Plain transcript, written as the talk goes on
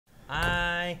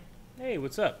Hey,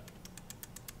 what's up?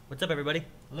 What's up, everybody?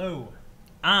 Hello.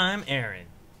 I'm Aaron.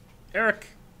 Eric.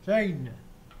 Shane.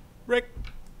 Rick.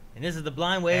 And this is the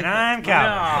Blind Wave. And I'm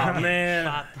Calvin. Oh, man.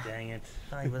 Fuck. Dang it.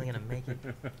 Thought he wasn't going to make it.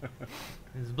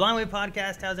 This is the Blind Wave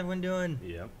Podcast. How's everyone doing?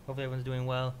 Yep. Hopefully everyone's doing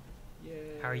well.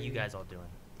 Yay. How are you guys all doing?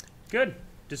 Good.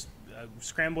 Just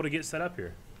scramble to get set up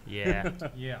here. Yeah.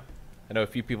 Yeah. I know a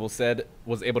few people said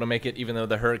was able to make it, even though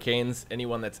the hurricanes.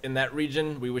 Anyone that's in that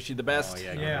region, we wish you the best. Oh,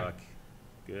 yeah. Good Yeah. luck.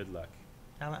 Good luck.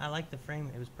 I like the frame.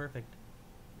 It was perfect.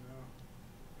 No,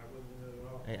 I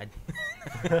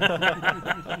wasn't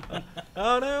at all.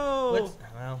 Oh no!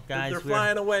 Well, guys, they're we're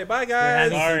flying away. Bye, having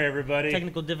guys. some Sorry, everybody.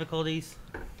 technical difficulties.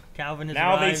 Calvin has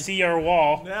Now they arrived. see our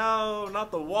wall. No, not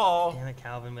the wall. Damn it,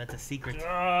 Calvin. That's a secret. We're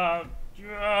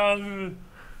gonna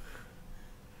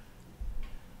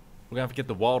have to get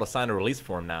the wall to sign a release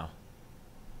form now.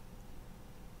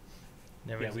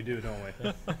 Never Yeah, we do, don't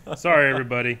we? Sorry,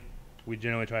 everybody. We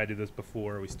generally try to do this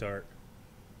before we start.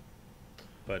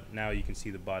 But now you can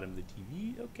see the bottom of the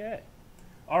TV. Okay.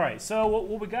 All right, so what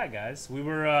we got, guys? We've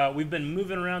been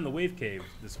moving around the wave cave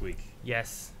this week.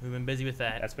 Yes, we've been busy with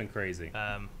that. That's been crazy.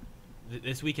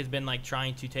 This week has been like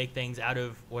trying to take things out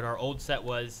of what our old set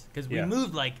was, because we Yeah.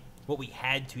 moved like what we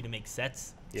had to make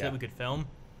sets so Yeah. that we could film,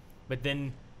 but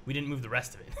then we didn't move the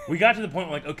rest of it. We got to the point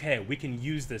where, like, okay, we can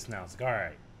use this now. It's like, all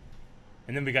right.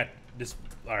 And then we got this,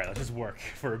 all right, let's just work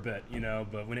for a bit, you know.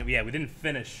 But we didn't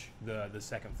finish the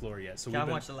second floor yet. So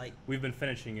Calvin, watch the light. we've been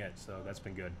finishing it, so that's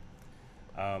been good.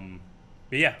 But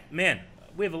yeah, man,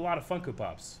 we have a lot of Funko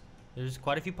Pops. There's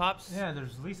quite a few pops, Yeah,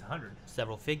 there's at least 100.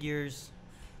 several figures.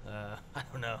 I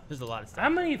don't know. There's a lot of stuff. How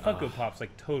many Funko Pops,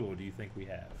 like, total do you think we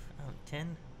have?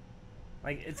 10?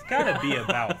 Like, it's got to be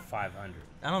about 500.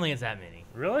 I don't think it's that many.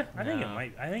 Really? I think it No.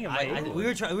 might. I think it might. We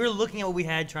were looking at what we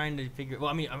had, trying to figure. Well,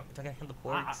 I mean, I'm talking about the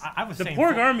porgs. I was The saying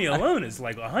Porg four- Army alone is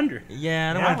like 100.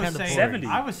 Yeah, I don't Yeah, want to count the saying, porgs. 70.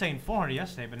 I was saying 400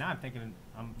 yesterday, but now I'm thinking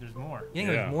there's more. You think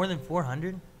Yeah. there's more than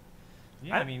 400?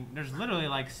 Yeah, I mean, there's literally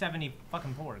like 70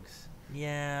 fucking porgs.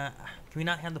 Yeah. Can we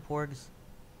not have the porgs?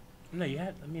 No, you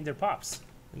had. I mean, they're Pops.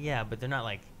 Yeah, but they're not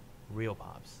like real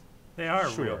pops. They are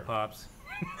Sure. real pops.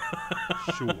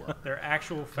 Sure. They're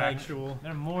actual, factual.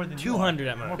 They're more than 200 you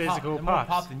are. at They're most. more pop, Physical they're more pops.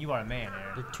 pop than you are a man,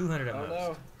 Aaron. They're 200 at Oh most.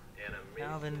 no.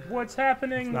 Calvin. What's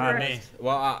happening? Not Rick? me.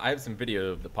 Well, I have some video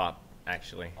of the pop,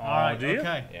 actually. Oh, All right, do you?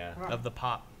 okay. Yeah. Of the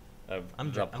pop. Of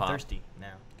I'm the pop. thirsty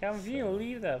now. Calvin, if you don't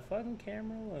leave that fucking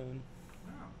camera alone.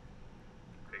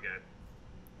 Pretty good.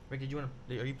 Rick, did you want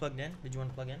to? Are you plugged in? Did you want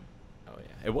to plug in? Oh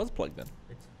yeah, it was plugged in.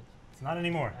 It's not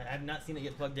anymore. I have not seen it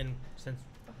get plugged in since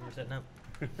we were setting up.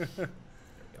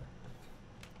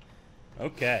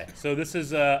 Okay, so this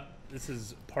is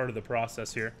part of the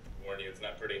process here. Warn you, it's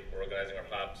not pretty. We're organizing our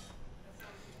pops.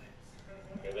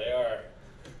 Here they are.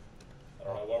 I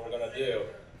don't know what we're gonna do.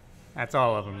 That's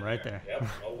all of them right there. Yep.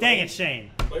 Oh, Dang wait. it,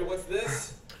 Shane. Wait, what's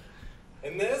this?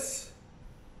 And this?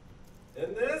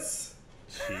 And this?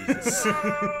 Jesus.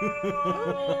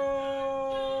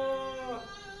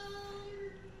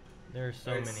 There are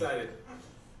so I'm many. excited.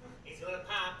 He's gonna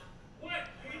pop. What?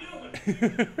 What are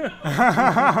you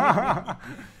doing?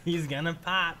 He's gonna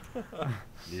pop.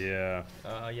 Yeah,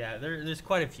 Yeah. There's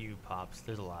quite a few pops.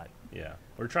 There's a lot. yeah.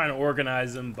 We're trying to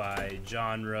organize them by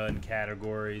genre and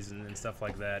categories and stuff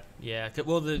like that. Yeah.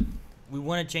 Well, we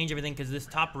want to change everything because this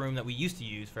top room that we used to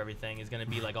use for everything is going to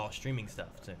be like all streaming stuff.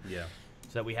 So Yeah.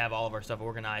 that we have all of our stuff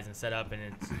organized and set up, and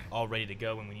it's all ready to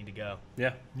go when we need to go.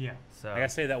 Yeah. Yeah. So I gotta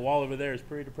say that wall over there is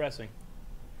pretty depressing.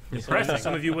 Depressing.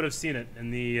 Some of you would have seen it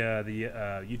in the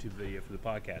YouTube video for the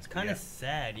podcast. kind Yeah. of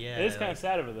sad. Yeah. It is kind like, of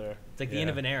sad over there. It's like the end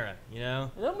of an era, you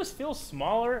know? It almost feels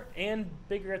smaller and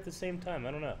bigger at the same time.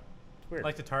 I don't know. It's weird.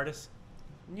 Like the TARDIS?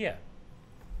 Yeah.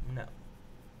 No.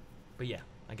 But yeah,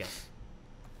 I guess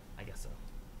so.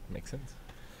 Makes sense.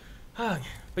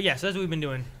 But yeah, so that's what we've been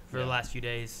doing for Yeah. the last few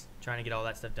days, trying to get all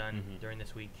that stuff done Mhm. during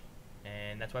this week,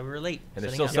 and that's why we were late. And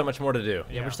there's setting still up. so much more to do.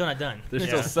 Yeah, we're still not done. There's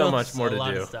still so much more a to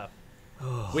lot do. Of stuff.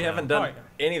 We haven't done Alright.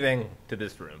 anything to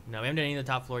this room. No, we haven't done any of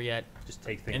the top floor yet. Just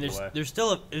take And things away. there's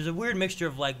still there's a weird mixture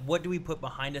of like what do we put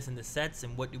behind us in the sets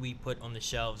and what do we put on the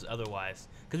shelves otherwise,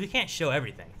 because we can't show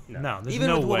everything. No, there's Even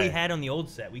no with what way. we had on the old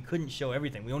set, we couldn't show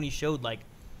everything. We only showed like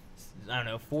I don't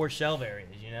know 4 shelf areas,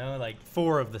 you know, like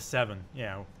 4 of the 7.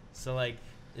 Yeah. so like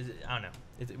I don't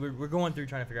know. We're going through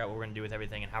trying to figure out what we're gonna do with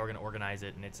everything and how we're gonna organize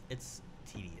it, and it's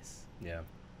tedious. Yeah.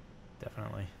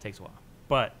 Definitely. It takes a while.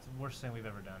 But It's the worst thing we've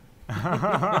ever done.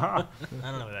 I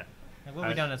don't know that. Like, what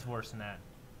have we done that's worse than that?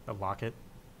 the locket.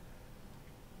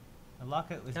 A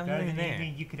locket was That better wasn't than even there.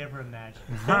 anything you could ever imagine.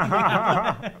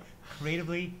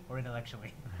 Creatively or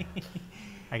intellectually.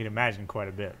 I can imagine quite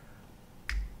a bit.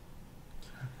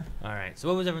 All right. So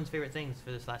what was everyone's favorite things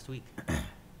for this last week?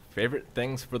 Favorite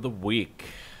things for the week.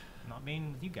 Not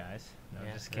being with you guys. No,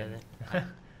 Yeah, just yeah, kidding.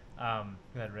 Go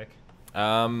ahead, Rick.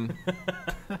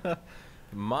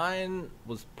 Mine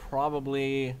was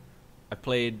probably I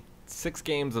played 6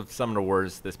 games of Summoner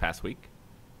Wars this past week,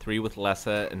 3 with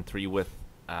Lessa and 3 with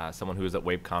someone who was at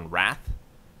WaveCon Wrath,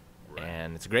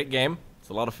 and it's a great game. It's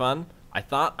a lot of fun. I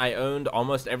thought I owned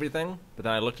almost everything, but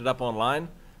then I looked it up online.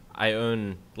 I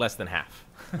own less than half.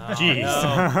 Oh, Jeez.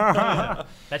 no.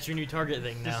 That's your new target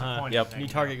thing now, huh? Disappointing Yep. thing, New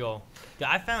yeah. target goal. Yeah,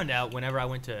 I found out whenever I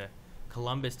went to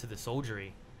Columbus to the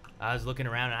soldiery, I was looking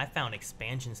around and I found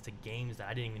expansions to games that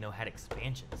I didn't even know had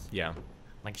expansions. Yeah.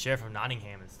 Like Sheriff of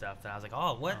Nottingham and stuff. That I was like,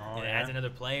 oh, what? Oh, and it yeah. adds another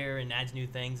player and adds new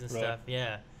things and Right. stuff.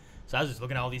 Yeah. So I was just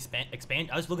looking at all these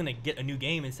I was looking to get a new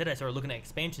game. Instead, I started looking at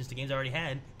expansions to games I already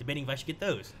had, debating if I should get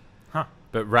those.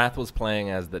 But Wrath was playing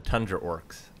as the Tundra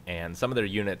Orcs, and some of their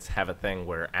units have a thing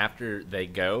where after they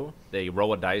go, they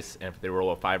roll a dice, and if they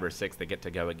roll a 5 or 6, they get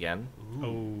to go again. Oh,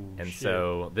 And shit.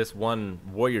 so this one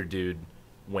warrior dude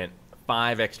went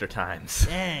 5 extra times.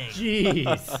 Dang.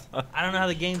 Jeez. I don't know how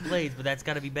the game plays, but that's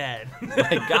got to be bad.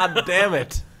 Like, God damn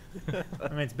it. I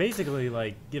mean, it's basically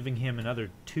like giving him another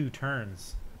 2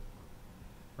 turns,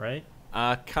 right?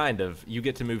 Kind of. You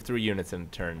get to move 3 units in a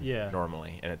turn Yeah.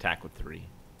 normally and attack with 3.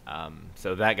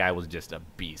 So that guy was just a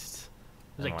beast.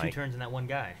 There's like And, 2 turns in that one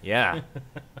guy. Yeah.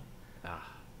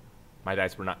 My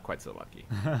dice were not quite so lucky.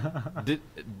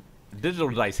 Digital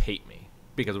dice hate me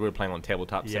because we were playing on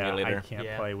Tabletop Yeah, Simulator. I can't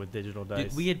Yeah. play with digital dice.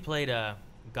 Dude, we had played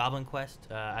Goblin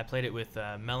Quest. I played it with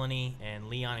Melanie and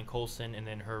Leon and Colson, and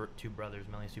then her 2 brothers,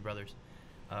 Melanie's 2 brothers,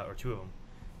 or 2 of them.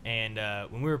 And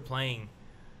when we were playing,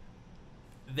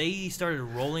 they started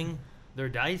rolling their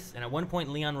dice, and at one point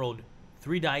Leon rolled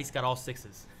 3 dice, got all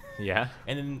 6s. Yeah.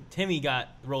 And then Timmy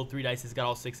rolled 3 dice, got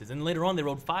all 6s. And later on, they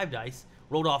rolled 5 dice,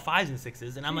 rolled all 5s and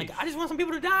 6s. And I'm like, I just want some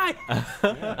people to die.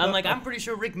 I'm like, I'm pretty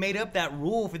sure Rick made up that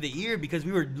rule for the year because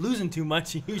we were losing too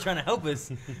much, and he was trying to help us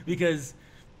because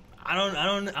I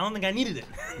don't think I needed it.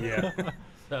 Yeah.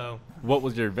 So What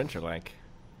was your adventure like?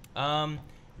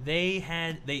 they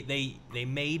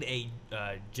made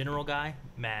a general guy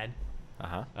mad.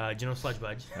 General Sludge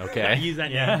Budge. Okay. I use that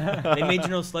Yeah. name. They made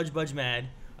General Sludge Budge mad.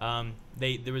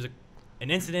 There was an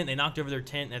incident. They knocked over their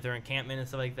tent at their encampment and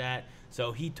stuff like that.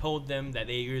 So he told them that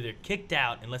they were either kicked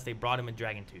out unless they brought him a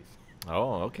dragon tooth.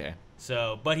 Oh, okay.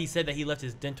 So, but he said that he left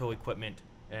his dental equipment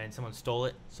and someone stole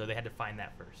it. So they had to find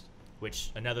that first.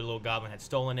 Which another little goblin had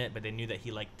stolen it, but they knew that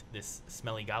he liked this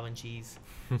smelly goblin cheese.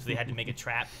 So they had to make a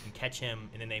trap and catch him.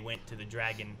 And then they went to the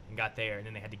dragon and got there. And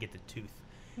then they had to get the tooth.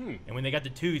 And when they got the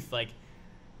tooth, like,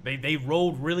 they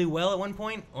rolled really well at one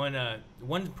point. On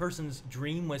one person's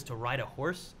dream was to ride a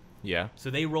horse, Yeah. so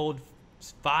they rolled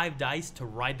 5 dice to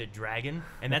ride the dragon,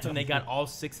 and that's when they got all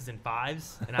 6s and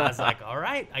 5s. And I was like, all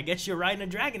right, I guess you're riding a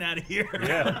dragon out of here.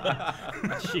 Yeah.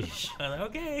 Sheesh. I was like,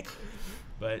 okay.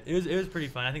 But it was pretty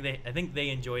fun. I think they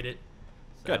enjoyed it.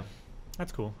 So. Good.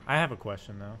 That's cool. I have a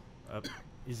question though.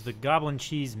 Is the goblin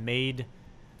cheese made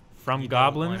from You don't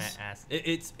wanna goblins ask.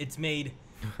 It's made.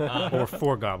 or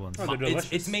for goblins? Oh, they're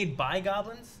delicious. It's made by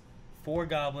goblins, for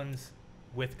goblins,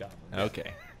 with goblins.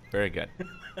 Okay. Very good.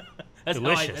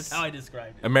 Delicious. That's how I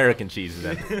described it. American cheese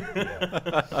then.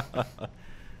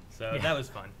 So that was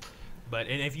fun. But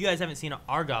and if you guys haven't seen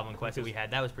our Goblin Quest that we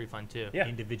had, that was pretty fun too. Yeah.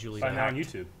 Individually Find that on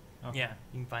packed. YouTube. Yeah,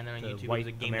 you can find that on The YouTube. It white was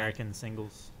a game American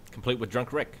singles. Complete with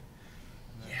Drunk Rick.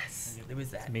 night. Yes, it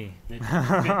was that. Me.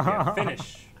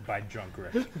 Finish by Drunk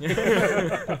Rick.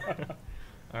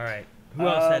 All right. Who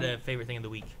else had a favorite thing of the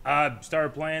week?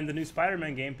 Started playing the new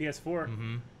Spider-Man game, PS4.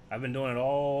 Mm-hmm. I've been doing it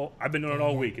all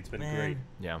week. It's been great.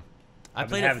 Yeah. I I've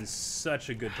played been it. having such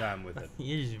a good time with it.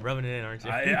 You're just rubbing it in, aren't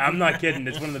you? I'm not kidding.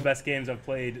 It's one of the best games I've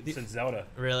played since Zelda.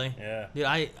 Really? Yeah. Dude,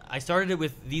 I started it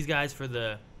with these guys for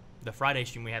the Friday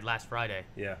stream we had last Friday,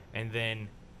 Yeah. and then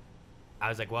I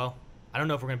was like, well, I don't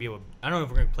know if we're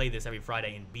gonna play this every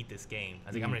Friday and beat this game. I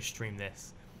was like, I'm gonna stream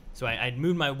this. So I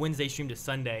moved my Wednesday stream to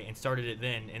Sunday and started it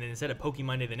then. And then instead of Pokemon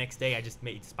Monday the next day, I just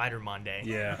made Spider Monday.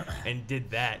 Yeah. And did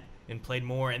that and played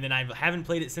more. And then I haven't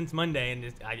played it since Monday,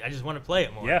 and I just want to play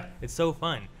it more. Yeah. It's so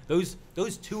fun. Those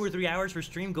 2 or 3 hours for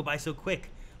stream go by so quick.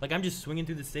 Like, I'm just swinging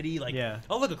through the city. Like, Yeah.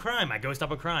 oh, look, a crime. I go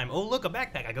stop a crime. Oh, look, a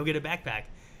backpack. I go get a backpack.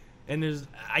 And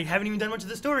I haven't even done much of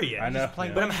the story yet. I know. Play,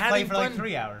 Yeah. But I'm play having for like fun.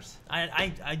 3 hours.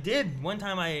 I did. One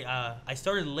time I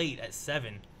started late at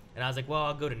 7, and I was like, well,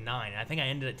 I'll go to 9. And I think I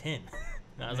ended at 10.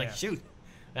 And I was like, Yeah. shoot.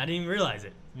 I didn't even realize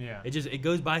it. Yeah. It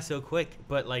goes by so quick,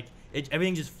 but like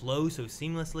everything just flows so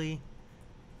seamlessly.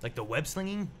 Like the web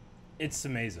slinging, It's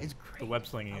amazing. it's great. The web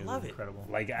slinging I is love it. incredible.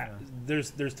 Like Yeah.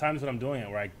 there's times when I'm doing it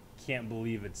where I can't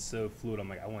believe it's so fluid. I'm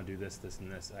like, I want to do this, this,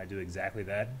 and this. And I do exactly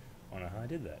that. I don't know how I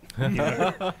did that. You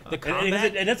know? The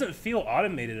combat, It doesn't feel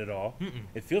automated at all. Mm-mm.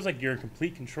 It feels like you're in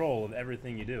complete control of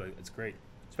everything you do. It's great,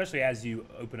 especially as you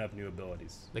open up new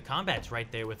abilities. the combat's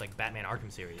right there with like Batman Arkham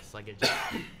series. Like it just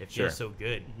it feels Sure. so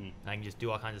good. Mhm. I can just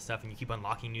do all kinds of stuff, and you keep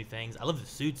unlocking new things. I love the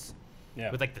suits Yeah.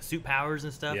 with like the suit powers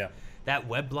and stuff. Yeah. That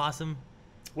Web Blossom.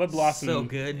 Web Blossom, So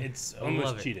good. It's I love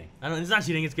almost it. cheating. I don't. It's not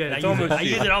cheating. It's good. It's I use it. almost I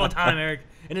use cheating. it all the time, Eric,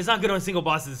 and it's not good on single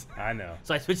bosses. I know.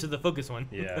 So I switched to the focus one.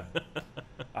 Yeah.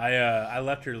 I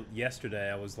left her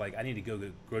yesterday. I was like, I need to go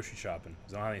grocery shopping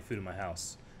because I don't have any food in my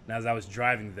house. And as I was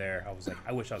driving there, I was like,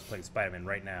 I wish I was playing Spider-Man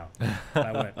right now.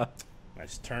 And I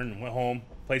just turned and went home,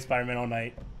 played Spider-Man all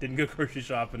night, didn't go grocery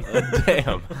shopping.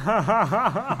 Damn.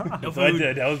 No So I food.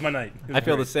 did. That was my night. It was I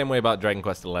feel the great. same way about Dragon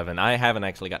Quest XI. I haven't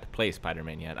actually got to play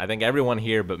Spider-Man yet. I think everyone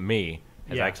here but me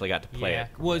has Yeah. actually got to play Yeah. it.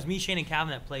 Well, it was me, Shane, and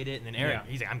Calvin that played it, and then Eric.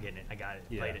 Yeah. He's like, I'm getting it. I got it.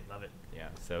 Yeah. Played it. Love it. Yeah.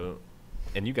 So,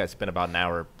 and you guys spent about an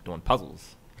hour doing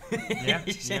puzzles. Yeah.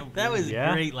 Shane, that was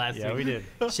Yeah. great last Yeah, week. we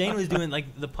did. Shane was doing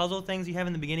like the puzzle things you have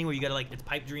in the beginning where you gotta like it's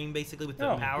pipe dream basically with the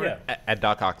Oh, power, yeah. At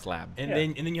Doc Ock's lab. and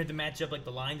Yeah. then you have to match up like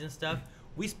the lines and stuff.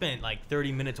 We spent like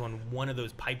 30 minutes on one of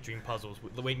those pipe dream puzzles,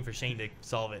 waiting for Shane to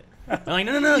solve it. I'm like,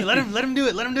 no, let him do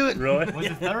it, let him do it. Really? Was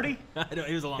it 30? I don't,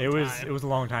 it was a long It was time. a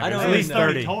long time. I It was don't at really least know.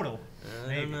 30. total.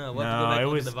 I don't know. We'll have to No, go back it and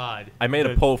look was- at the VOD. I made a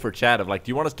Good. poll for chat of like, do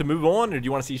you want us to move on or do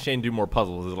you want to see Shane do more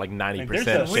puzzles? Is it like 90%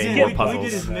 there's a- Shane we more did- puzzles? We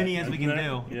did as many as we can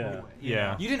Isn't do. there? Yeah.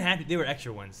 Yeah. You didn't have to. They were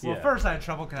extra ones. Well, Yeah. first I had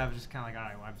trouble because I was just kind of like, all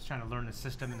right, well, I was trying to learn the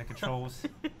system and the controls,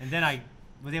 and then I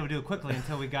was able to do it quickly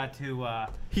until we got to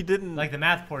He didn't. like the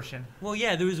math portion. Well,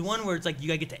 yeah, there was one where it's like you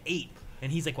gotta get to 8,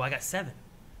 and he's like, well, I got 7.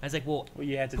 I was like, well, Well,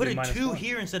 you had to put do a minus 2 one.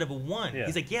 here instead of a 1. Yeah.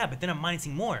 He's like, yeah, but then I'm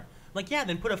minusing more. I'm like, yeah,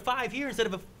 then put a 5 here instead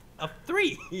of a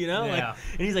 3. You know? Yeah. Like,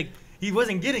 and he's like, he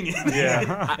wasn't getting it.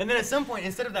 Yeah. And then at some point,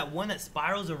 instead of that one that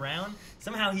spirals around,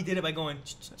 somehow he did it by going.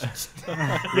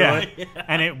 Yeah. Yeah.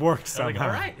 And it worked I was somehow. like, all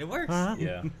right, it works. Uh-huh.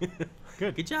 Yeah.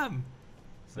 Good job.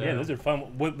 So, Yeah, those are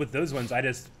fun. With those ones, I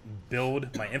just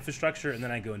build my infrastructure and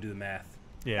then I go and do the math.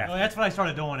 Yeah. Well, that's what I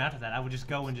started doing after that. I would just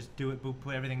go and just do it,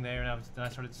 put everything there, and then I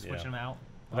started switching Yeah. them out.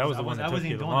 That was the one that I took wasn't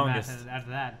you even the doing longest. the math after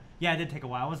that. Yeah, it did take a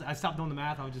while. I stopped doing the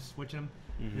math. I was just switching them.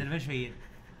 And then eventually,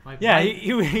 like Yeah, right-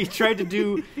 he tried to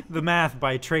do the math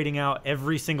by trading out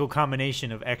every single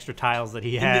combination of extra tiles that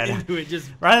he had, into it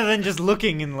just. rather than just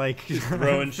looking and like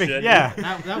throwing shit. Yeah,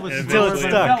 that was Until slower, it's but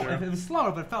stuck. It was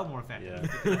slower, but it felt more effective.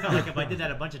 Yeah. It felt like if I did that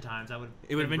a bunch of times, I would.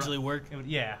 It would eventually work. It would,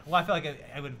 yeah. Well, I felt like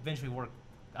it would eventually work.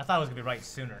 I thought it was gonna be right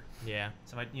sooner. Yeah.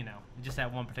 So just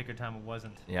that one particular time it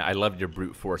wasn't. Yeah, I loved your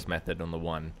brute force method on the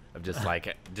one of just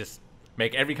like, just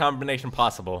make every combination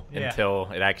possible Yeah. until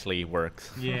it actually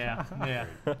works. Yeah, yeah.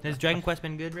 Has Dragon Quest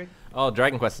been good, Rick? Oh,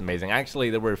 Dragon Quest is amazing. Actually,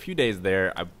 there were a few days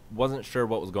there. I wasn't sure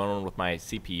what was going on with my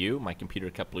CPU. My computer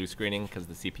kept blue screening because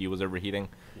the CPU was overheating.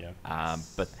 Yeah.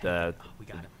 But the We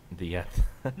got it.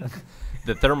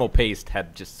 the thermal paste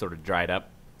had just sort of dried up,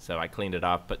 so I cleaned it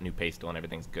off, put new paste on.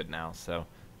 Everything's good now. So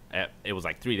it was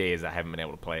like 3 days I haven't been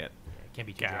able to play it. It can't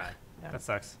be too God, dry. that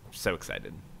sucks. I'm so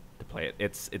excited to play it.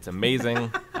 It's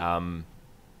amazing.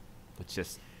 It's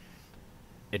just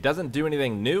it doesn't do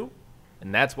anything new,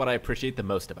 and that's what I appreciate the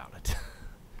most about it.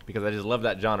 Because I just love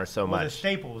that genre so Well, the much.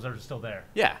 staples are still there.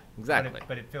 Yeah, exactly.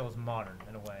 But it feels modern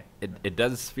in a way. It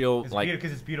does feel It's like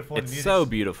because it's beautiful. and the it's so music's-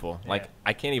 beautiful. Like Yeah.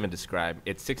 I can't even describe.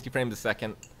 It's 60 frames a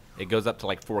second. It goes up to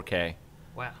like 4K.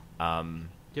 Wow. Um,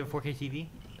 Do you have a 4K TV?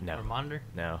 No. Or monitor?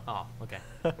 no. Oh, okay.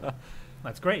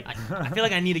 That's great. I feel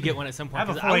like I need to get one at some I point. have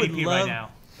a 'cause I would 480p love, right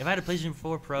now. If I had a PlayStation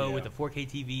 4 Pro Yeah. with a 4K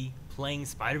TV, playing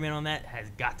Spider-Man on that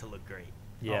has got to look great.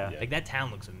 Yeah. Yeah. Like that town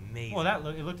looks amazing. Well,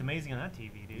 it looked amazing on that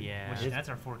TV, dude. Yeah. Which, that's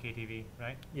our 4K TV,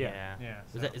 right? Yeah. Yeah,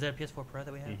 Is so- that a PS4 Pro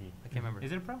that we have? Mhm. I can't remember.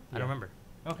 Is it a Pro? I don't remember.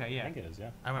 Okay, I yeah. think it is, yeah. I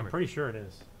don't I'm remember. pretty sure it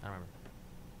is. I don't remember.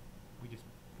 We just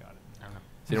got it. I don't know.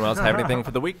 Does anyone else have anything for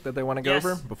the week that they want to go Yes.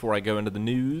 over before I go into the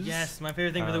news? Yes, my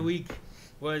favorite thing for the week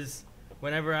was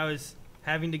whenever I was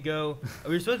having to go.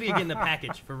 We were supposed to be getting the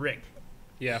package for Rick.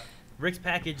 Yeah. Rick's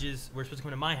packages were supposed to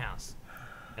come to my house,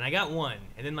 and I got one,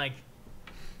 and then like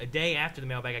a day after the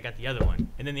mailbag, I got the other one,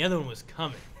 and then the other one was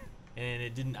coming, and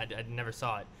it didn't. I never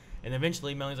saw it, and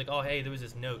eventually Melanie's like, "Oh, hey, there was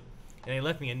this note," and they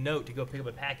left me a note to go pick up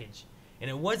a package, and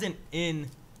it wasn't in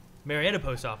Marietta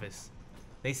post office.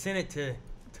 They sent it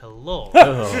to Lowell,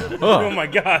 Oh my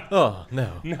god. Oh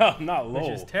no. No, not which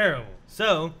Lowell. is terrible.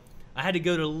 So I had to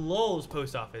go to Lowell's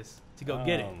post office to go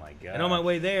get it. Oh my god. And on my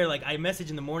way there, like I messaged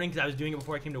in the morning because I was doing it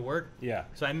before I came to work. Yeah.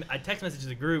 So I text messaged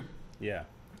the group, Yeah.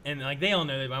 and like they all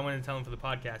know that, but I wanted to tell them for the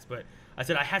podcast. But I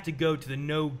said I have to go to the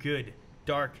no good,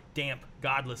 dark, damp,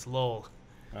 godless Lowell.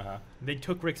 Uh huh. They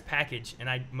took Rick's package, and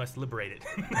I must liberate it.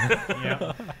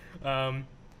 Yeah. And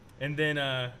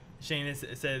then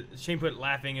Shane put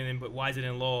laughing and then put why is it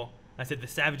in lol. I said the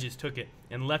savages took it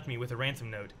and left me with a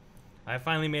ransom note. I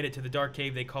finally made it to the dark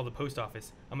cave they call the post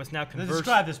office. I must now converse.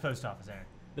 Describe this post office, Aaron.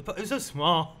 It was so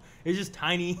small. It was just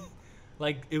tiny.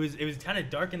 Like it was kind of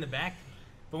dark in the back.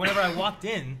 But whenever I walked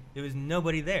in, there was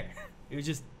nobody there. It was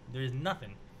just there was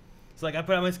nothing. So like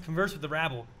I must converse with the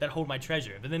rabble that hold my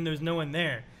treasure. But then there's no one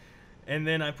there. And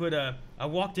then I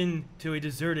walked into a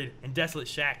deserted and desolate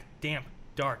shack, damp,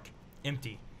 dark,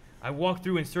 empty. I walked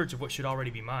through in search of what should already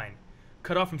be mine.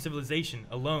 Cut off from civilization,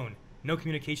 alone, no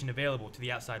communication available to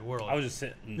the outside world. I was just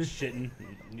sitting shitting.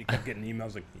 And you kept getting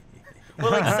emails like.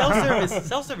 Well, like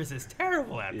self-service is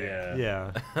terrible out there.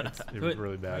 Yeah. Yeah, it was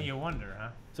really Well, bad. you wonder, huh?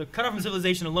 So cut off from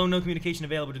civilization, alone, no communication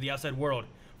available to the outside world.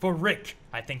 For Rick,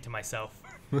 I think to myself.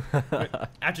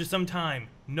 After some time,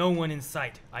 no one in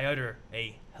sight, I utter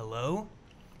a hello.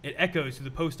 It echoes through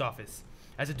the post office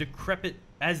as the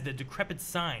decrepit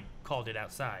sign called it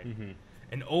outside. Mm-hmm.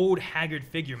 An old, haggard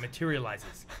figure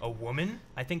materializes. A woman,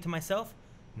 I think to myself.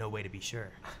 No way to be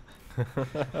sure.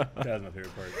 That was my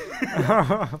favorite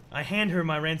part. I hand her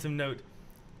my ransom note.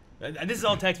 This is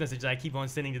all text message that I keep on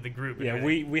sending to the group. and Yeah,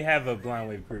 everything. we have a Blind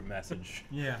Wave group message.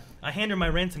 Yeah. I hand her my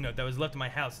ransom note that was left in my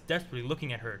house, desperately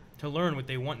looking at her to learn what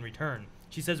they want in return.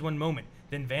 She says one moment,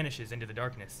 then vanishes into the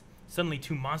darkness. Suddenly,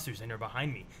 2 monsters enter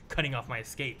behind me, cutting off my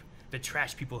escape. The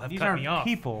trash people have These cut aren't me off.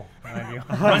 people.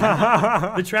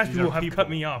 The trash These people are have people. cut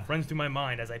me off. Runs through my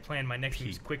mind as I plan my next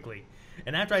moves quickly.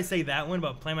 And after I say that one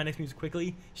about plan my next moves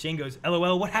quickly, Shane goes,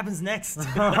 "LOL, what happens next?"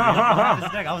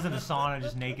 I was in the sauna,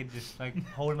 just naked, just like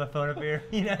holding my phone up here.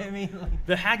 You know what I mean? Like,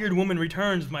 The haggard woman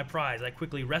returns with my prize. I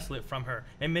quickly wrestle it from her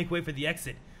and make way for the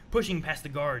exit, pushing past the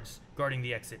guards guarding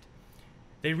the exit.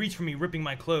 They reach for me, ripping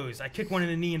my clothes. I kick one in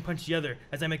the knee and punch the other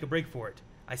as I make a break for it.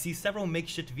 I see several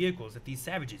makeshift vehicles that these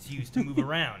savages use to move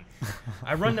around.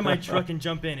 I run to my truck and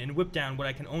jump in and whip down what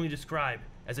I can only describe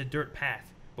as a dirt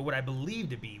path, but what I believe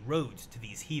to be roads to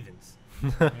these heathens. yeah,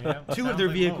 Two of sounds their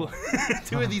like vehicles, home.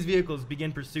 two of these vehicles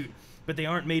begin pursuit, but they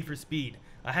aren't made for speed.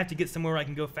 I have to get somewhere I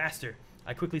can go faster.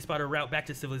 I quickly spot a route back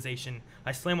to civilization.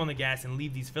 I slam on the gas and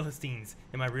leave these Philistines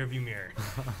in my rearview mirror.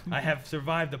 I have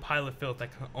survived the pile of filth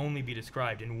that can only be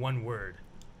described in one word: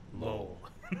 lol.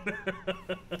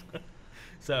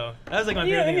 So that was like my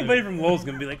Yeah, favorite thing. anybody from Lowell's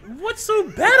gonna be like, "What's so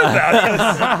bad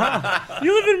about this?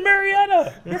 You live in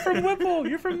Marietta. You're from Whipple.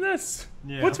 You're from this.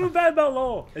 Yeah. What's so bad about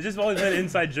Lowell?" It's just always been an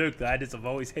inside joke that I just have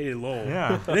always hated Lowell.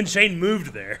 Yeah. And then Shane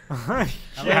moved there.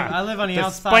 I live on the To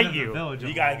outside spite of the you. village. You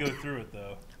of gotta Lowell. go through it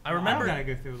though. I remember. I gotta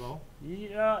go through Lowell.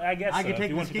 Yeah, I guess I so. could If take you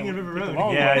the want to Skinny go- River take the Road.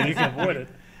 long Yeah, way, you you can can- avoid it.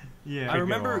 Yeah. I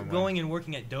remember long way. going and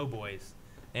working at Doughboys,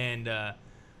 and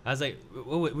I was like,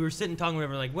 we were sitting talking,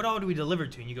 whatever, like, what all do we deliver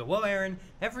to? And you go, well, Aaron,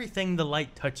 everything the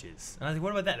light touches. And I was like,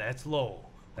 what about that? That's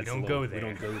Lowell. We That's don't Lowell. go there. We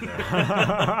don't go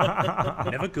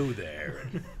there. Never go there.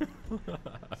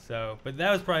 So, but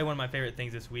that was probably one of my favorite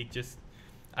things this week.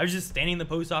 I was just standing in the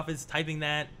post office typing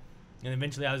that, and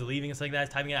eventually I was leaving. It's like that. I was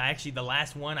typing it. The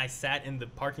last one, I sat in the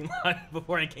parking lot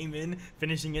before I came in,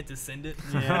 finishing it to send it.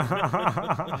 Yeah.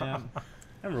 Yeah.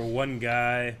 I remember one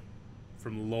guy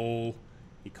from Lowell.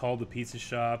 He called the pizza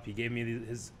shop. He gave me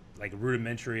his like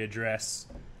rudimentary address.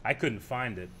 I couldn't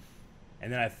find it,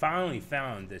 and then I finally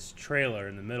found this trailer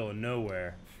in the middle of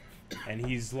nowhere. And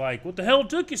he's like, "What the hell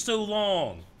took you so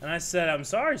long?" And I said, "I'm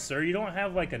sorry, sir. You don't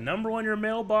have like a number on your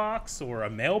mailbox or a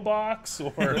mailbox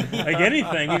or like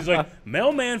anything." He's like,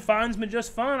 "Mailman finds me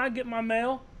just fine. I get my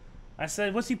mail." I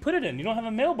said, "What's he put it in? You don't have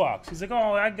a mailbox." He's like,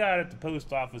 "Oh, I got it at the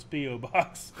post office P.O.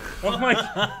 box." I'm like,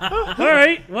 "All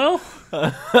right, well."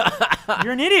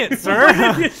 You're an idiot, sir.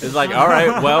 It's like, all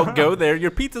right, well, go there. Your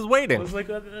pizza's I waiting. was like,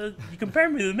 "You compare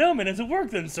me to the mailman. It's a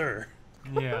work then, sir."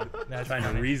 Yeah. That's Trying to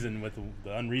funny. reason with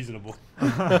the unreasonable.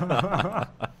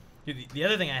 Dude, the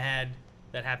other thing I had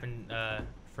that happened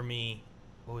for me,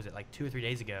 what was it, like 2 or 3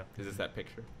 days ago? Is this that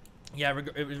picture? Yeah,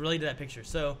 it was related to that picture.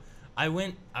 So I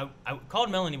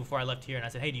called Melanie before I left here, and I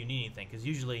said, hey, do you need anything? Because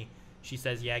usually she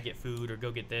says, yeah, get food or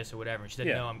go get this or whatever. And she said,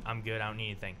 Yeah. no, I'm good. I don't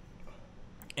need anything.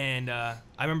 And I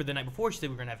remember the night before she said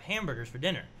we were going to have hamburgers for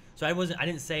dinner. So I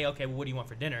didn't say, okay, well, what do you want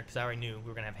for dinner? Because I already knew we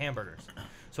were going to have hamburgers.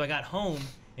 So I got home,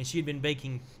 and she had been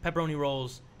baking pepperoni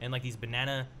rolls and like these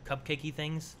banana cupcakey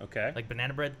things, Okay. like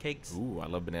banana bread cakes. Ooh, I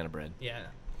love banana bread. Yeah.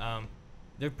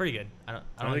 They're pretty good. I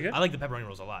Are they good? I like the pepperoni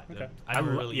rolls a lot. Okay. I never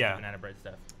I lo- really yeah. eat the banana bread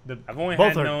stuff. I've only Both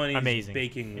had are Melanie's amazing,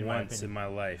 baking in my once opinion. in my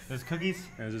life. Those cookies.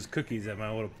 And it was just cookies at my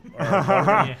old.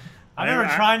 Yeah. I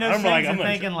remember trying those I'm things like, and I'm like-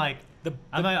 thinking like, The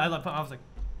I was like,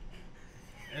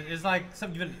 It's like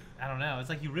something. I don't know. It's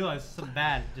like you realize something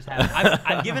bad just happened.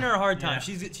 I'm giving her a hard time.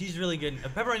 Yeah. She's really good.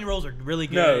 Pepperoni rolls are really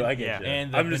good. No, I get you.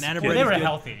 And the I'm just banana Well, bread they is were good.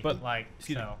 healthy, but like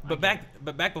excuse me. so.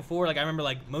 But back before, like I remember,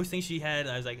 like most things she had,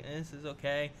 I was like, this is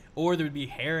okay. Or there would be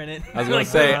hair in it. I was gonna Like,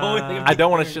 say, the whole thing would I be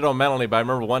don't want hair. to shit on Melanie, but I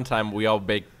remember one time we all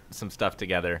baked some stuff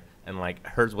together, and like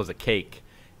hers was a cake,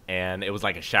 and it was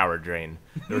like a shower drain.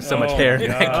 There was so much Oh, hair in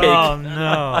God. that cake. Oh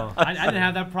no. I didn't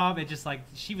have that problem. It just like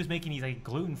she was making these like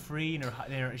gluten free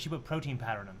and she put protein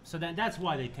powder in them, so that's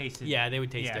why they tasted. Yeah, they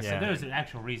would taste Yeah, different. so there's an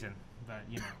actual reason, but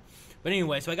you know. But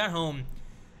anyway, so I got home,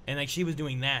 and like she was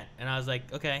doing that, and I was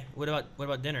like, okay, what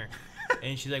about dinner?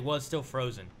 And she's like, well, it's still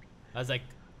frozen. I was like,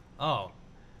 oh,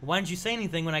 why didn't you say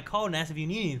anything when I called and asked if you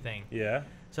need anything? Yeah.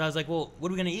 So I was like, well, what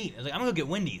are we gonna eat? I was like, I'm gonna go get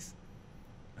Wendy's.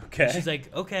 Okay. And she's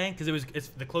like, okay, because it's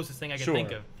the closest thing I could sure.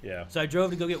 think of. Yeah. So I drove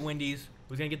to go get Wendy's.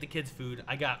 Was gonna get the kids food.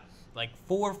 I got like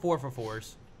 4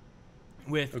 4-for-4s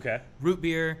with Okay. root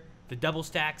beer, the double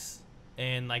stacks,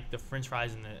 and like the French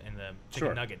fries and the chicken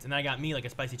Sure. nuggets. And then I got me like a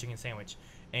spicy chicken sandwich.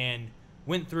 And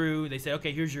went through. They said,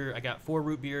 okay, here's your. I got 4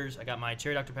 root beers. I got my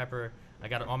cherry Dr Pepper. I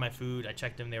got all my food. I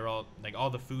checked them. They were all like all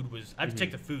the food was. I have to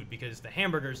check the food because the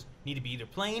hamburgers need to be either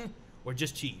plain or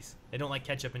just cheese. They don't like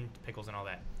ketchup and pickles and all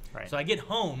that. Right. So I get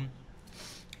home,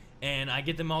 and I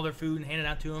get them all their food and hand it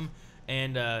out to them.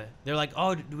 And they're like,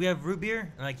 oh, do we have root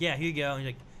beer? I'm like, yeah, here you go. And he's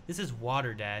like, this is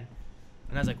water, Dad.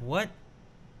 And I was like, what?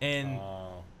 And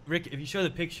Oh. Rick, if you show the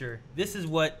picture, this is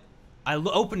what I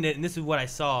opened it, and this is what I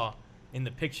saw in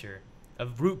the picture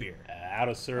of root beer. Out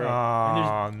of syrup.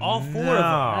 And there's all 4 of them. no.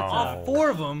 All 4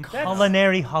 of them.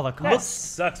 Culinary that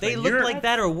holocaust. sucks. They man. look You're- like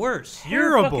that or worse. You're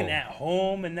Terrible. fucking at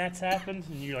home and that's happened,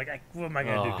 and you're like, what am I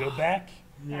gonna do? Go back?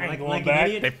 I ain't like- going like an back.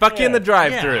 idiot. They fuck you in the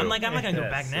drive-through. Yeah, I'm like, I'm not gonna go Yeah,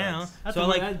 back sucks. now. That's So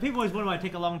what, like, people always wonder why I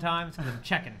take a long time. It's because I'm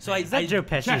checking. so I, Is that Joe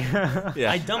Pesci?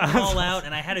 Yeah. I dumped them all out,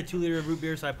 and I had a 2-liter of root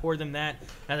beer, so I poured them that. And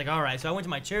I was like, all right. So I went to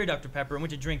my cherry Dr Pepper and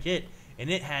went to drink it, and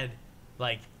it had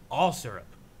like all syrup.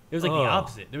 It was like the Oh.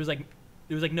 opposite. There was like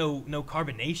no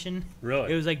carbonation.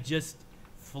 Really? It was like just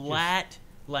flat,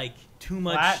 like too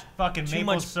much Flat fucking too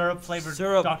maple much syrup flavored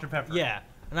syrup. Dr Pepper. Yeah,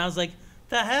 and I was like,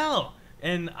 the hell?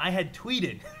 And I had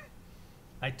tweeted.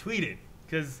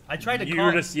 Because I tried to you call.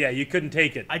 were just you couldn't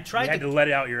take it. I tried you had to- to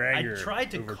let out your I anger. tried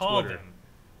to over call Twitter. them,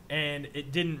 and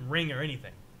it didn't ring or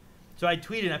anything. So I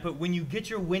tweeted. I put, when you get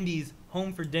your Wendy's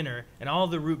home for dinner, and all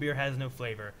the root beer has no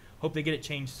flavor. Hope they get it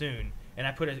changed soon. And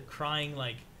I put a crying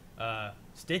like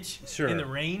Stitch Sure. in the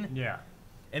rain. Yeah.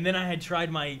 And then I had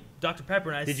tried my Dr Pepper,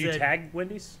 and I Did said, you tag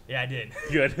Wendy's? Yeah, I did.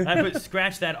 Good. And I put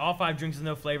scratch that, all 5 drinks with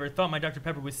no flavor. Thought my Dr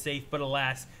Pepper was safe, but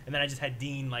alas. And then I just had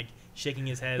Dean like shaking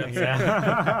his head. Upset.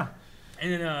 Yeah.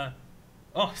 And then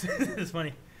oh, this is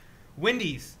funny.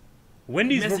 Wendy's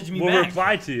Wendy's messaged me will back.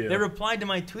 reply to you. They replied to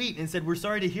my tweet and said, "We're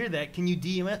sorry to hear that. Can you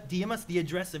DM us the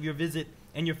address of your visit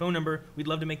and your phone number? We'd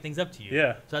love to make things up to you."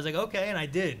 Yeah. So I was like, okay, and I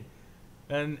did.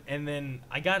 And then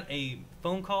I got a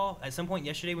phone call at some point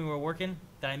yesterday when we were working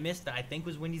that I missed that I think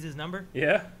was Wendy's number.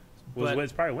 Yeah. But-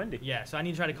 It's probably Wendy. Yeah, so I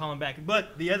need to try to call him back.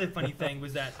 But the other funny thing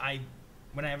was that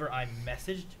whenever I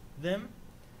messaged them,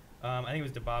 I think it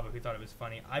was Dababa who thought it was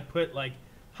funny. I put like,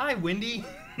 "Hi Wendy."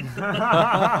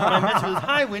 My message was,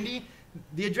 "Hi Wendy.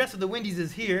 The address of the Wendy's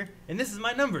is here, and this is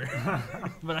my number."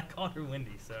 But I called her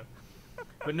Wendy, so.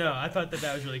 But no, I thought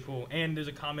that was really cool. And there's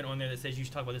a comment on there that says you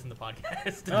should talk about this in the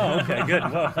podcast. Oh, okay, good.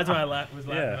 Well, That's what I was laughing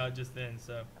Yeah. about just then.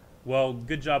 So. well,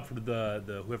 good job for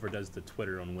the whoever does the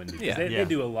Twitter on Wendy. 'Cause Yeah. they Yeah.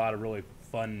 do a lot of really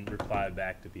fun reply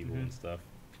back to people and stuff.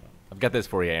 I've got this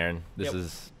for you, Aaron. This Yep.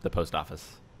 is the post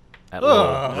office. At Ugh.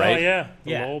 Lowell, right? Oh yeah,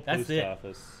 the Yeah, Lowell that's post it.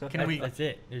 office. That's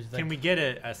it. There's Can like, we get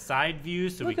a side view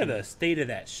so we Look at can the state of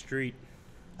that street.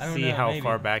 I don't see know, how maybe.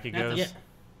 far back it That's goes? Yeah.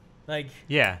 Like,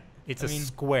 Yeah, it's I a mean-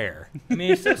 square. I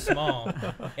mean, it's so small.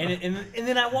 And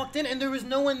then I walked in and there was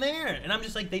no one there. And I'm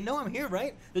just like, they know I'm here,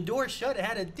 right? The door shut. It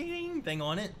had a ding thing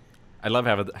on it. I love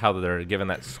how they're giving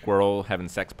that squirrel having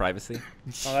sex privacy.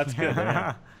 Oh, that's good.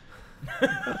 man.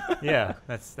 Yeah,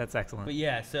 that's excellent. But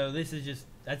yeah, so this is just,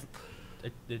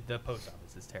 the post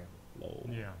office is terrible. Lowell.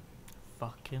 Yeah.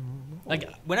 Fucking Like,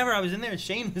 whenever I was in there,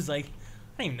 Shane was like,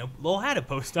 I didn't even know Lowell had a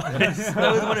post office.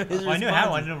 That was one of his Well, I knew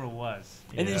how. I responses. knew where it was.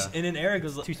 And Yeah. then Eric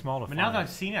was It's too small to But find. now that I've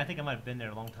seen it, I think I might have been there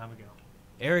a long time ago.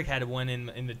 Eric had one in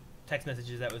the text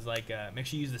messages that was like, make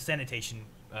sure you use the sanitation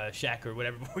shack or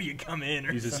whatever before you come in.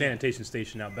 Or Use a something. sanitation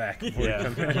station out back before Yeah.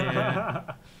 you come in.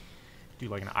 Yeah. do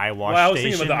like an eye wash. Well, I was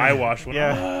thinking station. about the eye wash one.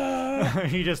 Yeah.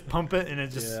 You just pump it and it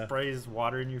just Yeah. sprays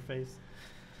water in your face.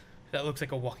 That looks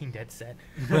like a Walking Dead set.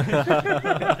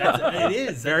 It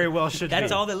is. Very well should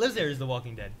That's be. all that lives there is the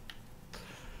Walking Dead.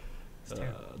 It's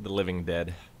terrible. The Living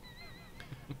Dead.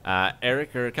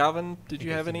 Eric or Calvin, did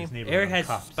you have any? Eric has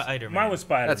Spider-Man. Mine was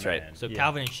Spider-Man. That's right. So Yeah.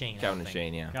 Calvin and Shane. I Calvin and think.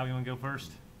 Shane, yeah. Gal, you want to go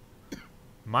first?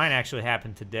 Mine actually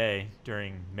happened today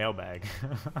during mailbag.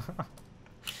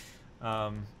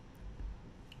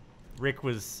 Rick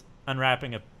was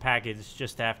unwrapping a package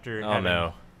just after Oh having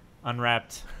no.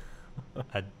 unwrapped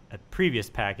a previous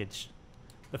package.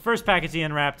 The first package he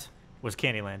unwrapped was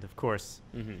Candyland, of course,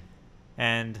 Mm-hmm.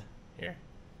 and Here.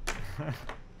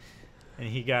 and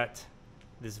he got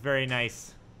this very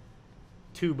nice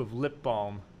tube of lip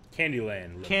balm,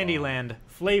 Candyland. lip balm. Candyland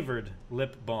flavored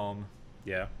lip balm.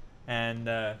 Yeah. And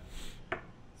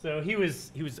so he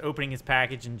was opening his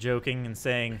package and joking and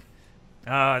saying,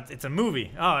 it's a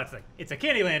movie. Oh, it's a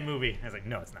Candyland movie. I was like,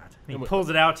 no, it's not. And he pulls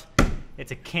it out.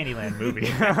 It's a Candyland movie.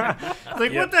 It's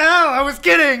like, what the hell? I was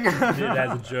kidding. Did it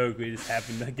as a joke. We just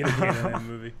happened to get a Candyland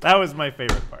movie. That was my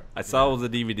favorite part. I saw it was a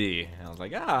DVD. I was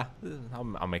like,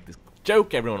 I'll make this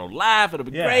joke. Everyone will laugh. It'll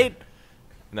be Yeah. great.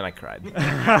 And then I cried.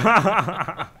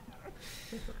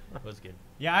 That was good.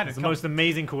 Yeah, I had a It's the couple- most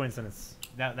amazing coincidence.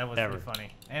 That was ever. pretty funny.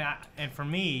 And for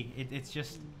me, it's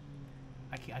just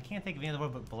I can't think of any other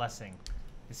word but blessing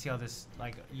to see all this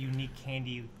like unique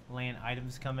Candyland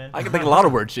items come in. I can think of a lot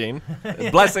of words, Shane.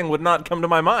 Blessing would not come to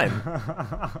my mind.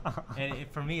 And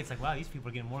for me, it's like, wow, these people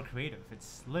are getting more creative.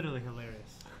 It's literally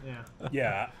hilarious. Yeah.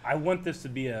 Yeah, I want this to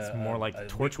be It's more like a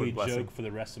Torchwood weekly blessing. joke for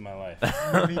the rest of my life.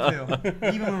 Me too.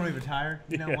 Even when we retire,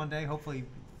 Yeah. one day, hopefully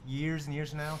years and years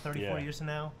from now, 30, Yeah. 40 years from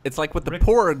now. It's like with the Rick-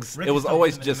 porgs, Rick it is was still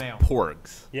always getting them in just the mail.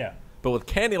 porgs. Yeah. But with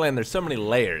Candyland, there's so many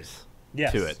layers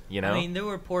Yes. to it, you know? I mean, there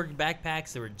were porg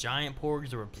backpacks. There were giant porgs.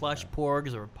 There were plush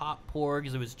porgs. There were pop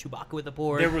porgs. There was Chewbacca with a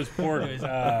porg. There was pork.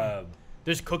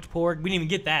 There's cooked porg. We didn't even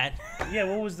get that. Yeah,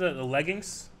 what was the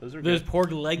leggings? Those are There's good.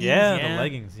 porg leggings. Yeah, the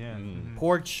leggings. Yeah.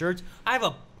 Porg shirts. I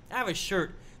have a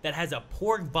shirt that has a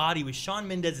porg body with Shawn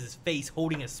Mendes's face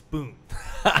holding a spoon.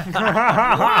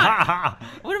 Why?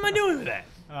 What am I doing with that?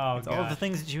 Oh, It's all the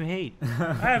things that you hate.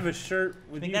 I have a shirt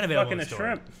with Think you that available fucking in a the store.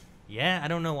 shrimp. Yeah, I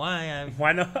don't know why.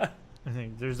 Why not? I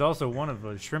think there's also one of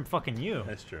a shrimp fucking you.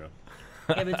 That's true.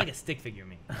 Yeah, but it's like a stick figure of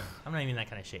me. I'm not even in that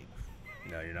kind of shape.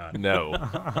 No, you're not. No.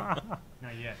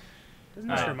 Not yet. Doesn't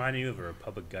this remind you of a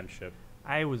Republic gunship?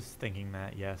 I was thinking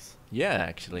that, yes. Yeah,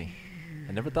 actually.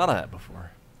 I never thought of that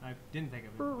before. I didn't think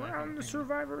of it. but I couldn't think of it.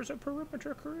 survivors of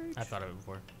perimeter create. I thought of it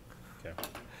before. Okay.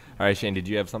 All right, Shane, did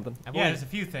you have something? I've Yeah, only- there's a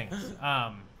few things.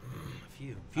 a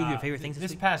few of your favorite things This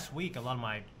this week? past week, a lot of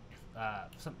my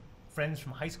some friends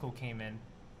from high school came in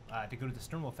to go to the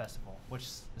Sternwell Festival, which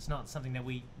is not something that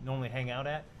we normally hang out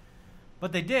at,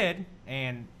 but they did.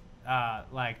 And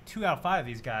like 2 out of 5 of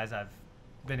these guys, I've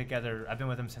been together. I've been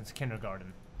with them since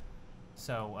kindergarten.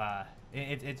 So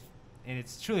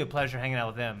it's truly a pleasure hanging out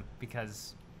with them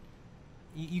because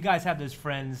you guys have those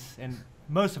friends, and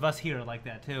most of us here are like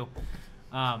that too.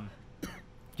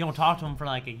 You don't talk to them for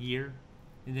like a year,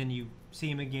 and then you see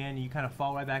them again, and you kind of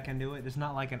fall right back into it. There's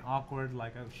not like an awkward,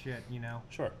 like, oh shit, you know.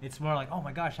 Sure. It's more like, oh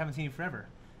my gosh, haven't seen you forever,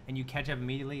 and you catch up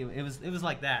immediately. It was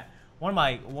like that. One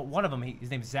of them, his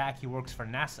name's Zach. He works for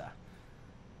NASA.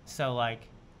 So like,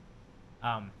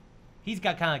 he's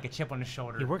got kind of like a chip on his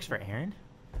shoulder. He works for Aaron?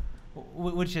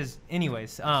 Which is,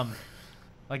 anyways,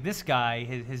 like this guy,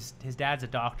 his dad's a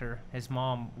doctor. His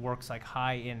mom works like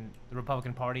high in the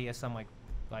Republican Party as some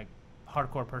like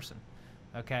hardcore person,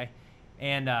 okay,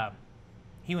 and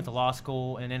he went to law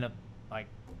school and ended up like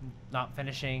not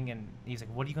finishing. And he's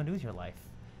like, "What are you gonna do with your life?"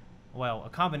 Well, a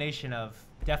combination of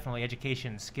definitely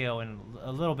education, skill, and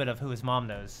a little bit of who his mom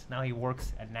knows. Now he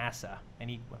works at NASA and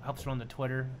he helps run the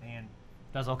Twitter and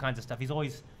does all kinds of stuff. He's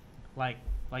always like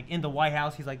in the White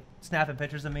House. He's like snapping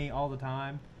pictures of me all the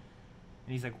time.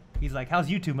 And he's like, how's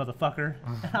YouTube, motherfucker?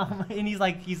 And he's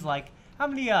like, how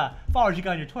many followers you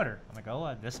got on your Twitter? I'm like,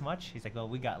 oh, this much? He's like, oh,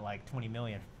 we got like 20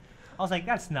 million. I was like,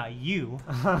 that's not you.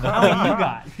 How many you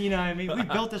got? You know what I mean? We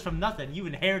built this from nothing. You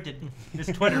inherited this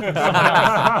Twitter from someone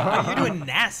else. You're doing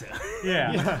NASA.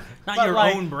 Yeah. Not But, your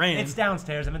like, own brand. It's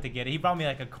downstairs. I meant to get it. He brought me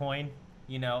like a coin,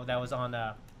 you know, that was on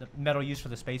the metal used for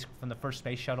from the first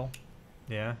space shuttle.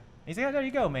 Yeah. He's like, oh, there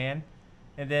you go, man.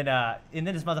 And then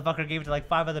this motherfucker gave it to like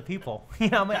 5 other people. You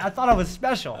know, I thought I was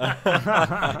special.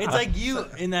 It's like you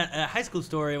in that high school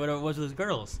story, whatever it was with those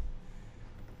girls.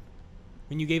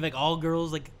 When you gave like all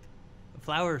girls like a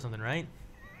flower or something, right?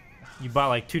 You bought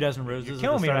like 2 dozen roses. You're at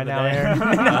killing the me start right of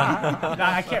the now, day. Aaron. No,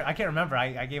 I can't remember.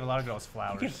 I gave a lot of girls You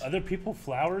flowers. give other people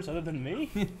flowers other than me?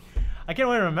 I can't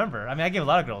really remember. I mean, I gave a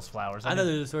lot of girls flowers. I thought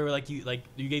there was a story where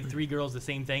you gave 3 girls the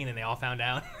same thing and then they all found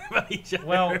out about each other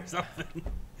Well, or something.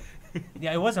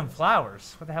 Yeah, it wasn't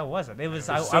flowers. What the hell was it? It was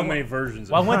There's so many versions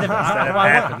well, of I went to, that have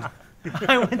happened.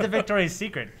 I went to Victoria's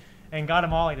Secret, and got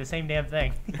them all like the same damn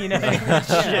thing. You know?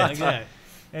 Yeah, exactly.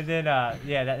 And then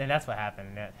and that's what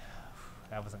happened.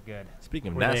 That wasn't good.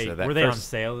 Speaking of Were they, NASA, that were they on first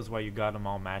sale? Is why you got them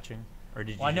all matching, or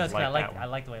did you? Well, I know just it's kind like of that I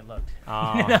one? like the way it looked.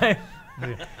 I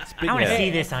speaking want to of, see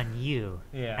this on you.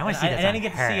 Yeah, I want to see and this I on didn't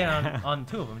get her. to see it on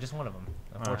two of them, just one of them,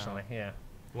 unfortunately. Yeah.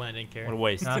 One I didn't care. What a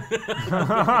waste.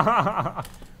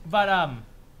 But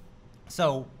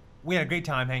so we had a great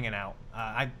time hanging out.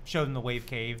 I showed them the wave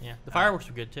cave. Yeah, the fireworks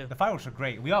were good too. The fireworks were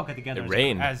great. We all got together. It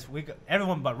rained.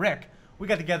 Everyone but Rick. We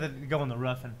got together to go on the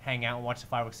roof and hang out and watch the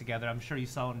fireworks together. I'm sure you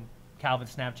saw on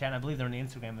Calvin's Snapchat. And I believe they're on the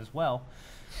Instagram as well.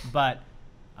 But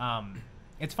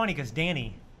it's funny because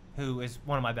Danny, who is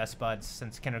one of my best buds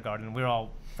since kindergarten, we're all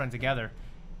friends together.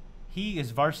 He is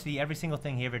varsity every single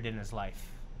thing he ever did in his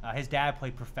life. His dad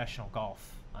played professional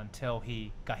golf until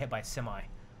he got hit by a semi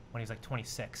when he was like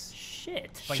 26.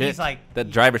 Shit. But shit, he's like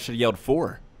that driver should have yelled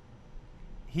 4.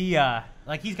 he's got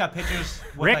pictures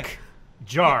with Rick like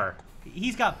Jar.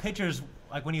 he's got pictures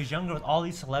like when he was younger with all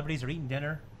these celebrities are eating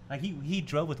dinner. Like he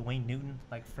drove with Wayne Newton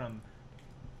like from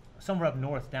somewhere up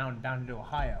north down into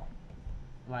Ohio.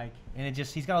 Like and it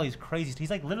just he's got all these crazy. He's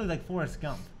like literally like Forrest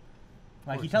Gump.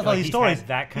 Like he tells all these he's stories. had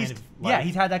that kind He's- of yeah, life?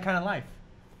 he's had that kind of life.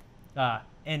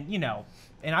 And you know,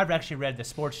 and I've actually read The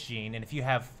Sports Gene. And if you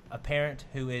have a parent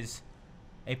who is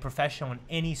a professional in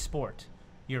any sport,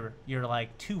 you're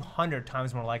like 200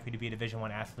 times more likely to be a Division I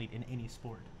athlete in any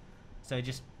sport. So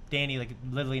just Danny like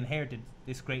literally inherited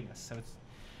this greatness. So it's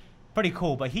pretty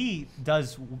cool. But he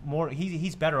does more.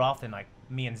 He's better off than like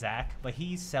me and Zach. But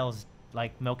he sells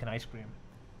like milk and ice cream.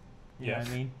 You know what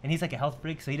I mean? And he's like a health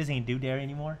freak, so he doesn't even do dairy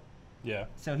anymore. Yeah.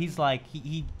 So he's like,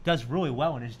 he does really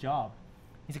well in his job.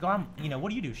 He's like, what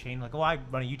do you do, Shane? Like, I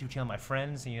run a YouTube channel with my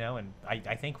friends, and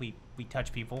I think we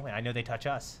touch people, and I know they touch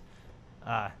us.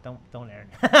 Don't Aaron.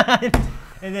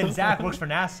 And then Zach works for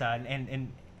NASA,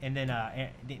 and then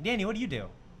Danny, what do you do?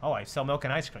 Oh, I sell milk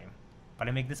and ice cream, but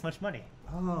I make this much money.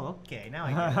 Oh, okay, now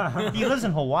I get it. He lives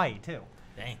in Hawaii too.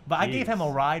 Dang. But I gave Jeez. him a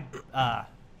ride.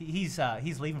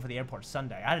 He's leaving for the airport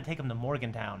Sunday. I had to take him to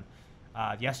Morgantown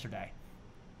yesterday,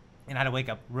 and I had to wake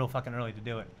up real fucking early to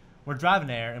do it. We're driving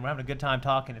there, and we're having a good time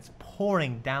talking. It's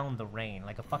pouring down the rain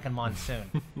like a fucking monsoon.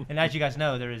 And as you guys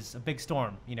know, there is a big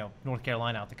storm, North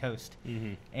Carolina out the coast.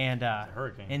 Mm-hmm. And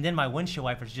hurricane. and then my windshield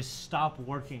wipers just stop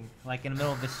working, like in the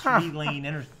middle of this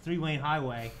three-lane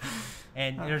highway,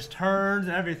 and there's turns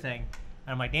and everything.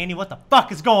 And I'm like, Danny, what the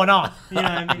fuck is going on? You know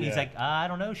what I mean? He's Yeah. like, I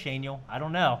don't know, Shaniel. I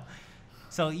don't know.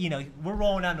 So, we're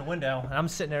rolling down the window, and I'm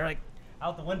sitting there, like,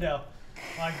 out the window,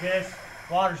 like this.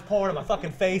 Water's pouring on my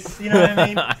fucking face. You know what I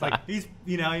mean? It's like, he's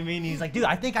like, dude,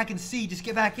 I think I can see. Just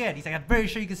get back in. He's like, I'm very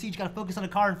sure you can see. You just got to focus on the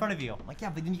car in front of you. I'm like, yeah,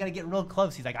 but then you got to get real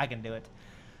close. He's like, I can do it.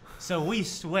 So we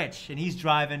switch, and he's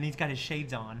driving. He's got his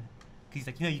shades on. He's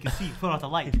like, you can see. Put out the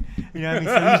light. You know what I mean?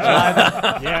 So he's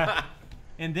driving. Yeah.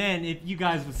 And then if you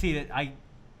guys would see that I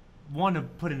wanted to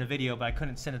put in a video, but I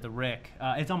couldn't send it to Rick.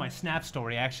 It's on my Snap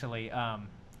story, actually,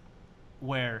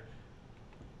 where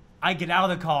I get out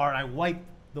of the car and I wipe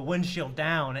the windshield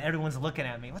down and everyone's looking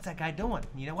at me. What's that guy doing?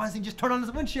 Why doesn't he just turn on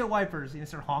his windshield wipers?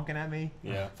 Start honking at me,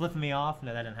 Yeah. flipping me off.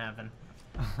 No, that didn't happen.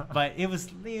 But it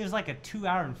was like a 2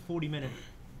 hour and 40-minute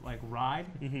ride,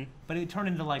 Mm-hmm. but it turned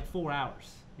into like 4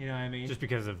 hours. You know what I mean? Just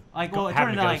because of It having turned to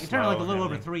into go like slow a and little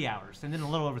over everything. 3 hours, and then a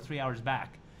little over 3 hours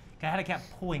back. I had to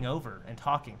kept pulling over and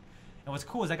talking. And what's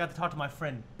cool is I got to talk to my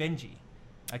friend Benji.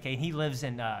 Okay, he lives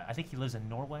in I think he lives in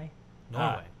Norway.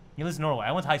 Norway. He lives in Norway.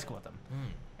 I went to high school with him,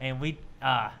 and we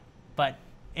I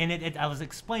was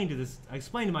explained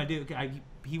to my dude.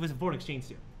 He was a foreign exchange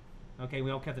student. Okay, we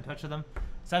all kept in touch with him.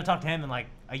 So I talked to him in like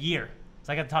a year.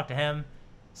 So I got to talk to him.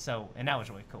 And that was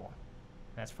really cool.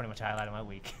 That's pretty much a highlight of my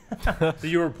week. So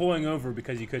you were pulling over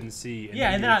because you couldn't see.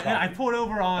 Yeah, and then I pulled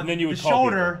over on And then you the would call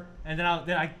shoulder, and then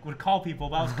I would call people.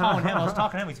 But I was calling him. I was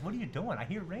talking to him. He's, what are you doing? I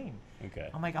hear rain. Okay.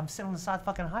 I'm like, I'm sitting on the side of the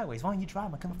fucking highways. Why don't you drive?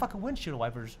 I'm like, my fucking windshield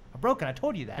wipers are broken. I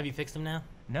told you that. Have you fixed them now?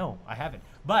 No, I haven't.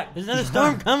 But There's another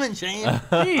storm coming, Shane.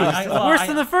 Jeez, worse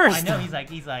than the first. I know. He's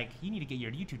like, you need to get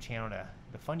your YouTube channel to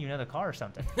fund you another car or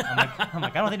something. I'm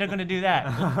like, I don't think they're gonna do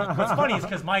that. What's funny is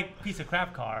because my piece of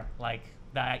crap car,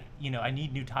 I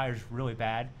need new tires really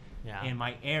bad. Yeah. And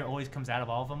my air always comes out of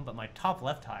all of them, but my top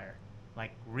left tire,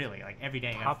 really, every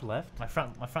day. Top left? My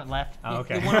front left. Oh,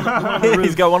 okay. The one on the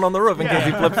He's got one on the roof in case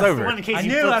he flips The over. one in case I he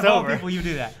knew flips of all over. people you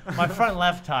do that. My front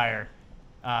left tire,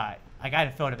 I got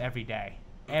to fill it up every day.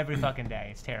 Every fucking day.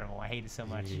 It's terrible. I hate it so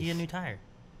much. You get a new tire.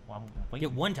 Well, I'm waiting.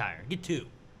 Get one tire. Get two.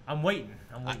 I'm waiting.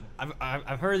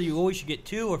 I've heard that you always should get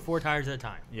 2 or 4 tires at a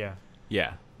time. Yeah.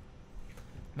 Yeah.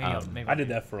 Maybe I did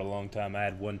that for a long time. I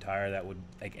had one tire that would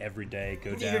like every day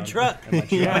go down. Your truck. in my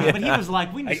truck. Yeah, but he was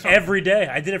like, we need to Like start- every day.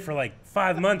 I did it for like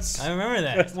 5 months. I remember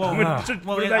that. Well, Just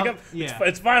well, put it yeah, back I'll- up. yeah.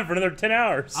 It's fine for another 10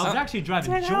 hours. I was actually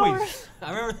driving Joyce.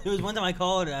 I remember there was one time I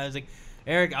called and I was like,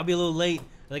 Eric, I'll be a little late.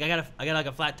 Like I got like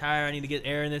a flat tire. I need to get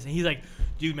air in this. And he's like,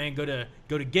 dude, man, go to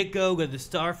Get-Go, go to the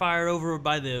Starfire over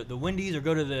by the Wendy's, or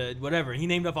go to the whatever. And he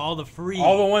named up all the free.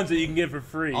 All the ones that you can get for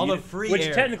free. All the free Which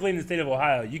air. technically in the state of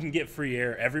Ohio, you can get free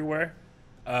air everywhere.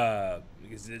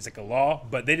 Because it's like a law.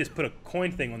 But they just put a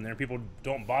coin thing on there. People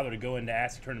don't bother to go in to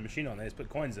ask to turn the machine on. They just put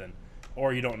coins in.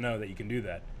 Or you don't know that you can do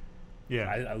that. Yeah.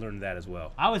 I learned that as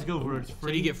well. I always go for it's So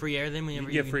free. do you get free air then You whenever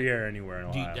can get free air anywhere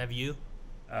in Do you, Ohio. have you?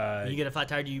 Uh, You get a flat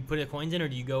tire. Do you put the coins in, or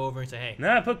do you go over and say, hey? no,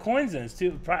 I put coins in. It's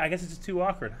too. I guess it's just too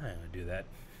awkward. I don't want to do that.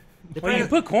 If Well, you that's-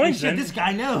 can put coins Shit, in. this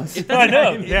guy knows. if I that's,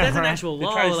 know. if Yeah, that's an right. actual They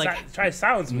law, try to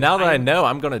silence me. Now that I know,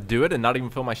 I'm gonna do it and not even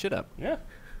fill my shit up. Yeah.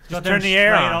 Go out turn there and the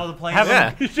air spray on. it all the place.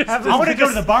 Yeah. I want to go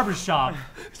to the barber shop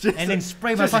and then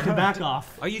spray my fucking back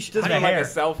off. are you? Just how, do the you hair. Like a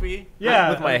selfie. Yeah.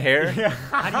 With my hair. Yeah.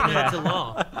 how do you know that's a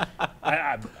law?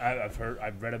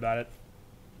 I've read about it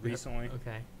recently.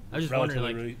 Okay, I was just wondering,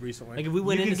 Relatively like, recently. like if we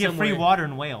went You can into get somewhere, free water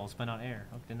in Wales, but not air.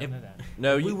 I did not If- know that.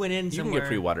 No, We you, went in you can somewhere- get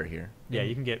free water here. Yeah,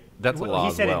 you can get. That's a well, law he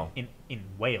as said well. in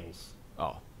Wales.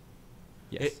 Oh.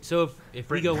 Yes. So if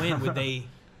we go in, would they?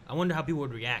 I wonder how people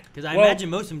would react, because I Well, imagine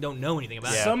most of them don't know anything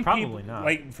about Yeah. it. Some probably people, not.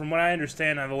 like from what I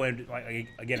understand, I've only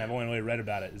really read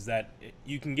about it. Is that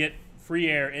you can get free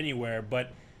air anywhere,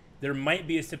 but there might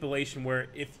be a stipulation where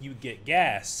if you get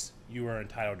gas, you are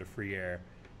entitled to free air.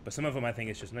 But some of them, I think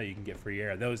it's just no, you can get free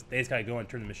air. They just gotta go and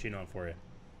turn the machine on for you,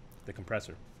 the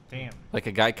compressor. Damn. Like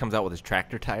a guy comes out with his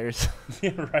tractor tires,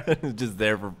 Yeah, right. just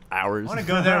there for hours. I want to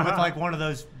go there with like one of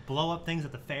those blow up things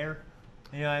at the fair.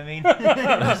 You know what I mean?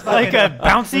 Just Like a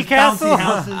bouncy those castle? Bouncy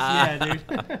houses. Yeah,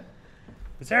 dude.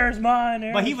 This air is mine.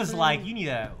 Air But he is was free. like, we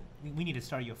need to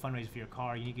start you a fundraiser for your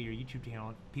car. You need to get your YouTube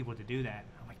channel people to do that.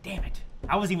 I'm like, damn it.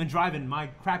 I wasn't even driving my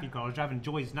crappy car. I was driving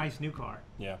Joy's nice new car.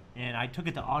 Yeah. And I took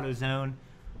it to AutoZone,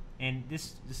 and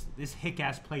this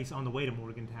hick-ass place on the way to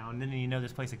Morgantown. And then you know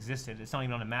this place existed. It's not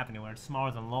even on the map anywhere. It's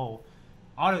smaller than Lowell.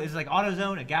 It's like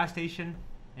AutoZone, a gas station,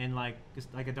 and like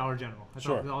just like a Dollar General. That's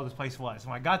Sure. all this place was. So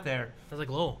when I got there, Sounds like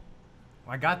Lowell.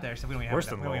 so we don't have Worse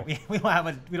it. than We don't, Lowell. we don't have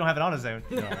it. We don't have it on AutoZone.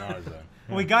 No, no, it's,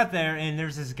 Well, we got there, and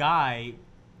there's this guy,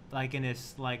 like in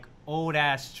this like old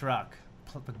ass truck,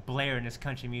 blaring this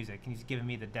country music, and he's giving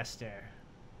me the death stare.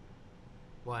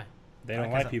 Why? They don't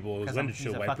 'cause like I'm- people whose 'cause I'm-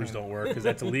 windshield he's a wipers fucking- don't work because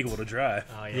that's illegal to drive.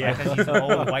 Oh Yeah, because he's an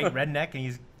old white redneck, and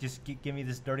he's just give me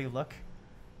this dirty look.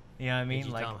 You know what I mean? Did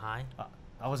you Like tell him hi?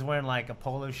 I was wearing like a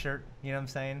polo shirt. You know what I'm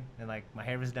saying? And like my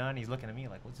hair was done. He's looking at me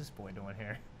like, "What's this boy doing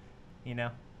here?" You know?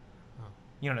 Oh.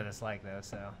 You don't know what it's like though,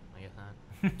 so I guess not.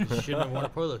 You shouldn't have worn a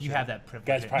polo shirt. you have that privilege.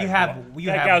 Guy's probably You have blind. you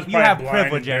That have guy was you probably have blind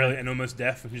privilege. and, barely, Aaron. and almost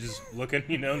deaf, and he's just looking,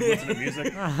 you know, listening to music.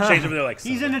 Shades over there like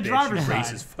He's "Son in of the a bitch, driver's you side."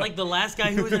 racist fuck." Like the last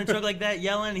guy who was in a truck like that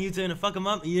yelling, he was going to fuck him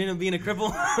up. He ended up being a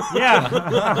cripple. Yeah.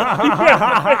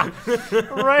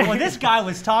 Right. Well, this guy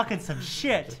was talking some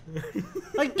shit.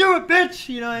 Like, do it, bitch.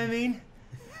 You know what I mean?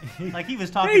 Like he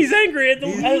was talking. Hey, he's angry at the,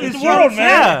 He's world,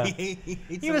 man. yeah.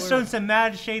 He was showing some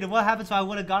mad shade of what happens if I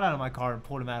would have got out of my car and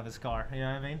pulled him out of his car. You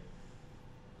know what I mean?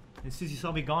 As soon as he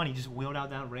saw me gone, he just wheeled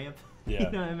out that ramp. Yeah.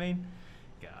 You know what I mean?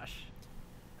 Gosh.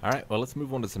 All right, well, let's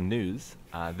move on to some news.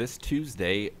 This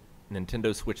Tuesday,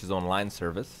 Nintendo Switch's online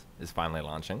service is finally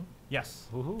launching. Yes.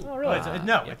 Oh, Oh, really?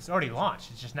 no, yeah. it's already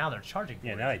launched. It's just now they're charging for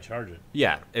Yeah, it. now they charge it.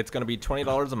 Yeah, it's going to be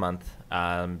 $20 a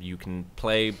month. You can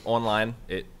play online.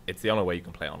 It's the only way you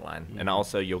can play online. And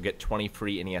also, you'll get 20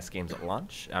 free NES games at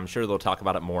launch. I'm sure they'll talk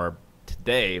about it more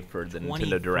today for the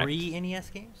Nintendo Direct. 23 NES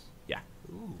games? Yeah,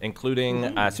 Ooh.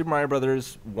 including Super Mario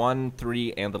Brothers 1,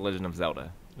 3, and The Legend of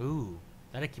Zelda. Ooh.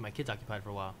 That'd keep my kids occupied for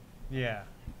a while. Yeah.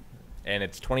 And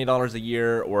it's $20 a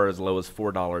year or as low as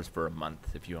 $4 for a month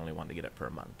if you only want to get it for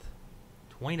a month.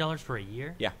 $20 for a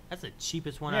year? Yeah. That's the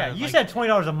cheapest one. Yeah, out of, you like, said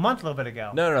 $20 a month a little bit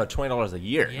ago. No, $20 a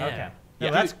year. Yeah. Okay. No,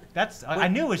 Yeah. that's. I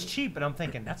knew it was cheap, but I'm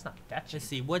thinking that's not that cheap. Let's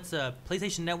see. What's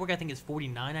PlayStation Network? I think is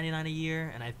 $49.99 a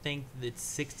year, and I think it's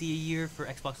 $60 a year for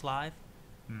Xbox Live.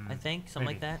 I think something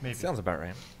like that. Maybe. Sounds about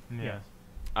right.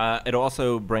 Yeah. It'll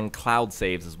also bring cloud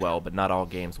saves as well, but not all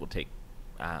games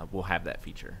will have that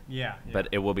feature. Yeah. But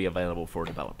it will be available for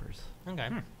developers. Okay.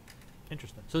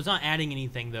 Interesting. So it's not adding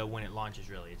anything though when it launches.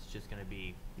 Really, it's just going to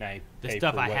be. Now you The pay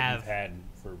stuff for I what have- you've had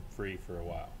for free for a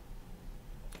while.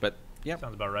 But yeah,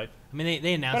 Sounds about right. I mean,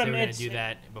 they announced But, I they were mean, going to do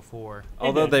that before.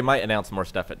 although did. they might announce more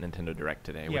stuff at Nintendo Direct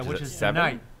today, Yeah, which is at tonight.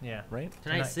 7, Yeah. right?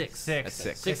 Tonight, 6. Six. At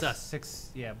 6. 6 us. 6.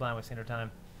 Yeah, Blind West Standard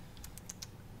Time.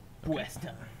 West.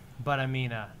 But I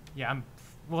mean, yeah,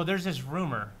 well, there's this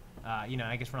rumor You know,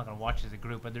 I guess we're not gonna watch as a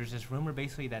group, but there's this rumor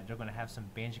basically that they're gonna have some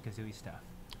Banjo-Kazooie stuff.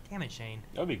 Damn it, Shane.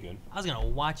 That'd be good. I was gonna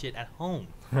watch it at home.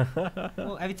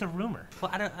 Well, it's a rumor.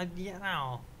 Well, I don't.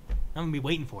 No. I'm gonna be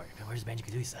waiting for it. Where's the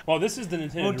Banjo-Kazooie stuff? Well, this is the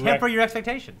Nintendo Well, Direct. temper your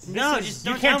expectations. No, This is- just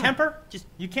you don't can't tell me. temper. Just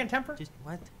You can't temper. Just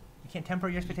what? You can't temper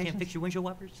your You expectations. can't fix your windshield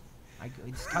wipers?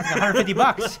 It's costing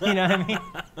 $150. You know what I mean?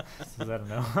 I don't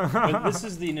know. But this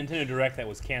is the Nintendo Direct that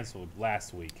was canceled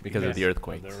last week Because of the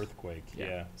earthquake. The earthquake, Yeah.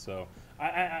 yeah. So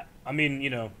I mean, you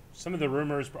know, some of the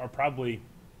rumors are probably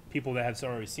people that have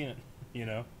already seen it. You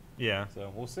know, Yeah.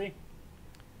 so we'll see.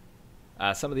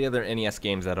 Some of the other NES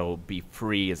games that'll be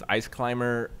free is Ice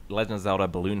Climber, Legend of Zelda,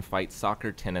 Balloon Fight,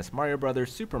 Soccer, Tennis, Mario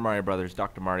Brothers, Super Mario Brothers,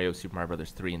 Dr. Mario, Super Mario Brothers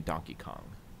 3, and Donkey Kong.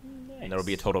 Nice. And there will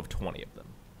be a total of 20 of them.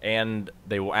 And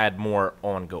they will add more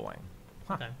ongoing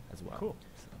Okay. as well. Cool.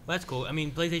 Well, that's cool. I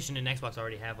mean, PlayStation and Xbox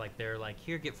already have like they're like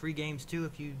here, get free games too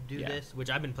if you do Yeah. this. Which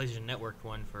I've been PlayStation Networked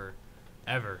one for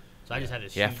ever. So I just had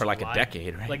this. Yeah, huge for like a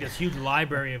decade, right? Like this huge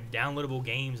library of downloadable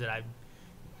games that I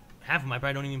half of them I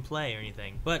probably don't even play or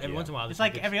anything. But every Yeah. once in a while, there's It's some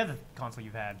like good- every other console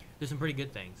you've had. there's some pretty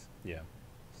good things. Yeah.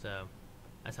 So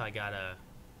that's how I got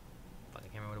fuck, I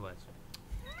can't remember what it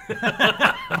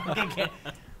was.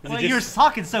 Well, just- you're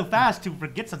talking so fast to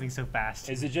forget something so fast.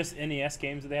 Is it just NES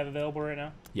games that they have available right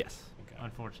now? Yes. Okay.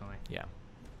 Unfortunately. Yeah.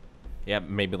 Yeah,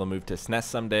 maybe they'll move to SNES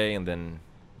someday, and then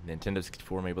Nintendo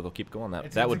 64, maybe they'll keep going.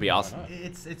 It's- That it's would a be good awesome. one.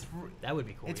 It's That would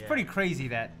be cool. it's yeah. pretty crazy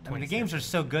that I mean the games 27. are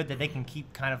so good that they can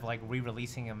keep kind of like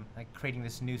re-releasing them, like creating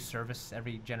this new service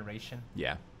every generation.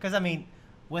 Yeah. Because I mean,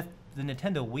 with the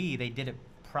Nintendo Wii, they did it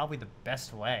probably the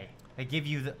best way. They give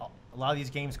you a lot of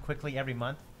these games quickly every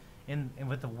month, and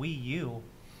with the Wii U,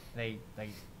 they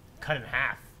cut it in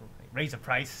half, raise the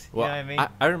price. Well, you know what I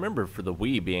mean? I remember for the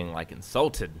Wii being like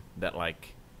insulted that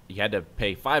like you had to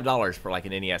pay $5 for like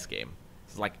an NES game.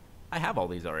 It's like I have all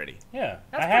these already. Yeah.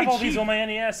 That's I have pretty all these cheap. on my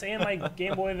NES and my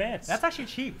Game Boy Advance. That's actually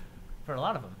cheap for a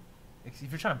lot of them. If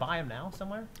you're trying to buy them now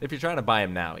somewhere, If you're trying to buy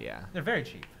them now, yeah. they're very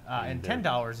cheap. And they're-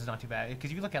 $10 is not too bad because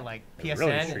if you look at like They're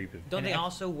PSN. really cheap. Don't and they X-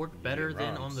 also work get better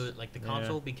than on ROMs. the like the Yeah.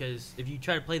 console? Because if you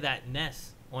try to play that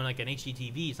NES on like an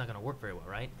HDTV, it's not going to work very well,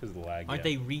 right? Because of the lag. Aren't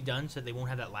yeah. they redone so they won't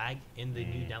have that lag in the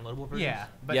new downloadable versions? Yeah,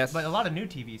 but Yes. but a lot of new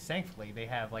TVs, thankfully, they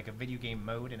have like a video game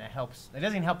mode, and it helps. It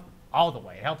doesn't help all the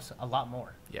way. It helps a lot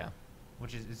more, Yeah.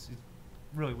 which is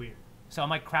really weird. So on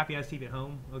my crappy ass TV at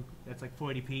home, look, that's like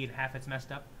 480p and half it's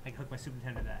messed up. I can hook my Super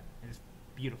Nintendo to that, and it's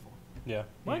beautiful. Yeah.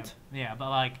 What? Yeah, but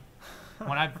like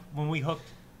when we hooked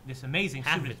this amazing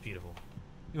Half Super of it's beautiful.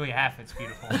 Oh yeah, half it's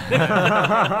beautiful.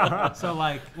 So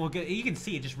like, you can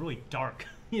see it just really dark.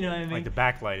 You know what I mean? Like the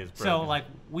backlight is broken. So like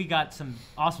we got some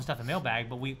awesome stuff in mailbag,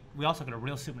 but we also got a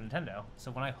real Super Nintendo.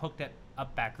 So when I hooked it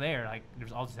up back there, like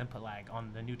there's all this input lag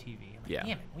on the new TV. I'm like, Yeah.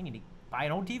 damn it, we need to buy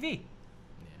an old TV.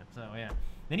 Yeah. So yeah.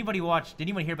 Did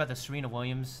anybody hear about the Serena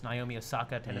Williams, Naomi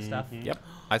Osaka tennis stuff? Yep.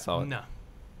 I saw it. No.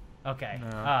 Okay.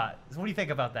 No. So what do you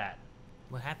think about that?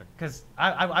 What happened? Because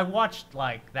I watched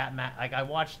like that like I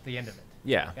watched the end of it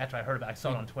Yeah. after I heard about it. I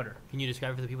saw it on Twitter. Can you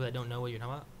describe for the people that don't know what you're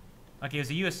talking about? Like it was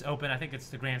the U.S. Open. I think it's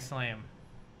the Grand Slam.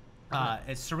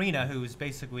 It's Serena, who's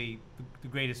basically the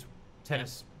greatest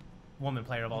tennis woman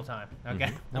player of all time.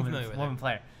 Okay, I'm familiar with woman her.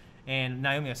 player. And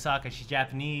Naomi Osaka, she's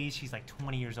Japanese. She's like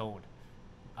 20 years old.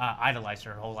 Idolized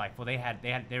her whole life. Well, they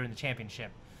were in the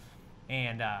championship,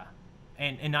 and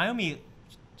Naomi,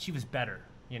 she was better,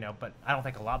 you know, but I don't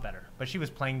think a lot better. But she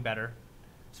was playing better.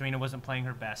 Serena wasn't playing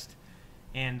her best,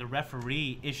 and the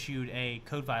referee issued a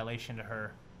code violation to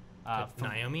her. For-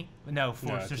 Naomi? No, No, for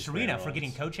just Serena Serena for getting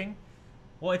was. coaching.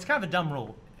 Well, it's kind of a dumb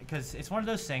rule because it's one of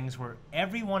those things where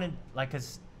everyone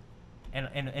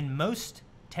in most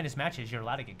tennis matches you're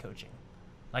allowed to get coaching,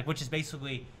 like which is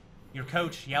basically your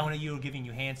coach yelling at you or giving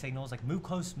you hand signals like move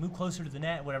closer to the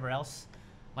net, whatever else.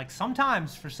 Like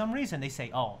sometimes for some reason they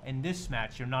say, oh, in this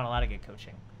match you're not allowed to get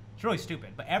coaching. It's really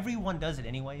stupid, but everyone does it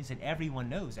anyways, and everyone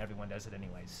knows everyone does it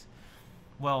anyways.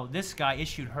 Well, this guy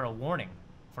issued her a warning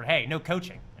for, hey, no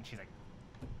coaching. And she's like,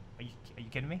 are you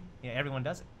kidding me? Yeah, everyone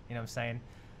does it. You know what I'm saying?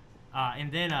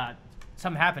 And then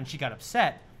something happened. She got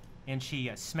upset, and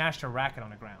she smashed her racket on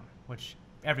the ground, which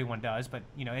everyone does. But,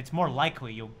 you know, it's more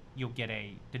likely you'll get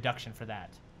a deduction for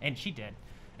that. And she did.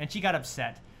 And she got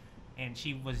upset, and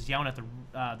she was yelling at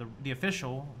the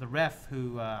official, the ref,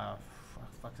 who,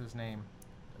 fuck's his name?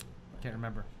 Can't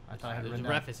remember. I thought I had it The written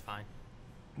ref down. is fine.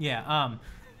 Yeah,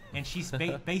 and she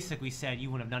basically said, you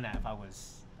wouldn't have done that if I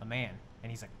was a man.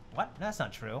 And he's like, what? That's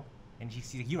not true. And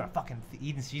she's like, you're a fucking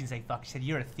thief. She didn't say fuck. She said,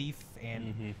 you're a thief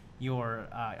and you're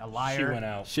a liar. She went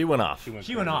out. She went off. She went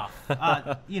crazy.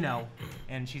 off. You know,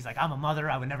 and she's like, I'm a mother.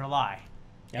 I would never lie.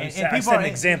 I set an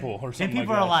example or something. And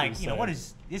people like are that, like, she you know, said. what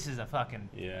is this? Is a fucking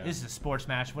this is a sports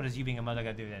match. What is you being a mother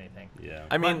got to do with anything? Yeah.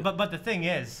 I mean, but the thing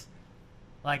is,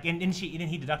 like, and didn't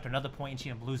he deduct another point, and she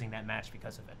ended up losing that match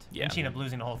because of it. Yeah. And she ended up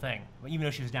losing the whole thing, even though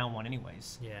she was down 1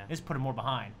 anyways. Yeah. This put her more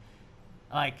behind.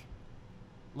 Like,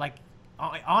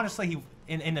 honestly,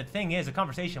 and the thing is, the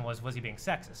conversation was he being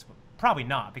sexist? Probably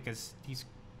not, because he's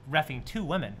reffing 2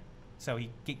 women, so he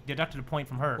deducted a point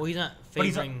from her. Well, he's not But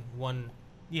he's favoring one.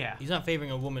 Yeah. He's not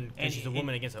favoring a woman because she's a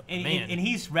woman against a man. And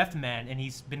he's ref men, and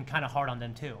he's been kind of hard on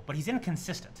them too. But he's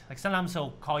inconsistent. Like, sometimes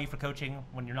he'll call you for coaching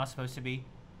when you're not supposed to be,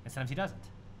 and sometimes he doesn't.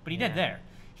 But he did there.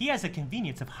 He has the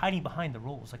convenience of hiding behind the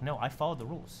rules. Like, no, I followed the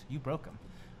rules. You broke them.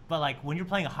 But like, when you're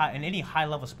playing in any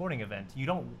high-level sporting event, you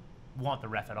don't want the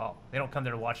ref at all. They don't come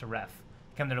there to watch a ref.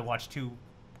 They come there to watch 2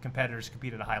 competitors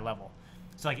compete at a high level.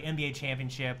 So like NBA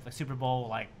championship, like Super Bowl,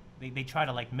 like they try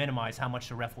to like minimize how much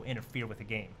the ref will interfere with the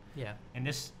game. Yeah. And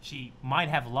this, she might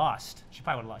have lost. She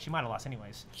probably would have lost. She might have lost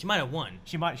anyways. She might have won.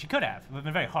 She could have. It would have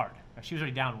been very hard. She was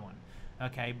already down 1.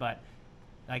 Okay, but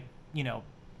like, you know,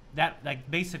 that like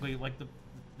basically like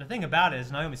the thing about it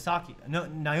is Naomi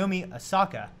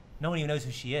Osaka, no one even knows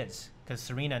who she is because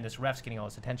Serena and this ref's getting all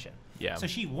this attention. Yeah. So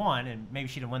she won, and maybe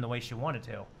she didn't win the way she wanted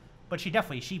to, but she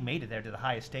made it there to the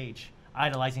highest stage,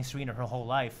 idolizing Serena her whole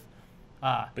life.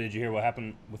 But did you hear what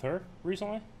happened with her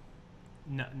recently?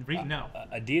 No.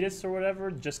 Adidas or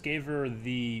whatever just gave her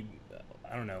the,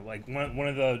 I don't know, like one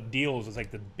of the deals was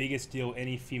like the biggest deal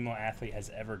any female athlete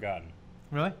has ever gotten.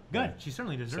 Really? Good. Yeah. She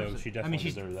certainly deserves So it. she definitely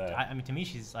deserves that. I mean, to me,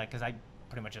 she's like, because I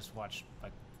pretty much just watch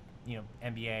like, you know,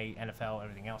 NBA, NFL,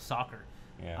 everything else, soccer.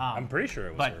 Yeah, I'm pretty sure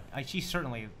it was but her. She's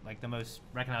certainly like the most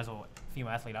recognizable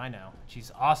female athlete I know.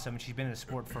 She's awesome. She's been in the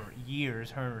sport for years.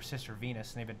 Her and her sister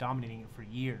Venus, and they've been dominating it for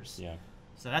years. Yeah.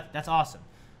 So that's awesome.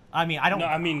 I mean, I don't. No,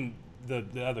 I mean the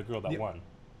other girl that won.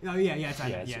 Oh yeah,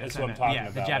 That's what I'm talking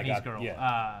about. The Japanese girl,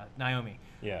 Yeah. Naomi.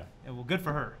 Yeah. Well, good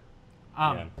for her.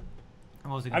 Yeah.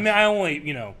 What was it I mean, I only,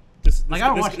 you know, this Like, I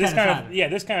don't watch this tennis kind of either.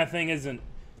 this kind of thing isn't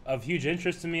of huge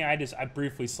interest to me. I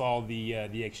briefly saw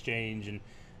the exchange, and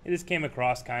it just came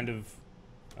across kind of,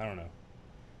 I don't know.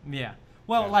 Yeah.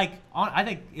 Well, Yeah. like, I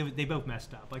think they both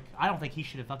messed up. Like, I don't think he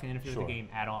should have fucking interfered with Sure. the game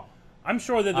at all. I'm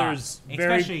sure that there's very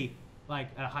especially like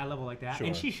at a high level like that. Sure.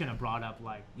 And she shouldn't have brought up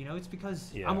like, you know, it's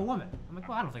because Yeah. I'm a woman. I'm like,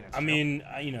 well, I don't think that's I true. mean,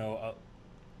 you know,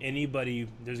 anybody,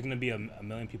 there's going to be a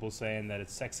million people saying that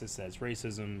it's sexist, that it's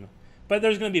racism, but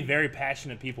there's going to be very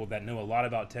passionate people that know a lot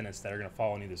about tennis that are going to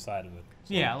fall on either side of it.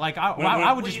 So, yeah, like I when-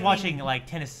 was when- just watching like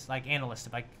tennis like analysts.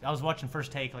 Like I was watching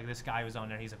First Take. Like this guy was on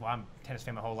there. He's like, well, I'm a tennis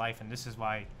fan my whole life, and this is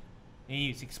why. And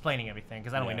he's explaining everything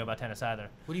because I don't really Yeah. know about tennis either.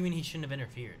 What do you mean he shouldn't have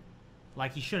interfered?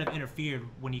 Like he shouldn't have interfered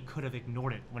when he could have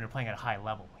ignored it when they're playing at a high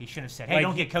level. He shouldn't have said, "Hey, Like,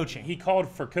 don't get coaching." He called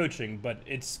for coaching, but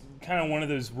it's kind of one of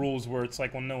those rules where it's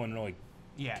like, well, no one really.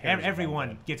 Yeah, cares about everyone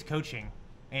that. gets coaching,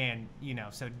 and you know,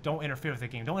 so don't interfere with the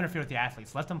game. Don't interfere with the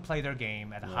athletes. Let them play their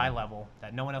game at a high level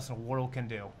that no one else in the world can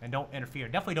do, and don't interfere.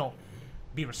 Definitely don't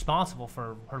be responsible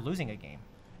for her losing a game.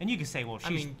 And you can say, well, she's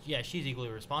I mean, yeah, she's equally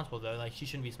responsible though. Like she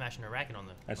shouldn't be smashing her racket on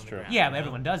the. That's on the true. ground, yeah, you but know?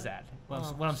 everyone does that. Well,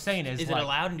 Well, what I'm saying is, Is like, it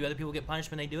allowed, and do other people get punished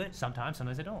when they do it? Sometimes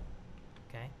they don't.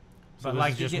 Okay. So But this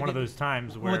like is just you- one of those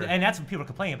times Well, where and that's what people are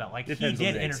complaining about. Like Depends he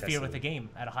on did the interfere with excessive. the game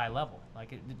at a high level.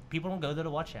 Like people don't go there to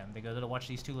watch him. They go there to watch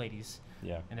these 2 ladies,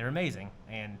 Yeah. and they're amazing.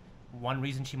 And one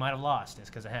reason she might have lost is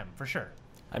because of him, for sure.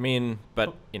 I mean,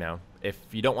 but you know, if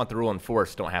you don't want the rule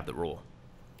enforced, don't have the rule.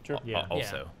 Sure. Yeah.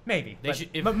 Also, Maybe, They but should-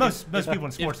 if- but most if people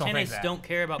in sports don't think tennis that. don't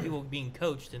care about people being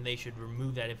coached, then they should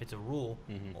remove that if it's a rule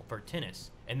for tennis.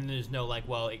 And then there's no like,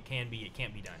 well, it can be, it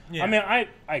can't be done. Yeah. I mean, I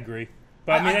agree.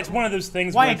 But I mean, it's one of those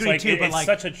things Well, I where it's agree like too, but it's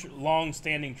like- such a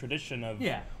long-standing tradition of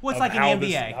Yeah. Well, it's of like in how the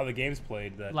this- NBA. how the game's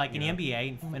played. That Like in you the know,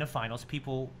 NBA, in the finals,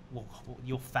 people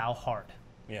you'll foul hard.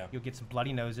 Yeah. You'll get some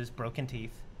bloody noses, broken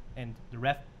teeth, and the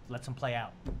ref lets them play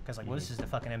out because like, well, this is the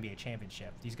fucking NBA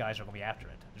championship. These guys are gonna be after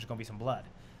it. There's gonna be some blood.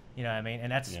 You know what I mean? And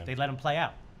that's Yeah. they let them play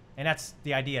out, and that's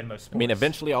the idea in most sports. I mean,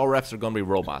 eventually all refs are going to be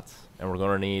robots, and we're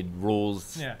going to need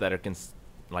rules Yeah. that are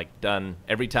done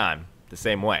every time the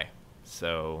same way.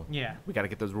 So Yeah. we got to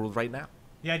get those rules right now.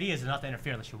 The idea is not to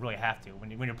interfere unless you really have to.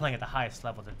 When you're playing at the highest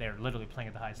level, that they're literally playing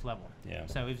at the highest level. Yeah.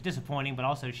 So it was disappointing, but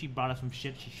also she brought up some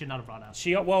shit she should not have brought up.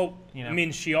 She well, You know? I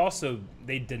mean, she also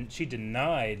she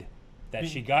denied that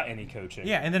she got any coaching.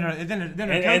 Yeah, and then her And, coach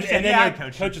and said, then "Yeah, I her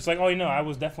coached coach him." is like, oh, you know, I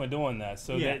was definitely doing that.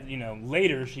 So Yeah. that, you know,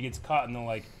 later she gets caught in the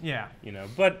like, Yeah. you know,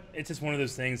 but it's just one of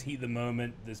those things, heat of the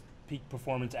moment, this peak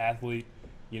performance athlete,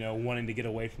 you know, wanting to get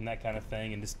away from that kind of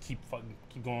thing and just keep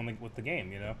going with the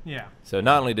game, you know? Yeah. So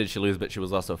not only did she lose, but she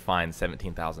was also fined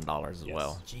 $17,000 as Yes.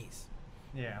 well. Jeez.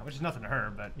 Yeah, which is nothing to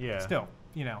her, but Yeah. still,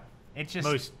 you know. It's just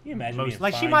Most, Can you imagine most being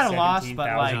like, she fined might have lost,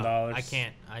 but, like, $17,000? I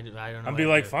can't. I don't know. I'd how be to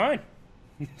like, do it. fine,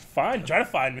 fine, try to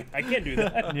find me. I can't do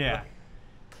that. yeah.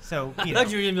 So I you thought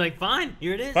know, you were gonna be like, fine,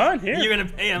 here it is. Fine, here. You're gonna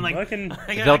pay. I'm like, Fucking-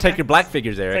 They'll take your black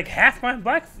figures, It's Eric. like half my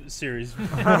Black series.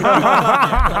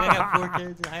 I got 4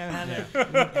 kids.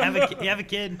 I have a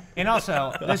kid. and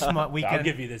also this month I'll weekend.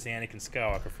 give you this Anakin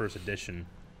Skywalker first edition,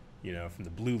 from the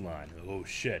blue line. Oh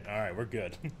shit! All right, we're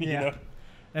good. You Yeah. know?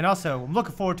 And also, I'm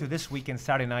looking forward to this weekend,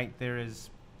 Saturday night. There is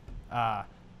a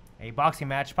boxing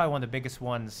match, probably one of the biggest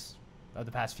ones of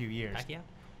the past few years.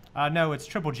 Pacquiao? No, it's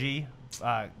Triple G,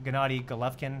 Gennady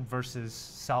Golovkin versus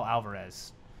Saul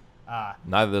Alvarez.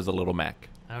 Neither of those a little Mac.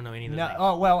 I don't know any of those No, names.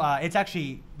 oh well, it's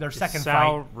actually their Is second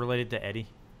Sal fight. related to Eddie?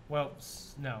 Well,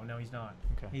 no, he's not.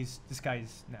 Okay. This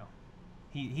guy's no.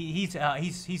 He's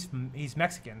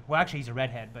Mexican. Well, actually, he's a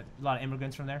redhead, but a lot of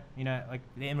immigrants from there. You know, like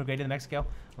they immigrated to Mexico.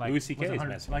 Like Louis C.K. was it is 100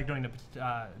 Mexican. like during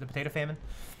the potato famine.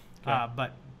 Okay.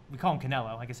 But we call him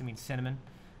Canelo. I guess it means cinnamon.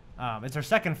 It's their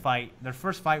second fight. Their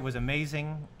first fight was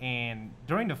amazing, and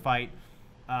during the fight,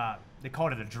 they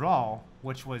called it a draw,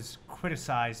 which was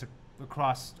criticized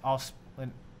across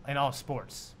in all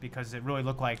sports because it really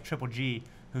looked like Triple G,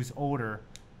 who's older,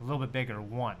 a little bit bigger,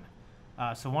 won.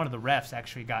 So one of the refs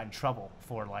actually got in trouble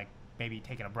for like maybe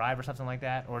taking a bribe or something like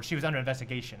that, or she was under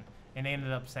investigation, and they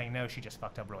ended up saying no, she just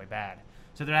fucked up really bad.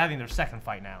 So they're having their second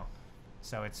fight now.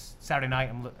 So it's Saturday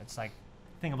night. It's like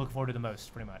the thing I'm looking forward to the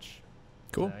most, pretty much.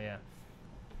 Cool. So, yeah.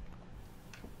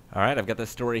 All right, I've got this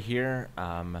story here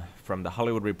from the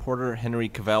Hollywood Reporter. Henry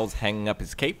Cavill's hanging up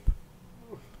his cape.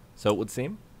 So it would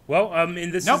seem. Well, and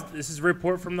this Nope. is a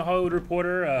report from the Hollywood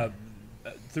Reporter.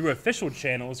 Through official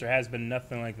channels, there has been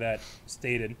nothing like that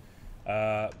stated.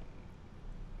 I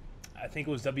think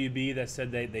it was WB that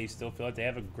said they still feel like they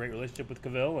have a great relationship with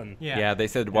Cavill, and Yeah. They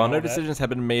said, while all no that. decisions have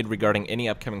been made regarding any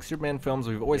upcoming Superman films,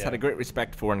 we've always had Yeah. a great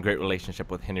respect for and great relationship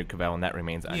with Henry Cavill, and that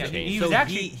remains Yeah, unchanged. he So was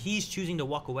actually- he's choosing to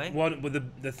walk away. well,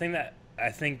 with the thing that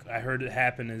I think I heard it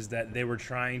happen is that they were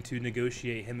trying to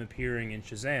negotiate him appearing in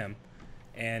Shazam,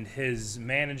 and his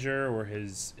manager or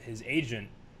his agent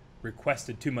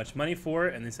requested too much money for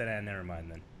it, and they said, never mind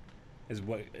then. Is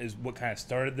what kind of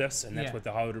started this, and that's Yeah. what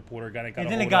the Hollywood Reporter got And a then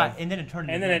hold it got, of. and then it turned.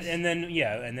 And into then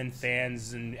this. and then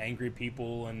fans and angry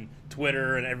people and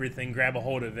Twitter and everything grab a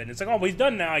hold of it. And it's like, oh, well, he's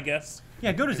done now, I guess.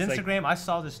 Yeah, go to his It's like- Instagram. I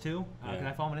saw this too. Yeah. Can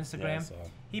I follow him on Yeah, I Instagram? saw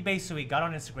it. He basically got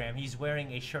on Instagram. He's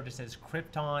wearing a shirt that says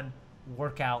Krypton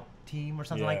Workout Team or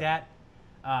something like Yeah.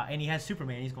 that. And he has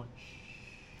Superman. He's going,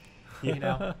 you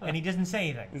know, and he doesn't say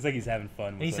anything. It's like he's having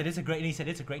fun. And he said it's a great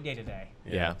day today.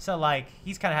 Yeah. So like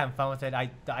he's kind of having fun with it.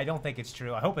 I don't think it's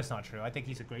true. I hope it's not true. I think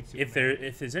he's a great Superman.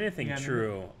 If there's anything Yeah, I mean-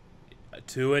 true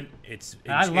to it, it's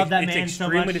I love that it's man so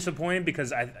extremely much. disappointing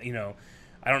because I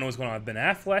don't know what's going on with Ben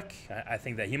Affleck. I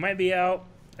think that he might be out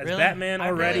as Really? Batman I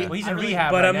already. really- Well, he's I in really-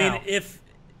 rehab But right I mean, now. if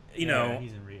you Yeah, know,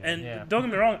 he's in rehab. and Yeah. don't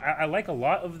get me wrong, I like a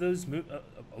lot of those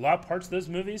a lot of parts of those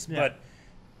movies. Yeah. But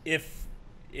if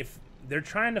they're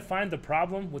trying to find the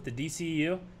problem with the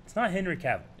DCEU, it's not Henry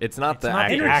Cavill. It's not the not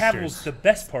actor. Henry actors. Cavill's the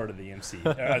best part of the MCU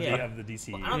Yeah. of the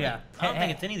DCEU. Well, I don't, Yeah. think, I don't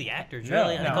think it's any of the actors, No,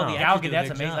 really. I think no. all the Gal actors do a Gadot's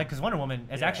good amazing. job. Like, because Wonder Woman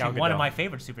is Yeah. actually Gal one of Gadot. my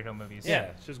favorite superhero movies. Yeah,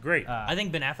 it's just great. I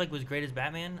think Ben Affleck was great as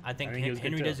Batman. I think, I think he was good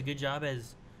Henry too. does a good job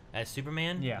as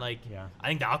Superman. Yeah. Like, Yeah. I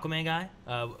think the Aquaman guy,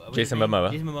 what's his Jason name?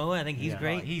 Momoa. Jason Momoa. I think he's Yeah.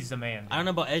 great. He's the man. I don't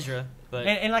know about Ezra, but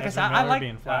And like Ezra I said, I Miller like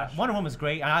being Flash. Wonder Woman's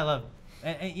great, and I love.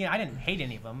 And, you know, I didn't hate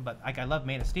any of them, but like I love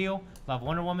Man of Steel, love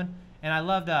Wonder Woman, and I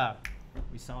loved.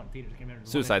 We saw it in theaters. I can't remember.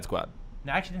 Suicide Squad.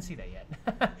 No, I actually didn't see that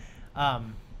yet.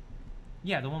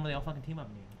 Yeah, the one where they all fucking team up.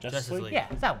 Justice League. Yeah,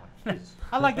 it's that one.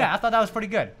 I like that. I thought that was pretty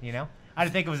good. You know, I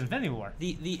didn't think it was Infinity War.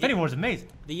 the Infinity War is amazing.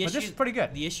 the but issue this is pretty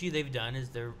good. The issue they've done is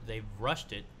they've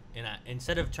rushed it, and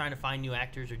instead of trying to find new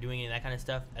actors or doing any of that kind of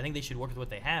stuff, I think they should work with what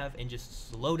they have and just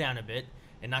slow down a bit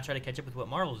and not try to catch up with what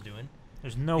Marvel's doing.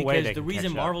 There's no because way they the can reason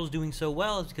catch up. Marvel's doing so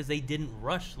well is because they didn't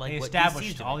rush like They what established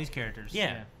DC's doing. all these characters.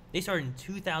 Yeah. They started in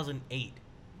 2008.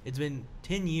 It's been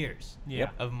 10 years Yeah.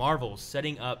 of Marvel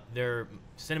setting up their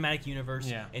cinematic universe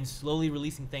Yeah. and slowly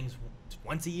releasing things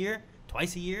once a year,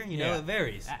 twice a year. You know, Yeah. it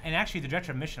varies. And actually, the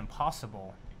director of Mission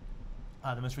Impossible,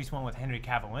 the most recent one with Henry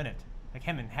Cavill in it, like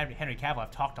him and Henry Cavill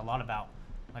have talked a lot about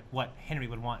like what Henry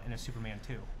would want in a Superman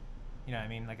 2. You know what I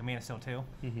mean? Like a Man of Steel 2.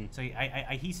 Mhm. So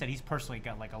he said he's personally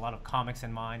got like a lot of comics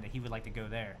in mind that he would like to go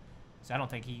there. So I don't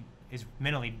think he is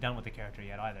mentally done with the character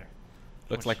yet either.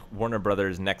 Looks Which- like Warner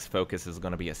Brothers' next focus is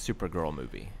going to be a Supergirl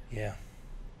movie. Yeah.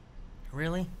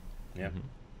 Really? Yeah. Mhm.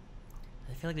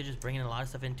 I feel like they're just bringing a lot of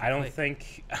stuff in too I don't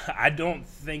quick.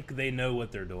 think they know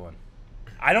what they're doing.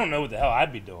 I don't know what the hell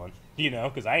I'd be doing,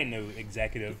 because I ain't no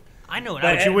executive I know what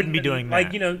But But you wouldn't be doing like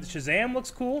that. you know, Shazam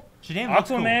looks cool. Shazam looks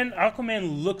cool.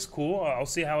 Aquaman looks cool. I'll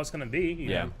see how it's gonna be. You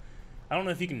Yeah. know. I don't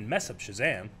know if you can mess up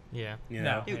Shazam. Yeah. You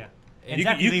No, know, yeah. And you,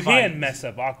 Zachary you Levi can is- mess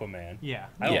up Aquaman. Yeah.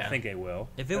 I don't Yeah. think they will.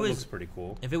 If it that was- looks pretty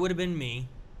cool. If it would have been me,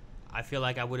 I feel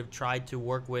like I would have tried to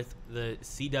work with the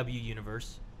CW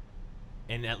universe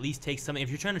and at least take something. If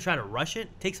you're trying to rush it,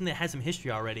 take something that has some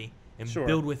history already and Sure.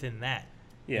 build within that.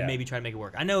 Yeah. And maybe try to make it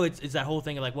work. I know it's that whole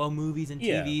thing of like, well, movies and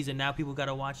Yeah. TVs, and now people got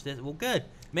to watch this. Well, good.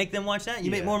 Make them watch that.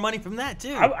 You make Yeah. more money from that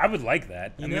too. I would like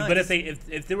that. You I mean, know, but it's-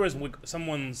 if there was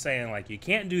someone saying like you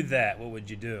can't do that, what would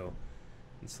you do?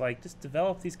 It's like just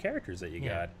develop these characters that you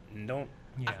Yeah. got and don't.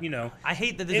 Yeah. You know, I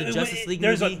hate that there's a Justice League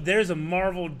there's movie. there's a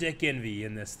Marvel dick envy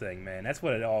in this thing, man. That's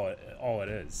what all it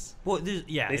is. Well, there's,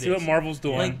 yeah, They it see what is. Marvel's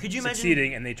doing, Like, could you imagine-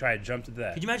 succeeding, and they try to jump to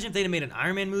that. Could you imagine if they'd have made an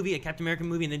Iron Man movie, a Captain America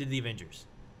movie, and then did the Avengers?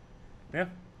 Yeah.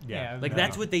 Yeah, Like no.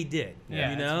 that's what they did. Yeah,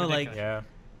 you it's know, like ridiculous. Yeah.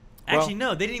 actually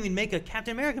no, they didn't even make a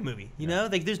Captain America movie. You know,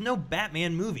 like there's no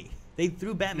Batman movie. They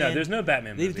threw Batman. No, there's no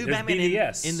Batman They movie. threw There's Batman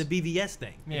BVS. in the BVS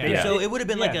thing. Yeah. Yeah. So it would have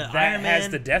been like Yeah, a that Iron has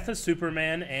Man. the death of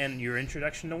Superman and your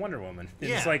introduction to Wonder Woman. It's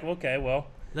Yeah. like, okay, well,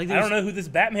 Like, I there's- don't know who this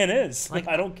Batman is. Like-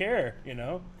 I don't care, you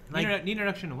know? like, The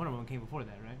introduction to Wonder Woman came before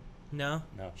that, right? no,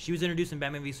 No. she was introduced in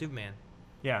Batman v Superman.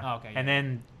 Yeah. Oh, okay, yeah. And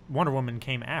then Wonder Woman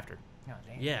came after Oh,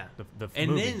 damn. Yeah. the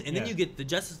And movie. then you get the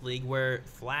Justice League where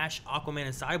Flash, Aquaman,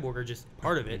 and Cyborg are just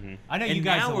part of it. Mhm. I know And you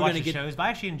guys now don't we're watch gonna the get- shows, but I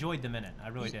actually enjoyed them in it. I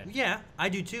really did. Yeah, I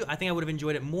do too. I think I would have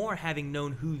enjoyed it more having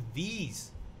known who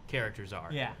these characters are.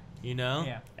 Yeah. You know?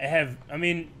 Yeah. I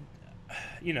mean,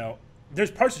 you know,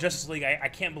 there's parts of Justice League I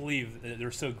can't believe that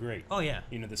they're so great. Oh yeah.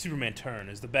 You know, the Superman turn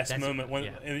is the best That's- moment when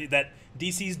yeah. that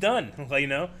DC's done. You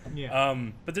know, Yeah.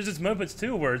 But there's just moments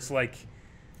too where it's like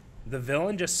the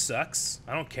villain just sucks.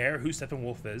 I don't care who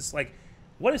Steppenwolf is. Like,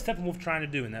 what is Steppenwolf trying to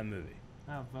do in that movie?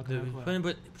 Oh, fuck The, no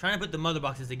clue. trying to put the mother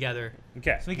boxes together.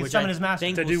 Okay, So he can which summon I his master.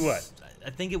 think To will do s- I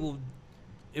think it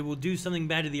will do something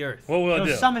bad to the earth. what will it He'll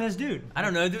do? summon his dude. I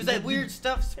don't know. There was that weird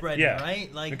stuff spreading, Yeah.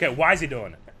 right? Like Okay, why is he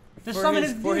doing it? To for summon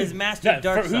his, his for dude. his master Yeah,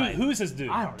 dark for side. who's his dude?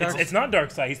 I don't know. It's not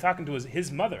Darkseid. He's talking to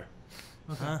his mother.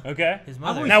 Huh? Okay. His I've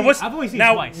mother. always Now seen- what's I've only seen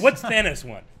now twice. what's Thanos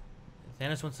want?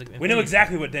 Thanos wants to. We know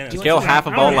exactly what Thanos. He wants. Kill wants to- half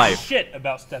of I don't all know life. shit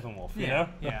about Steppenwolf. You know.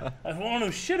 Yeah. I don't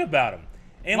know shit about him.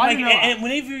 And Why like, do you know-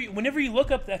 and whenever you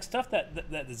look up that stuff that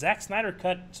the Zack Snyder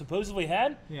cut supposedly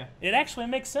had, Yeah. it actually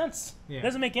makes sense. Yeah. It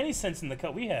doesn't make any sense in the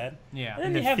cut we had. Yeah. And then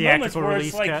In you the have moments theatrical where release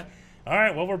it's like, cut? all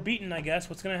right, well we're beaten, I guess.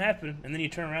 What's gonna happen? And then you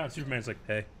turn around, and Superman's like,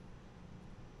 hey,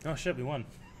 oh shit, we won.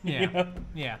 Yeah. You know?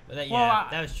 Yeah. But that, Well, yeah,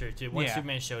 I- that was true too. Once yeah.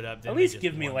 Superman showed up, then At they least just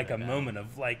give me won like a that battle. moment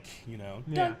of like, you know,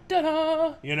 Yeah. dun,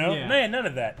 da, you know, Yeah. man, none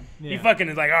of that. He Yeah. fucking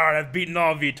is like, all right, I've beaten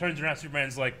all of you. Turns around,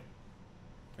 Superman's like,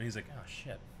 and he's like, oh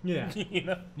shit, Yeah. you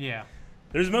know. Yeah.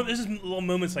 There's just little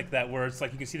moments like that where it's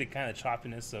like you can see the kind of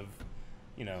choppiness of,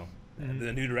 you know,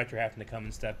 the new director having to come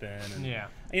and step in. And, Yeah.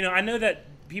 you know, I know that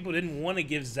people didn't want to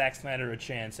give Zack Snyder a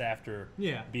chance after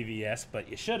Yeah. BVS, but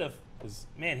you should have, because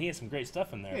man, he has some great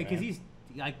stuff in there. Yeah, because man. he's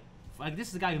like this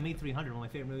is the guy who made 300, one of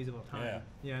my favorite movies of all time.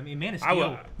 Yeah. I mean, Man of I Steel.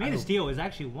 will- Man I of Steel is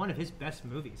actually one of his best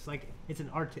movies. Like it's an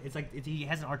art. It's like he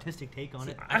has an artistic take on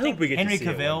it. I hope we get Henry to see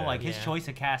it Cavill, one day. like his Yeah. choice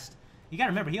of cast. You got to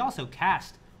remember, he also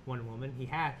cast Wonder Woman. He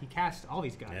cast all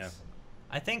these guys. Yeah.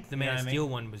 I think the You Man know of what I Steel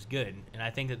one was good, and I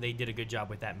think that they did a good job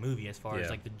with that movie as far Yeah. as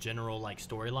like the general like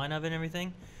storyline of it and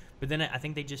everything. But then I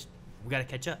think they just we got to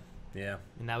catch up, Yeah.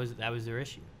 and that was their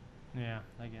issue. Yeah,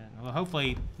 I get it. Well,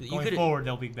 hopefully You going could've- forward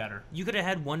they'll be better. You could have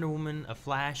had Wonder Woman, a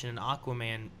Flash, and an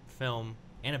Aquaman film,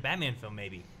 and a Batman film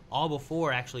maybe, all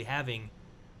before actually having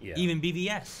Yeah. even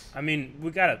BVS. I mean, we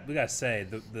gotta say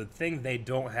the thing they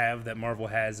don't have that Marvel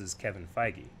has is Kevin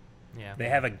Feige. Yeah. They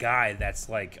have a guy that's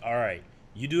like, all right,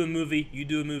 you do a movie, you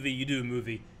do a movie, you do a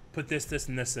movie. Put this,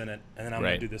 and this in it, and then I'm Right.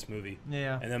 gonna do this movie.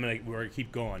 Yeah. And then we're gonna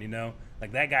keep going. You know,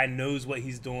 like that guy knows what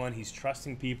he's doing. He's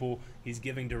trusting people. He's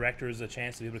giving directors a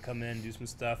chance to be able to come in and do some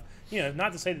stuff. You know,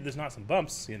 not to say that there's not some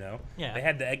bumps. You know, Yeah. They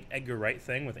had the Edgar Wright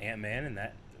thing with Ant-Man, and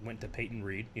that went to Peyton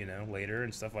Reed. You know, later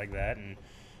and stuff like that, and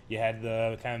you had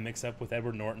the kind of mix up with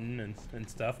Edward Norton and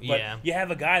stuff. But Yeah. you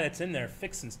have a guy that's in there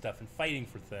fixing stuff and fighting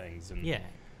for things. And Yeah.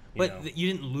 you But know.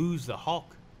 you didn't lose the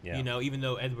Hulk. Yeah. You know, even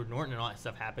though Edward Norton and all that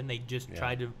stuff happened, they just Yeah.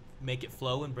 tried to make it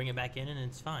flow and bring it back in, and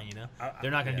it's fine. You know, I- they're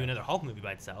not going to do yeah. another Hulk movie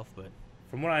by itself, but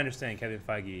From what I understand, Kevin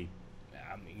Feige,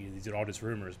 I mean, these are all just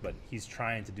rumors, but he's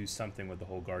trying to do something with the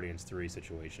whole Guardians 3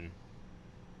 situation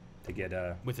to get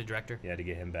with the director, to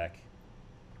get him back.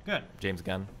 Good. James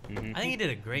Gunn. Mhm. I think he did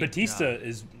a great Batista job.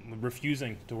 is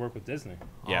refusing to work with Disney.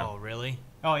 Yeah. Oh, really?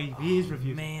 Oh, he is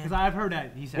refusing. man. Because I've heard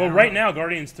that he said. Well, I don't right know. now,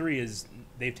 Guardians 3 is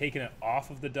they've taken it off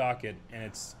of the docket and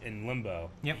it's in limbo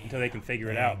Yep. until they can figure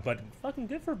it Dang. out. But fucking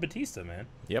good for Batista, man.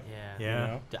 Yep. Yeah. Yeah. You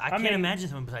know? I I can't mean- imagine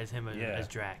someone besides him Yeah. as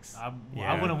Drax. I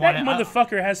Yeah. wouldn't That want it.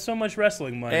 motherfucker has so much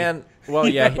wrestling money. And well,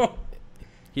 You yeah, know?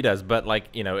 he does. But like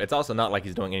it's also not like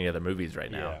he's doing any other movies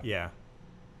right now. Yeah.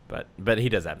 Yeah. But he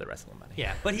does have the wrestling money.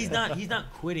 Yeah, but he's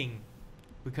not quitting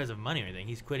because of money or anything.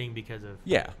 He's quitting because of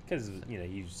Yeah. Because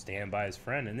you stand by his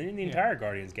friend, and then the Yeah. entire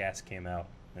Guardians cast came out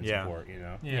and Yeah. support.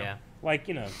 yeah. Like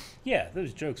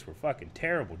those jokes were fucking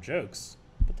terrible jokes,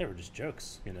 but they were just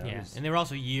jokes. It Yeah, was- and they were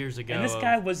also years ago. and this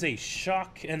guy was a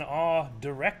shock and awe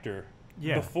director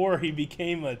Yeah. before he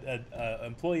became a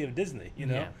employee of Disney.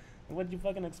 Yeah. What did you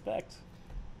fucking expect?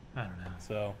 I don't know.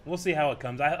 So we'll see how it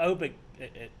comes. I hope it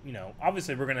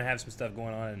obviously we're gonna have some stuff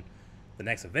going on in the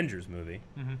next Avengers movie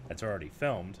Mhm. that's already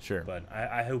filmed. Sure. But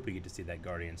I hope we get to see that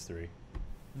Guardians 3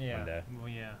 Yeah. one day, Well,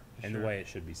 yeah. for and sure. the way it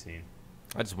should be seen.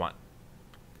 I just want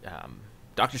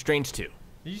Doctor Strange 2.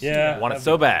 Did you see Yeah. that? Want it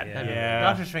so bad. Yeah.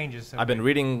 Doctor Strange is so I've been good.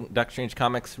 reading Doctor Strange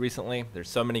comics recently. There's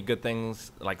so many good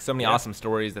things, like so many awesome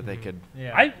stories that they could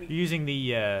Yeah. Using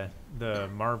the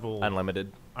Marvel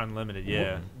unlimited. Unlimited.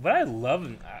 Yeah. What I love,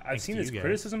 and I've Thanks seen to this you guys.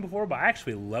 criticism before, but I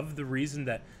actually love the reason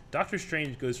that Doctor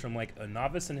Strange goes from like a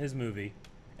novice in his movie,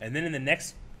 and then in the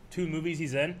next 2 movies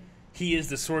he's in, he is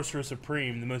the Sorcerer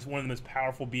Supreme, one of the most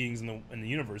powerful beings in the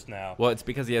universe now. Well, it's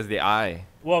because he has the eye.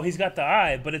 Well, he's got the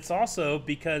eye, but it's also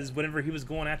because whenever he was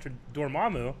going after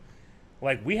Dormammu,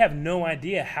 like we have no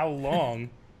idea how long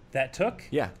that took.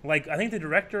 Yeah. Like I think the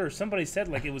director or somebody said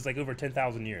like it was like over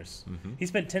 10,000 years. Mm-hmm. He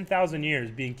spent 10,000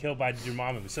 years being killed by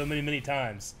Dormammu so many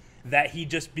times that he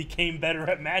just became better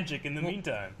at magic in the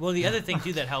meantime. Well, the other thing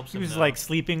too that helps He him was though, like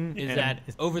sleeping. is and that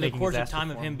over the making course of disaster time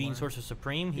of form him being more. Sorcerer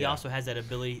Supreme, he Yeah. also has that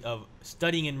ability of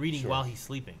studying and reading Sure. while he's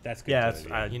sleeping. That's good. Yeah, too,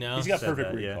 it's- I- You know, he's got said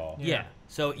perfect that, yeah. recall. Yeah.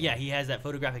 So yeah, he has that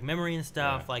photographic memory and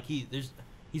stuff. Yeah. Like he's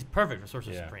perfect for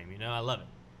Sorcerer Yeah. Supreme. I love it.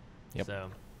 Yep.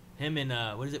 So him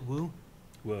and what is it? Wu?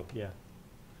 Whoa. Yeah.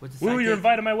 What's his Woo, sidekick? you're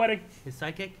invited to my wedding. His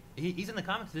sidekick? He's in the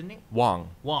comics, didn't he? Wong.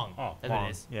 Wong. Oh, That's Wong. what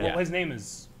it is. Yeah. Well, his name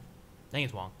is. I think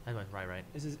it's Wong. That's right.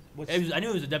 What's I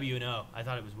knew it was a W and O. I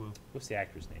thought it was Wu. what's the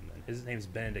actor's name then? His name's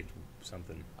Benedict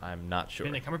something. I'm not sure.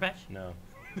 Benedict Cumberbatch? No.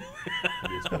 Maybe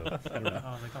it's both. I don't know.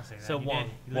 Oh, like, don't say that. So He Wong.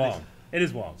 did. He Wong. It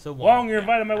is Wong. So Wong, you're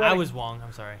invited to my I wedding. was Wong.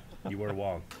 I'm sorry, You were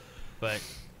Wong. but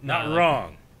Not no,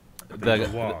 wrong. the,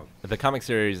 Wong. the comic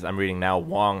series I'm reading now,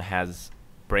 Wong has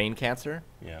brain cancer,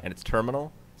 Yeah. and it's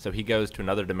terminal. So he goes to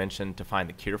another dimension to find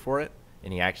the cure for it,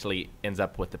 and he actually ends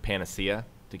up with the panacea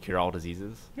to cure all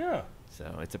diseases. Yeah.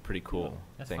 So it's a pretty cool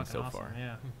That's thing fucking so awesome. far.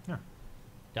 Yeah.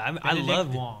 Yeah, I Benedict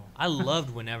loved. Wong. I loved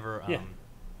whenever. Yeah.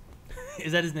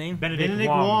 Is that his name? Benedict Benedict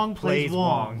Wong plays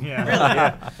Wong. Yeah.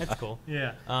 Really? That's cool.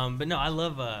 Yeah. But no, I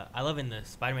love in the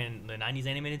Spider-Man the '90s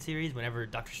animated series whenever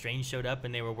Doctor Strange showed up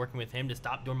and they were working with him to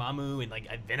stop Dormammu and like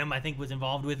Venom I think was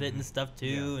involved with it and stuff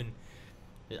too and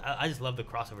I just love the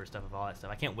crossover stuff of all that stuff.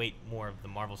 I can't wait more of the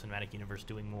Marvel Cinematic Universe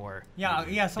doing more.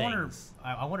 Yeah. So things.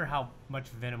 I wonder how much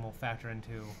Venom will factor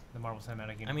into the Marvel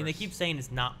Cinematic Universe. I mean, they keep saying it's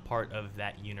not part of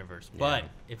that universe, but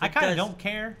if I it kind does, of don't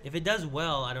care. if it does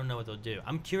well, I don't know what they'll do.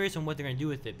 I'm curious on what they're gonna do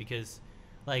with it because,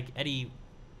 like Eddie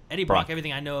Brock, Brock.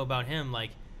 everything I know about him,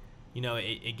 like,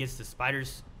 it gets the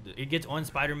spiders, it gets on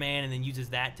Spider-Man and then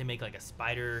uses that to make like a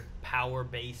spider power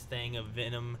based thing of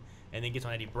Venom, and then gets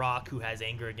on Eddie Brock who has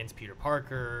anger against Peter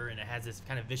Parker, and it has this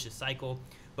kind of vicious cycle.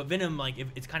 But Venom, like,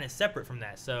 it's kind of separate from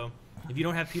that. So if you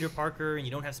don't have Peter Parker and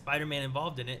you don't have Spider-Man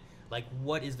involved in it, like,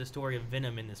 what is the story of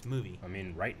Venom in this movie? I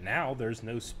mean, right now there's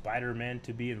no Spider-Man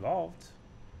to be involved.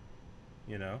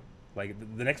 Like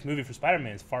the next movie for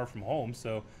Spider-Man is Far From Home,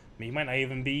 so I mean, he might not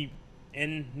even be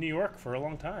in New York for a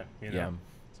long time. Yeah.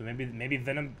 So maybe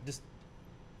Venom just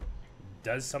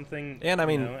does something. And I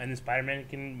mean- and then Spider-Man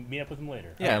can meet up with him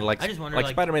later. Yeah, like I just wonder, like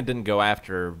like- Spider-Man didn't go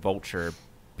after Vulture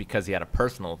because he had a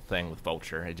personal thing with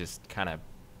Vulture. It just kind of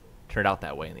turned out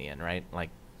that way in the end, right? Like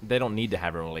they don't need to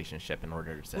have a relationship in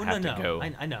order to have to go.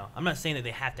 I know. I'm not saying that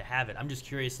they have to have it. I'm just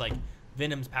curious, like,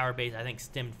 Venom's power base, I think,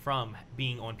 stemmed from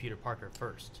being on Peter Parker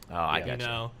first. Oh, I Yeah. got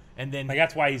you. And then, Like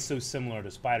that's why he's so similar to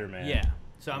Spider-Man. yeah.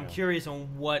 So I'm Yeah. curious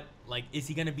on what, like, is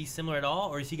he going to be similar at all,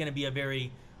 or is he going to be a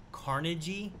very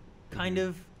Carnage-y kind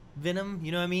of Venom?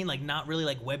 You know what I mean? Like, not really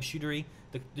like web shootery.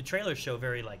 The trailers show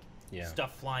very like Yeah.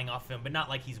 stuff flying off him, but not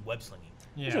like he's web slinging.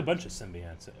 There's a bunch of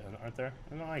symbionts, aren't there?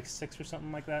 Isn't there like 6 or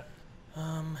something like that?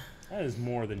 That is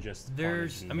more than just.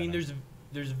 There's, Carnage and I mean, Venom.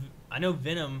 there's, I know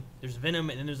Venom. There's Venom,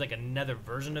 and then there's like another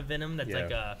version of Venom that's Yeah.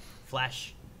 like a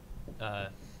Flash,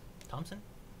 Thompson,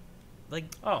 like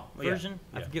Oh, well, yeah. version.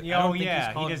 I Yeah. forget. Yeah, I don't oh, think yeah, he's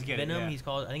he called does get it, Venom. yeah. He's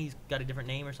called. I think he's got a different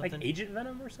name or Like something. Agent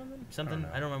Venom or something. Something. know.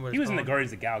 I don't remember what He it's was in the called.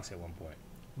 Guardians of the Galaxy at one point.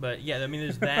 But yeah, I mean,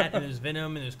 there's that, and there's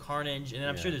Venom, and there's Carnage, and then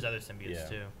I'm Yeah. sure there's other symbiotes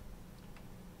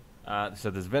Yeah. too. So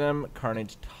there's Venom,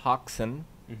 Carnage, Toxin,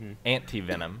 Mm-hmm.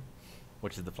 Anti-Venom,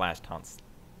 which is the Flash taunts.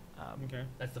 Okay.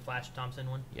 That's the Flash Thompson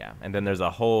one. Yeah, and then there's a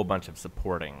whole bunch of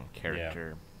supporting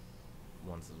character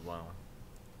ones as well.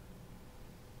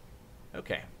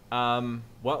 Okay.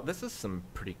 Well, this is some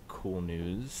pretty cool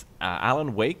news.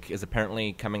 Alan Wake is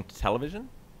apparently coming to television.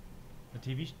 The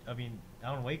TV. I mean,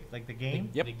 Alan Wake, like the game.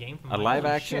 Yep. The game from A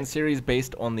live-action shit. series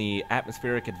based on the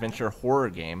atmospheric adventure horror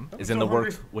game is in so the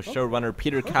works hungry. with showrunner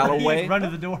Peter He Calloway. run to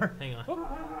the door. Hang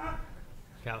on.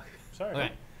 Cal- Sorry.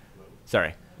 Okay.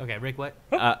 Sorry. Okay, Rick, what?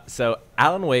 So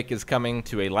Alan Wake is coming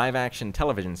to a live-action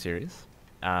television series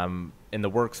in the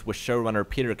works with showrunner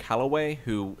Peter Calloway,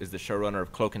 who is the showrunner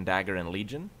of Cloak and Dagger and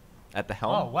Legion, at the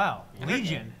helm. Oh wow, I heard-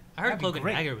 Legion. I heard That'd be Cloak and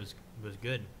great. Dagger was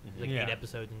good. Like Yeah. 8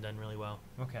 episodes and done really well.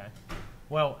 Okay.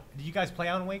 Well, did you guys play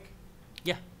Alan Wake?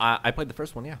 Yeah. I played the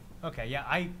first one, yeah. Okay, yeah,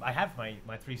 I have my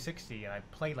 360 and I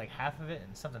played like half of it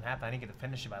and something happened. I didn't get to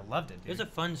finish it, but I loved it, It was dude.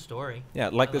 a fun story. Yeah,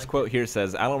 like I this liked quote here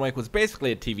says, Alan Wake was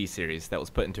basically a TV series that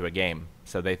was put into a game,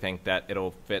 so they think that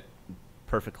it'll fit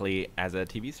perfectly as a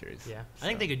TV series. Yeah. I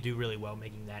think they could do really well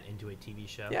making that into a TV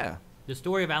show. Yeah. The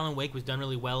story of Alan Wake was done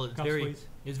really well. It's Cups, very please.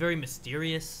 it was very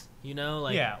mysterious, you know,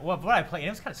 like Yeah, well, what I played, and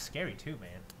it was kind of scary too, man.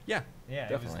 Yeah. Yeah, it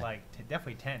Definitely. was like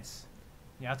definitely tense.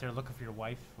 You're out there looking for your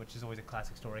wife, which is always a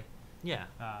classic story. yeah.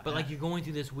 Uh, But like you're going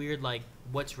through this weird like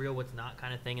what's real, what's not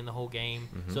kind of thing in the whole game.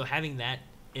 Mhm. So having that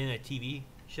in a TV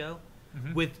show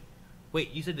Mhm. with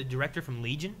wait, you said the director from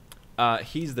Legion?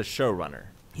 He's the showrunner.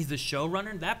 He's the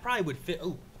showrunner. That probably would fit.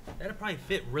 Oh, that'd probably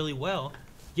fit really well,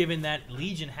 given that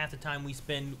Legion half the time we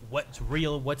spend what's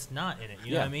real, what's not in it.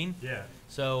 You know Yeah. what I mean? Yeah.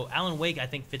 So Alan Wake, I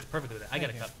think, fits perfectly with it. I got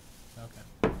a Thank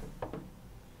cup.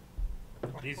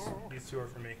 Okay. These two are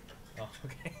for me. Oh,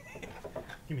 okay.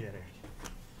 Give me that,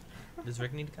 Eric. Does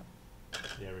Rick need a cup?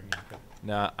 Yeah, we're gonna go.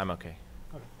 No, I'm okay.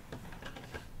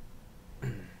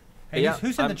 Hey, Yeah,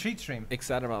 who's in the I'm treat stream?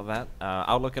 Excited about that.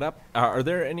 I'll look it up. Are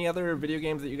there any other video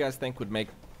games that you guys think would make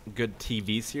good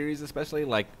TV series, especially?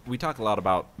 Like, we talk a lot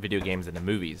about video games in the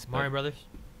movies, but Mario Brothers?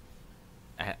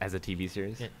 as a TV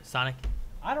series? Yeah. Sonic?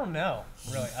 I don't know,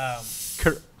 really.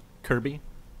 Kirby?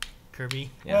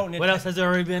 Kirby? Yeah. Well, What else has there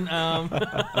already been?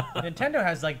 Nintendo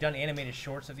has like done animated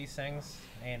shorts of these things,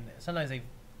 and sometimes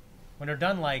when they're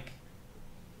done like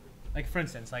for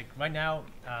instance, like right now,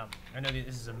 I know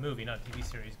this is a movie, not a TV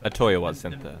series. But Atoya was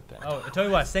sent the thing. Oh, Atoya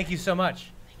was. Thank you so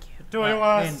much. Atoya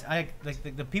was. And I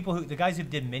like the people the guys who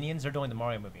did Minions, they're doing the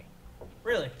Mario movie,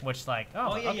 Really? which like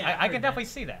Oh, yeah, okay, yeah, I I've can heard that. definitely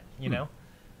see that. You know.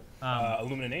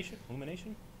 Illumination.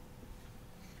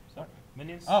 Sorry,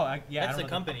 Minions. Oh, yeah. I That's don't the know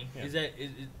company. Yeah. Is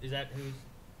that who's?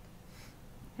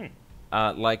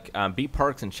 B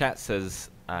Parks in chat says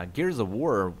Gears of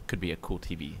War could be a cool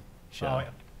TV show. Oh, yeah.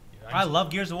 I love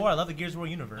Gears of War. I love the Gears of War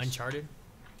universe. Uncharted?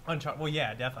 Well,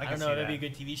 yeah, definitely. I can don't know see if it'd be a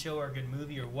that. good TV show or a good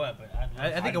movie or what, but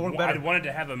I think it worked better. I'd wanted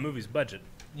to have a movie's budget.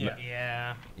 Yeah.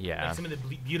 Yeah. Yeah. Like some of the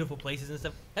beautiful places and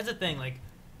stuff. That's the thing. Like,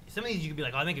 some of these you could be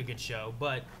like, oh, I make a good show,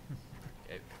 but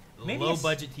Maybe low it's-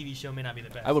 budget TV show may not be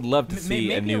the best. I would love to M-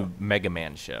 see a maybe new a- Mega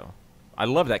Man show. I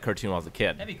loved that cartoon when I was a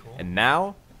kid. That'd be cool. And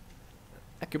now,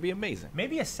 that could be amazing.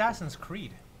 Maybe Assassin's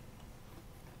Creed.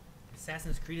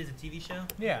 Assassin's Creed is a TV show?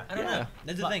 Yeah. I don't Yeah. know.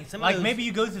 That's the thing. Some Like of those, maybe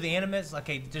you go through the Animus. Like,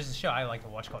 okay, there's a show I like to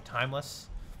watch called Timeless.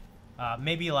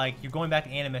 Maybe like you're going back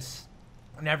to Animus,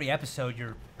 and every episode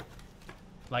you're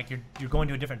going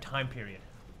to a different time period.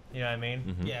 You know what I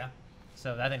mean? Mhm. Yeah.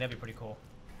 So I think that'd be pretty cool.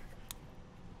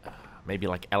 Maybe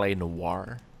like LA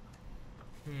Noir.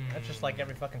 That's just like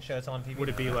every fucking show that's on TV. Would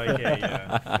it now. be like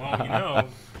a? Well, you know,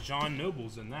 John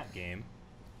Noble's in that game,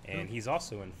 and he's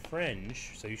also in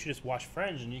Fringe. So you should just watch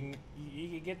Fringe, and you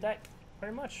can get that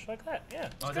pretty much like that. Yeah.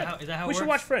 it's Oh, is good. that how it we should works?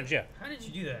 watch Fringe? Yeah. How did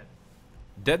you do that?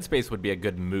 Dead Space would be a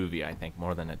good movie, I think,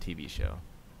 more than a TV show.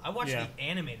 I watched Yeah. the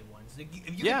animated ones. Like,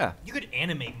 if you Yeah. Could, you could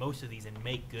animate most of these and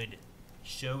make good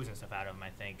shows and stuff out of them,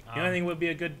 I think. You know, I think would be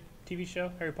a good TV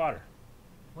show. Harry Potter.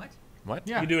 What? What?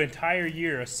 You do an entire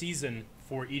year, a season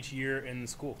for each year in the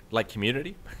school. Like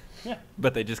Community? Yeah.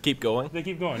 But they just keep going? They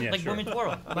keep going. Yeah, Like sure. Women's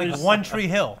World. Like One Tree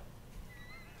Hill.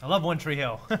 I love One Tree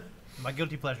Hill. My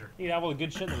guilty pleasure. You have all the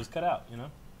good shit that was cut out. You know.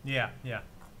 Yeah, yeah.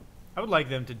 I would like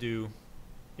them to do,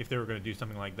 if they were going to do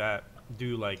something like that,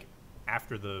 do like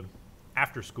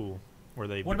after school where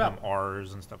they What become about-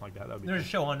 R's and stuff like that. That would be There's a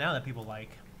show on now that people like.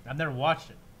 I've never watched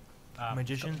it.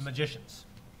 Magicians? Magicians.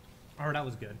 I heard that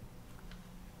was good.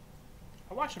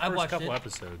 I watched the I first watched couple it.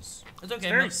 episodes. It's okay. It's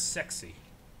very man. sexy.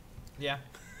 Yeah.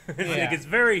 Like, Yeah. it's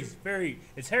very.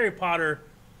 It's Harry Potter,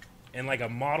 in like a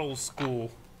model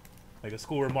school, like a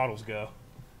school where models go.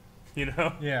 You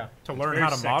know. Yeah. to learn very how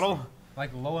to sexy. model.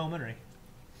 Like low elementary.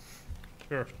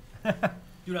 Sure.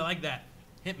 Dude, I like that.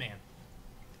 Hitman. Can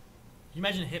you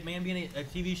imagine Hitman being a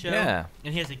TV show? Yeah.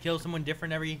 And he has to kill someone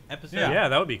different every episode? Yeah,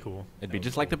 that would be cool. It'd be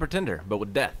just like The Pretender, but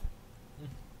with death.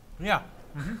 Yeah.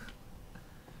 I'm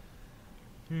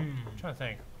trying to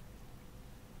think.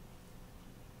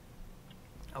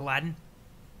 Aladdin?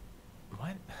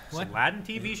 What? What? Aladdin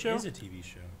TV show? It is a TV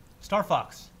show. Star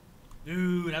Fox.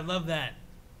 Dude, I love that.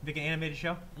 Big animated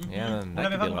show. Yeah, that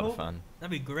That'd could be be a lot cool. of fun.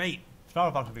 That'd be great.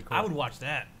 Star Fox would be cool. I would watch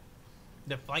that.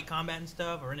 The flight combat and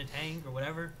stuff, or in a tank, or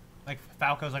whatever. Like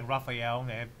Falco's like Raphael.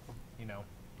 They have, you know.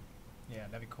 Yeah,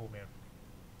 that'd be cool, man.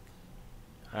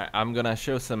 All right, I'm going to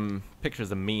show some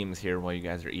pictures of memes here while you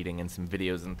guys are eating and some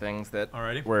videos and things that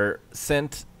Alrighty. were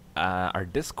sent our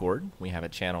Discord. We have a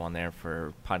channel on there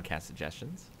for podcast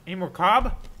suggestions. Any more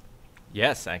Cobb?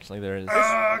 Yes, actually, there is.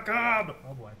 Cobb!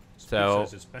 Oh boy. So-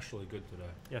 It's especially good today.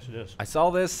 Yes, it is. I saw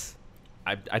this.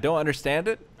 I don't understand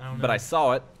it, I don't but know. I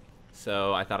saw it,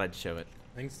 so I thought I'd show it.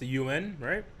 I think it's the UN,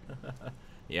 right?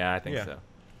 Yeah, I think Yeah. so.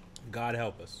 God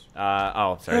help us.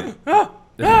 Oh, sorry.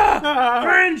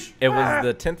 Fringe! It was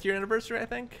the 10th year anniversary, I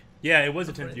think. Yeah, it was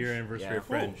a 10th year anniversary Yeah. of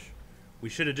Fringe. We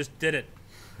should have just did it.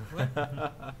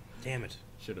 Damn it.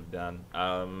 Should have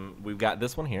done. We've got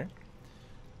this one here.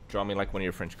 Draw me like one of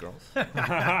your French girls.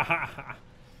 I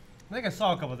think I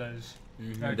saw a couple of those.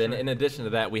 And then in addition to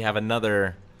that, we have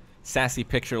another sassy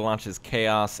picture launches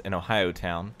chaos in Ohio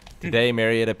town. Today,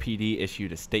 Marietta PD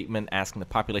issued a statement asking the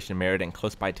population of Marietta and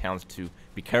close by towns to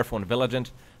be careful and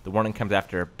vigilant. The warning comes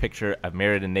after a picture of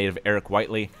Marietta native Eric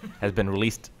Whiteley has been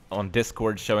released on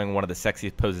Discord showing one of the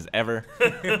sexiest poses ever.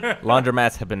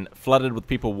 Laundromats have been flooded with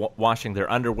people washing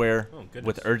their underwear Oh, goodness.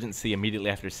 with urgency immediately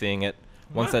after seeing it.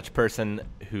 One such person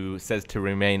who says to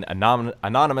remain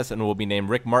anonymous and will be named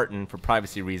Rick Martin for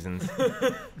privacy reasons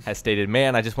has stated,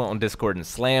 "Man, I just went on Discord and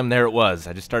slammed. There it was.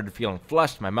 I just started feeling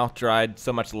flushed. My mouth dried.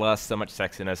 So much lust, so much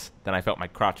sexiness. Then I felt my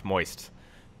crotch moist.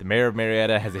 The mayor of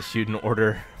Marietta has issued an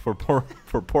order for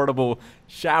portable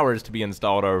showers to be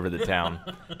installed all over the town,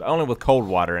 but only with cold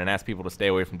water, and asked people to stay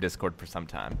away from Discord for some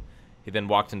time." He then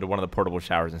walked into one of the portable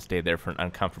showers and stayed there for an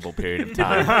uncomfortable period of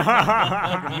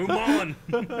time. Move on.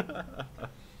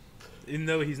 Even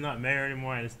though he's not mayor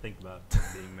anymore, I just think about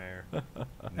being mayor.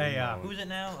 Hey, Move on. Who's it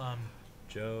now?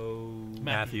 Joe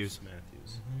Matthews.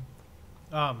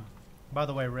 By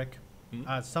the way, Rick,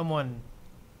 someone,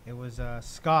 it was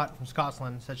Scott from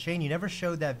Scotland, said, Shane, you never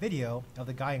showed that video of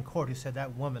the guy in court who said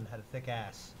that woman had a thick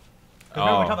ass. 'Cause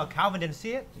remember we Oh. talked about Calvin didn't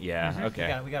see it? Yeah,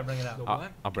 okay. We gotta bring it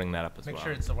up. I'll bring that up as Make well.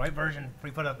 sure it's the right version before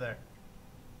you put it up there.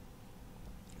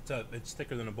 It's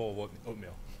thicker than a bowl of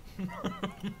oatmeal.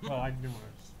 Well, I didn't want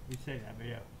to say that, but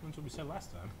yeah. That's what we said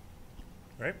last time.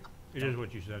 Right? It is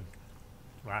what you said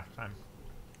last time.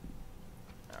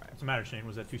 All right. What's the matter, Shane?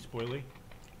 Was that too spoily?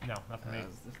 No, not for me.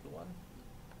 Is this the one?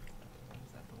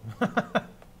 Is that the one?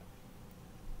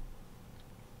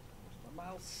 Where's my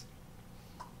mouse?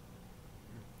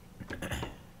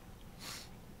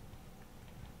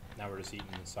 Now we're just eating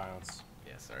in silence.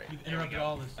 Yeah, sorry. You've Here we interrupted go.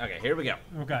 all this. Okay, here we go.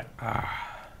 Okay.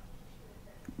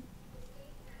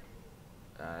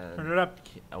 Turn it up.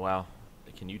 Well,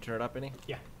 can you turn it up any?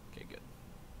 Yeah. Okay, good.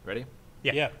 Ready?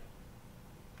 Yeah.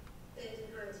 Defendant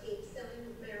on tape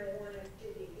selling marijuana to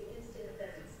the instant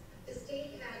offense. The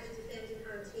state had a defendant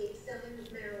on tape selling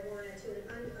marijuana to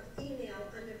a female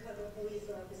undercover police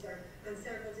officer on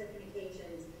several different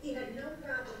occasions. He had no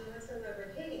problem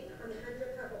whatsoever hitting on the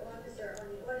undercover officer on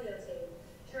the audio tape,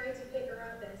 trying to pick her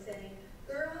up and saying,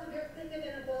 "Girl, you're thicker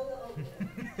than a bowl of oatmeal."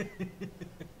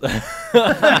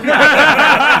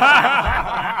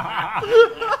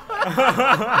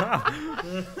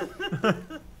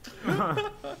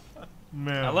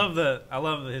 Man. I love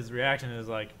that his reaction is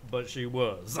like, but she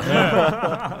was.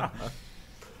 That's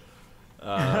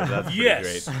pretty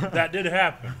Yes, great. that did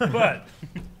happen. But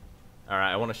All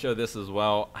right, I want to show this as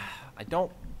well. I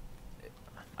don't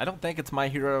think it's My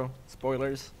Hero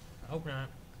spoilers, I hope not.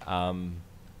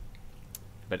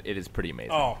 but it is pretty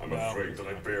amazing. oh, I'm well. afraid that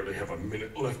I barely have a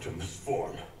minute left in this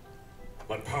form.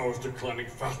 My power's declining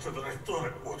faster than I thought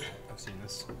it would. I've seen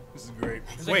this. This is great.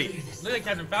 Wait, Look like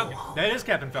Captain Falcon. that is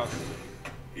Captain Falcon.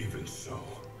 Even so,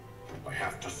 I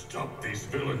have to stop these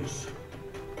villains.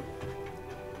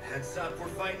 Heads up, we're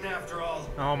fighting after all.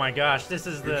 Oh my gosh, this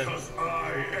is the. Because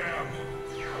I am.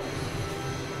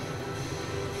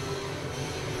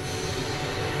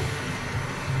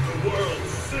 The world's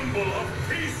symbol of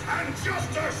peace and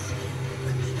justice!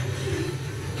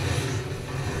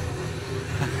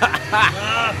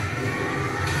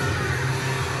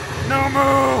 No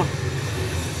move!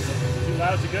 Too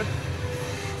loud, is it good?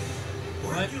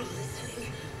 Weren't you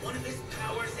listening? One of his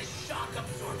powers is shock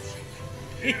absorption.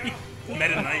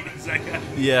 Meta Knight is that guy.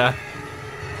 Yeah.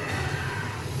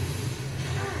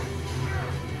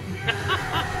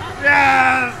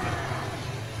 Yes!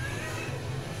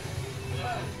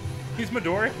 He's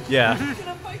Midori? Yeah.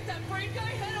 Gonna fight that brain guy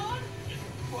head on?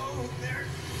 Whoa, they're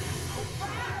so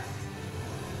fast!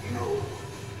 No,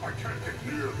 I can't get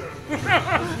near them.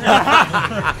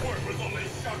 Their point was only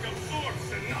shock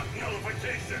absorption, not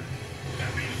nullification.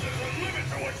 That means there's a limit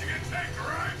to what you can take,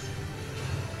 right?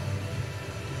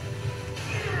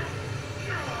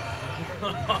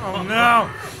 Oh no!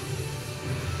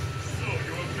 So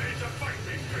you have made to fight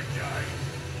me, big guy.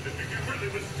 If you can really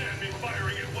withstand me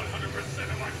firing at 100%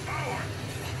 of my power,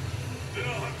 then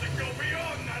I'll have to go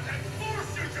beyond that and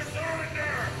force you to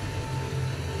surrender!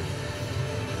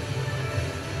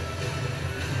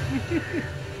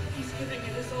 He's giving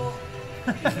it his all.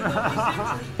 Even though he's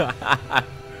injured.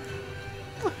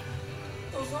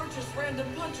 Those aren't just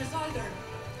random punches either.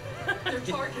 They're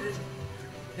targeted.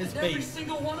 His And every face.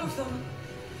 single one of them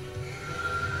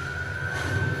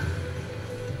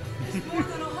is more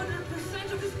than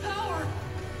 100% of his power.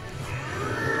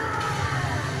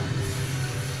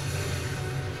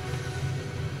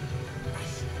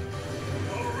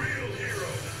 A real hero!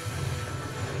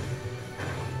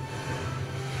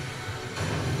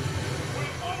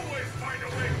 Will always find a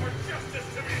way for justice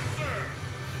to be served!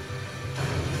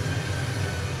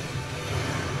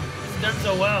 It's done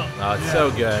so well. Oh, it's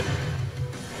so good.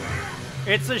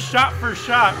 It's a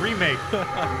shot-for-shot remake.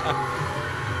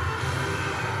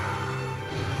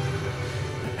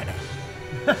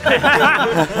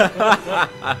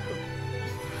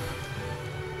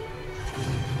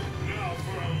 Now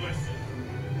for a lesson.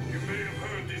 You may have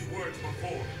heard these words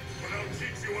before, but I'll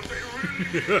teach you what they really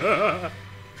mean.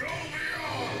 Go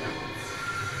beyond!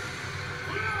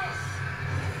 Yes!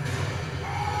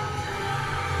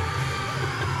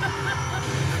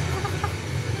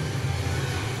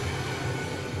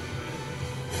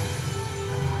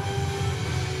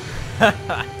 What's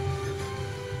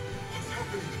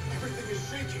happening? Everything is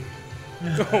shaking.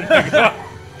 Oh my god.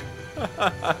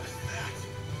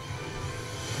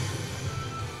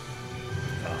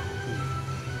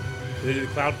 Did they do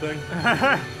the cloud thing?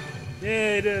 Yeah,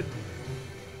 they did.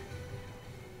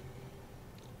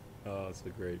 Oh, that's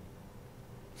so great.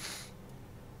 I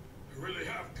really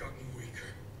have gotten weaker.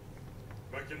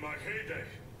 Back in my heyday,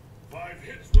 5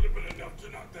 hits would have been enough to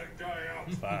knock that guy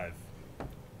out. 5.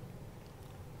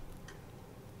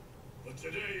 But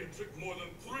today it took more than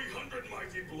 300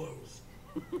 mighty blows.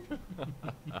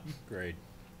 Great.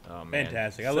 Oh, man.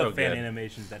 Fantastic. I So love fan good.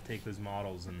 animations that take those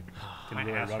models and can My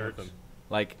really ass run with hurts. them.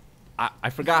 Like,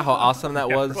 I forgot how awesome that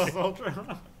was Plus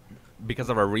Ultra. because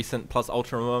of our recent Plus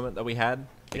Ultra moment that we had.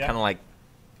 It Yeah. kind of like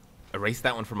erased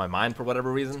that one from my mind for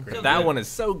whatever reason. great. That Good. one is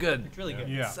so good. It's really good.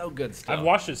 Yeah. So good stuff. I've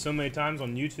watched it so many times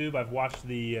on YouTube. I've watched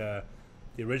the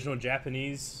original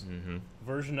Japanese Mm-hmm.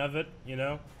 version of it. You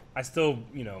know, I still,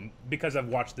 you know, because I've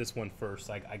watched this one first.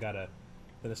 Like, I gotta,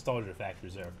 the nostalgia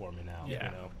factor's there for me now. Yeah.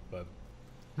 You know, but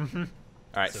All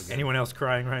right. So good. Anyone else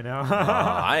crying right now?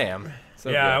 I am.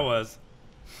 So yeah, good. I was.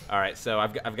 All right, so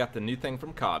I've got the new thing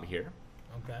from Cobb here.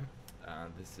 Okay.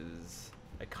 This is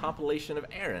a compilation of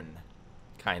Aaron,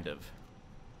 kind of.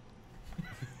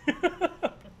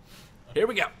 Here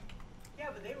we go.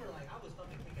 Yeah, but they were like, I was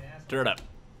fucking kicking ass. Stir it up.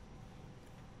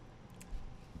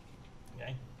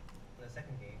 Okay. For the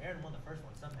second game, Aaron won the first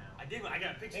one somehow. I did. I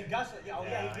got a picture. And Gus, yeah, oh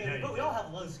yeah, Yeah, he I know did. you We did. all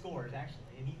have low scores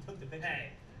actually, and he took the picture.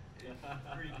 Hey.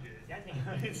 Pretty good. Yeah, I'm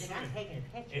taking a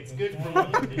picture. It's good for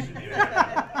one condition.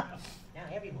 Now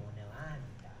everyone will know I'm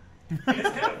dying. It's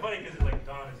kind of funny because like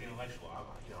Don is the intellectual.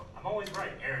 I'm always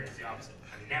right. Aaron is the opposite.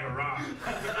 I'm never wrong.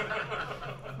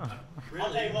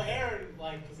 I'll tell you what, Aaron,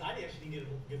 like, because I actually didn't get a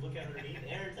good look at her underneath.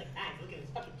 Aaron's like, ah, look at his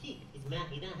fucking teeth. He's mad.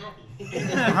 He's not happy. I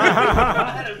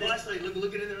had a flashlight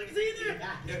looking in there like, is he in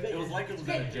there? It was like it was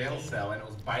in a jail cell and it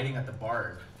was biting at the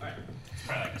bars. Right. It's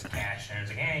probably like this cash. And I was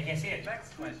like, hey, you can't see it.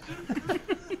 Next question.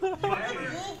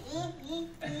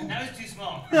 That was too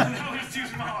small. That was too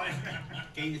small.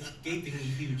 It's gapingly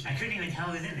huge. I couldn't even tell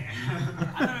it was in there.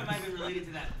 I thought it might be related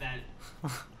to that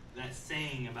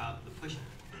saying about the pushing.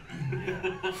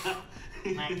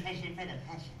 My passion for the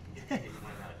passion. It's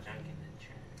more about junk in the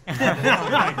trash. Oh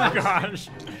my gosh.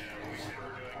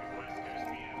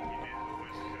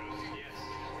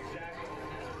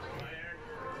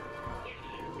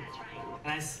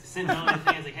 And I sent Don a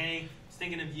thing. I was like, hey, just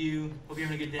thinking of you. Hope you're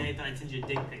having a good day. Thought I'd send you a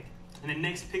dick pic. And the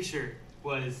next picture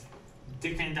was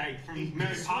Dick Van Dyke from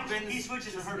Mary Poppins. He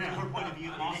switches from her point of view.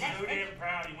 I'm so damn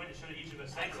proud. He went and showed each of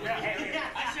us separately.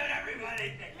 I showed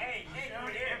everybody. Hey,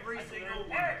 every single one.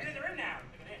 They're in now.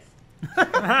 Look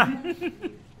at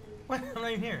this. What? I'm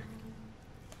not even here.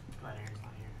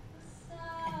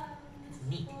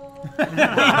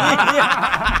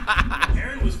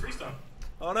 Aaron was freestyle.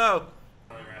 Oh no.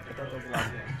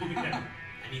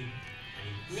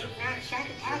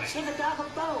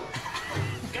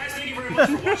 Guys, thank you very much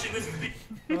for watching this video.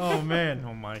 Oh man.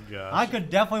 Oh my god. I could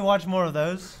definitely watch more of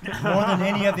those, more than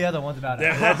any of the other ones about it.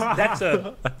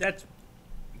 That's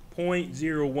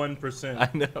 0.01% I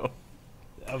know.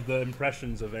 of the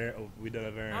impressions of Aaron we done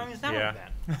of Aaron. I mean, it's not Yeah.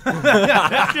 like that.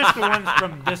 That's just the ones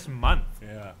from this month.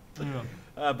 Yeah.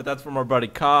 But that's from our buddy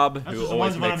Cobb, who just the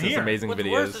always ones when makes I'm us here. amazing What's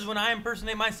videos. worse is when I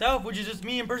impersonate myself, which is just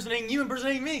me impersonating you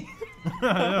impersonating me.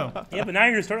 Yeah, but now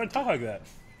you're starting to talk like that.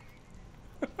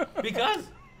 Because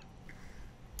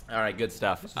All right, good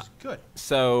stuff. This is good.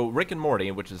 So Rick and Morty,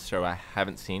 which is a show I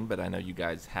haven't seen, but I know you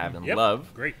guys have and Yep,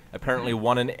 love, great. apparently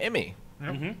won an Emmy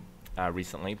Mm-hmm.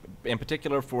 recently, in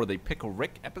particular for the Pickle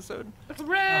Rick episode,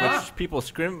 hooray! which people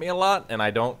scream at me a lot, and I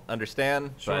don't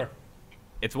understand. Sure. But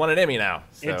it's won an Emmy now,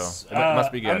 so it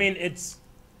must be good. I mean, it's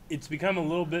become a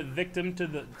little bit victim to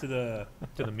the To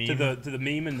the meme. to the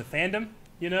meme and the fandom.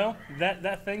 You know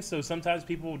that thing. So sometimes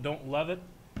people don't love it,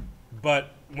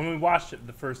 but when we watched it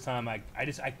the first time, I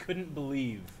couldn't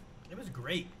believe It was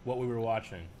great. what we were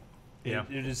watching. Yeah.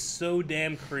 It is so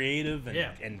damn creative and,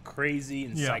 Yeah. and crazy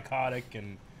and Yeah. psychotic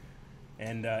and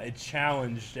it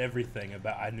challenged everything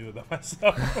I knew about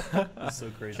myself. It's so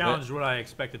crazy. Challenged what I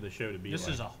expected the show to be. This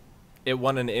like. is a. It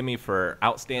won an Emmy for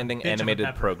Outstanding Bitch of a Animated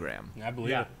pepper. Program. I believe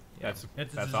Yeah. it. That's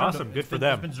It's that's deserved awesome. of- Good for it's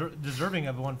them. been deserving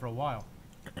of one for a while.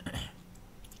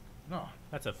 No,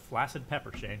 That's a flaccid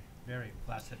pepper, Shane. very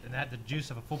flaccid, and it had the juice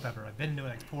of a full pepper. I've been into it,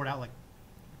 like poured out like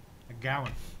a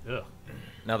gallon. Ugh.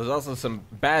 Now, there's also some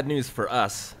bad news for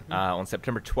us. On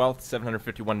September 12th,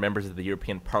 751 members of the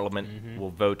European Parliament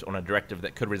will vote on a directive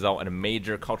that could result in a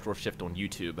major cultural shift on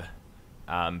YouTube.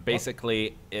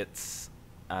 Basically, it's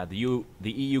the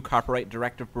EU copyright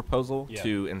directive proposal Yeah.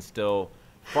 to instill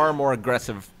far more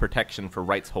aggressive protection for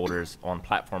rights holders on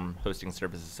platform hosting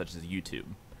services such as YouTube.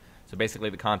 So basically,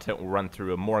 the content will run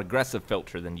through a more aggressive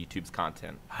filter than YouTube's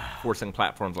content, forcing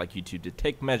platforms like YouTube to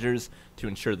take measures to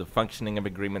ensure the functioning of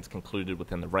agreements concluded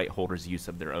within the right holders' use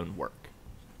of their own work.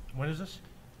 When is this?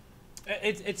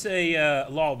 It's a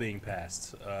law being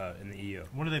passed in the EU.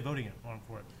 When are they voting on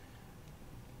for it?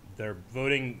 They're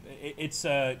voting. It's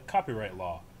a copyright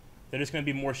law. They're just going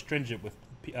to be more stringent with,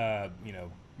 Yeah,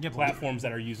 but- platforms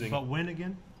that are using But when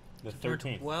again? the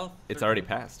 13th. Well, It's already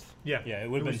passed. Yeah. Yeah, it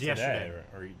would It have was been yesterday. today,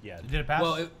 or yeah, Did it pass?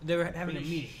 well, they were having a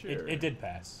meeting. it did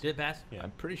pass. Did it pass? Yeah.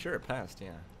 I'm pretty sure it passed,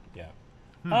 yeah. Yeah.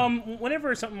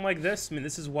 Whenever something like this, I mean,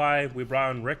 this is why we brought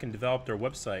on Rick and developed our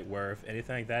website, where if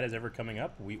anything like that is ever coming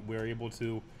up, we're able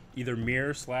to either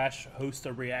mirror / host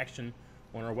a reaction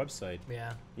on our website.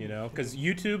 Yeah. You know, because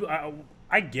YouTube,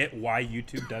 I get why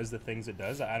YouTube does the things it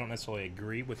does. I don't necessarily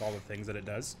agree with all the things that it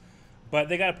does, but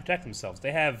they got to protect themselves.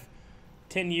 They have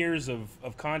 10 years of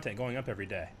content going up every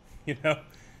day. You know,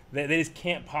 they just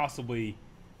can't possibly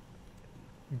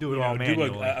Do it you all know, do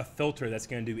manually. a filter that's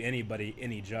going to do anybody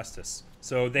any justice.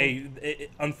 So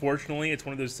unfortunately, it's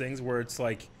one of those things where it's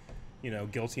like, you know,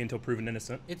 guilty until proven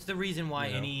innocent. It's the reason why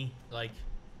You know?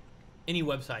 any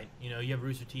website, you know, you have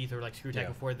Rooster Teeth or like ScrewTech Yeah.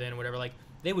 before then, whatever, like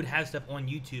they would have stuff on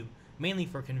YouTube mainly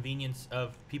for convenience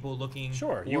of people looking.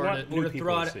 Sure, you or want to, new or to people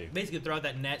throw to out, see. basically throw out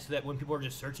that net so that when people are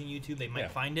just searching YouTube, they might Yeah.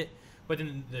 find it. But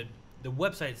then the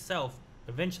website itself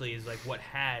eventually is like what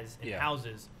has and Yeah.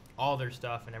 houses all their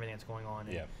stuff and everything that's going on.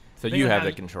 And Yeah. So depending you on have how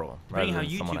the you- control depending rather how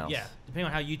than someone YouTube, else. yeah, depending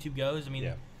on how YouTube goes. I mean,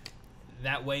 Yeah.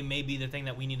 that way may be the thing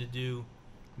that we need to do,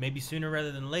 maybe sooner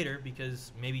rather than later,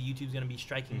 because maybe YouTube's going to be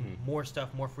striking more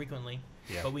stuff more frequently.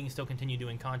 Yeah. But we can still continue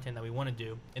doing content that we want to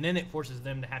do, and then it forces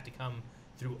them to have to come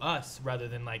through us rather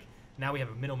than like now we have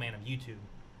a middleman of YouTube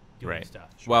doing Right. stuff.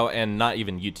 Well, and not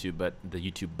even YouTube, but the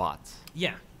YouTube bots.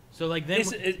 Yeah. So like then,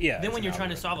 It's then it's when an you're trying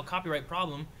to algorithm. solve a copyright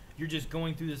problem, you're just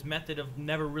going through this method of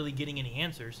never really getting any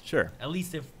answers. Sure. At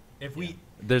least if we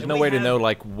There's if no we way to have- know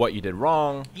like what you did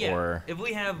wrong Yeah, or if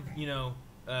we have, you know,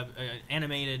 an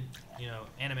animated, you know,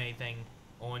 anime thing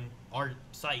on our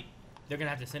site, they're gonna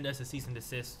have to send us a cease and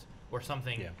desist or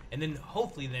something, Yeah. and then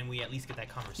hopefully then we at least get that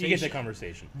conversation. You get that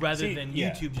conversation rather See, than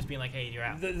yeah. YouTube just being like, "Hey, you're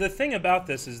out." The thing about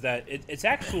this is that it's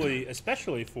actually,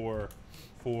 especially for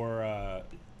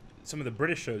some of the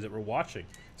British shows that we're watching,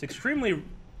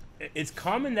 it's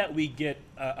common that we get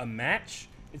a match.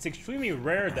 It's extremely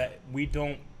rare that we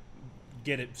don't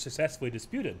get it successfully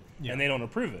disputed Yeah. and they don't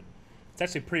approve it. It's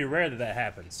actually pretty rare that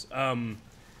happens.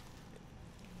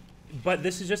 But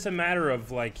this is just a matter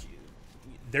of like,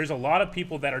 there's a lot of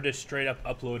people that are just straight up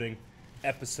uploading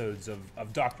episodes of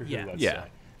Doctor Who. Yeah. Let's Yeah. say.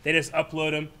 They just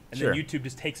upload them, and Sure. then YouTube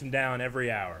just takes them down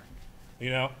every hour, you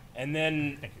know. And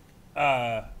then,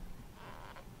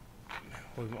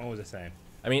 what What was I saying?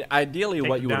 I mean, ideally, Take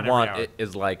what them you down would every want hour.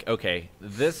 is like, okay,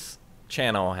 this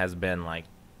channel has been like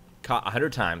caught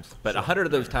 100 times, but 100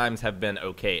 of those times have been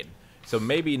okayed. So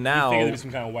maybe You now, figure there's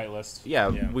some kind of whitelist. yeah,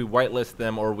 we whitelist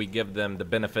them or we give them the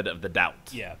benefit of the doubt.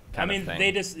 Yeah, I kind of mean, thing.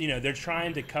 they just, they're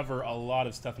trying to cover a lot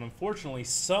of stuff, and unfortunately,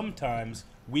 sometimes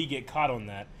we get caught on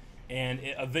that, and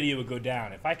a video would go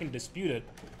down. If I can dispute it,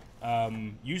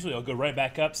 usually it'll go right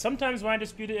back up. Sometimes when I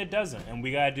dispute it, it doesn't, and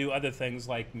we gotta do other things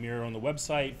like mirror on the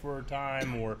website for a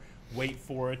time, or wait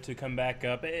for it to come back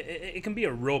up. It can be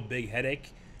a real big headache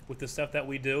with the stuff that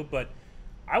we do, but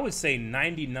I would say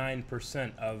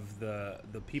 99% of the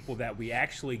people that we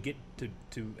actually get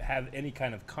to have any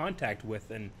kind of contact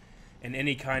with and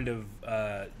any kind of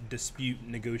dispute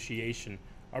negotiation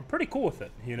are pretty cool with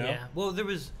it, Yeah. Well, there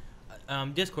was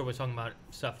Discord was talking about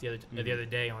stuff the other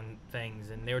day on things,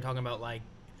 and they were talking about like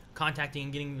contacting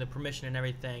and getting the permission and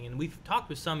everything. And we've talked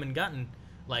with some and gotten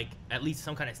like at least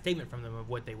some kind of statement from them of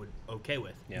what they would okay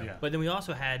with. Yeah. But then we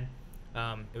also had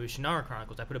it was Shannara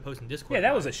Chronicles. I put a post in Discord. Yeah,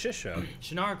 that was a shit show.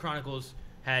 Shannara Chronicles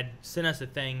had sent us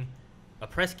a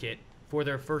press kit for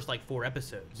their first like 4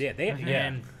 episodes. Yeah,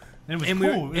 and And it was and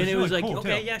cool. and it was really like, cool,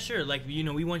 okay, too. yeah, sure. Like,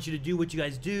 we want you to do what you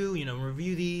guys do,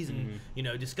 review these and,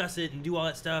 discuss it and do all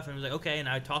that stuff. And it was like, okay. And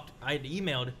I had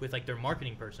emailed with like their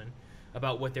marketing person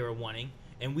about what they were wanting.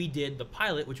 And we did the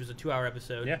pilot, which was a 2-hour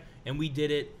episode. Yeah. And we did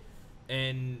it.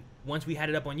 And once we had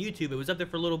it up on YouTube, it was up there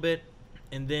for a little bit.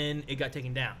 And then it got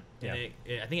taken down. Yeah.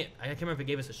 And I can't remember if it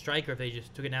gave us a strike or if they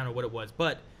just took it down or what it was.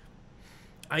 But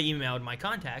I emailed my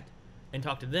contact and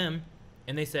talked to them.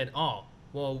 And they said, oh,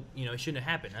 well, it shouldn't have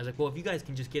happened. I was like, well, if you guys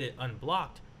can just get it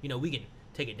unblocked, we can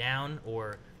take it down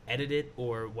or edit it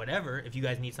or whatever if you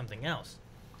guys need something else.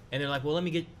 And they're like, well, let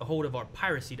me get a hold of our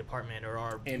piracy department or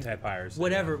our anti-piracy,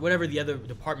 whatever the other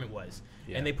department was.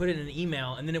 Yeah. And they put it in an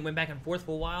email, and then it went back and forth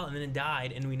for a while, and then it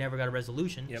died, and we never got a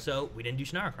resolution. Yep. So we didn't do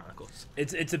Shannara Chronicles.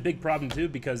 It's a big problem too,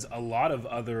 because a lot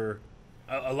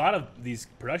of these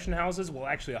production houses will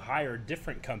actually hire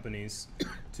different companies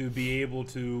to be able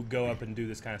to go up and do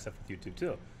this kind of stuff with YouTube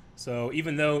too. So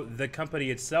even though the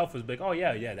company itself was like, oh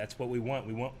yeah, that's what we want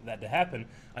that to happen,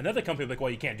 another company was like,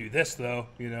 well, you can't do this though,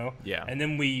 Yeah. And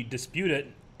then we dispute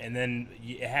it, and then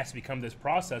it has to become this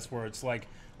process where it's like,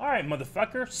 all right,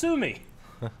 motherfucker, sue me.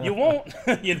 You won't,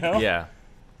 Yeah.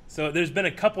 So there's been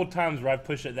a couple times where I've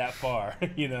pushed it that far,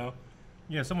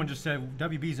 Yeah, someone just said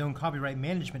WB's own copyright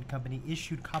management company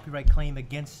issued copyright claim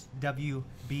against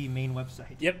WB main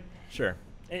website. Yep. Sure.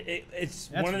 It's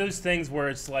That's- one of those things where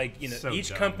it's like, So each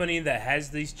dumb. company that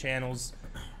has these channels,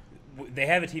 they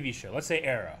have a TV show. Let's say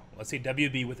Arrow. Let's say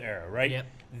WB with Arrow, right? Yep.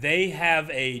 They have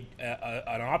an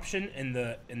option in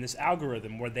this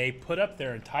algorithm where they put up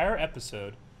their entire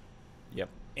episode, Yep.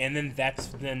 and then that's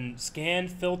then scanned,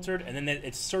 filtered, and then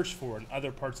it's searched for in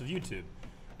other parts of YouTube.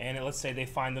 And let's say they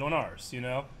find it on ours,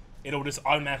 it'll just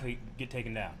automatically get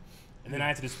taken down. And then I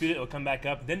have to dispute it, it'll come back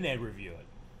up, then they review it.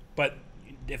 But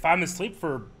if I'm asleep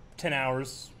for 10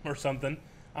 hours or something,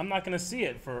 I'm not going to see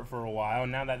it for a while.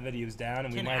 And now that video's down.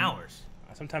 And 10 we might, hours.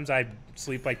 Sometimes I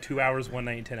sleep like 2 hours one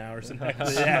night and 10 hours.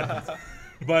 Sometimes it happens.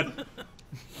 But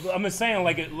I'm just saying,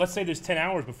 like, let's say there's 10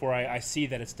 hours before I see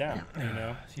that it's down,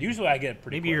 Usually I get it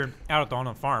pretty Maybe quick. you're out on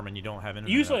a farm and you don't have internet.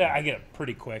 Usually up. I get it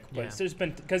pretty quick, but Yeah. there's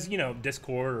been, because,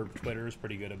 Discord or Twitter is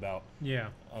pretty good about Yeah.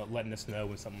 letting us know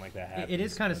when something like that happens. It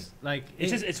is kind of But like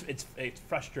it's just it's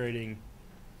frustrating,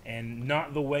 and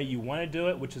not the way you want to do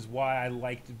it, which is why I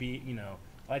like to be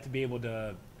able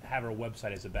to have our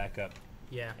website as a backup.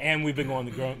 Yeah. And we've been going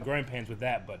the growing pains with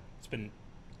that, but it's been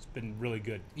really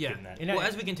good Yeah. getting that. And Well,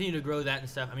 as we continue to grow that and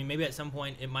stuff, I mean, maybe at some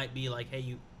point it might be like, hey,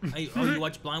 you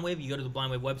watch Blind Wave, you go to the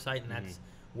Blind Wave website, and that's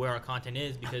where our content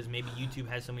is, because maybe YouTube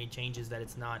has so many changes that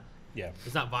it's not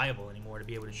viable anymore to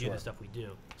be able to do Sure. the stuff we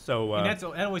do. So and that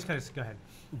always kind of go ahead.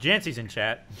 Jancy's in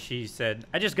chat. She said,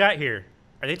 "I just got here.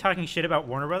 Are they talking shit about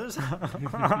Warner Brothers?"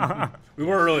 We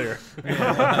were earlier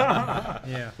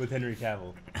Yeah. with Henry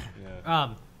Cavill.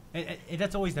 Yeah.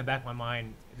 That's always in the back of my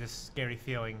mind, this scary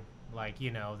feeling, like,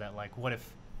 that, like, what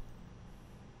if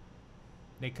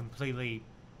they completely,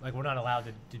 like, we're not allowed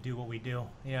to do what we do,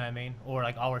 you know what I mean? Or,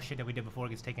 like, all our shit that we did before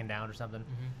gets taken down or something.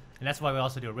 And that's why we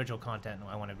also do original content, and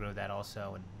I want to grow that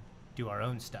also and do our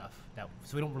own stuff.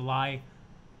 So we don't rely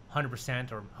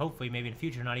 100%, or hopefully maybe in the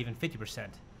future not even 50%,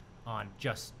 on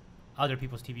just other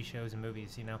people's TV shows and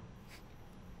movies,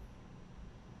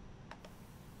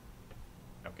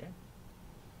 Okay.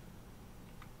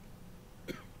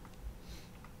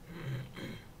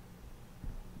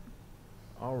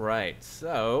 All right,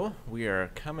 so we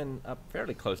are coming up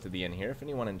fairly close to the end here. If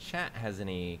anyone in chat has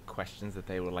any questions that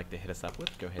they would like to hit us up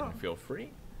with, go ahead and feel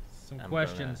free. Some I'm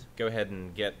questions. gonna go ahead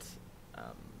and get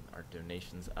our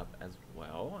donations up as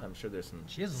well. I'm sure there's some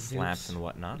Jizzle slaps dupes. and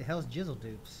What whatnot. the hell's Jizzle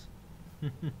dupes?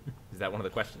 Is that one of the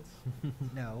questions?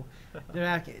 No. They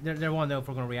want to know if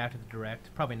we're going to react to the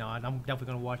direct. Probably not. I'm definitely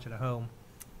going to watch it at home.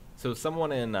 So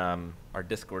someone in our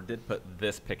Discord did put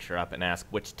this picture up and ask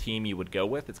which team you would go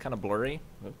with. It's kind of blurry.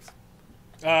 Oops.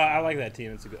 I like that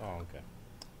team. It's a good. Oh, okay.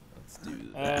 Let's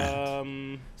do that.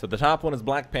 Um, So the top one is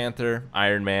Black Panther,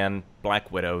 Iron Man,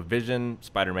 Black Widow, Vision,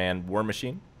 Spider-Man, War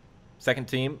Machine. Second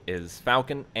team is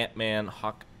Falcon, Ant-Man,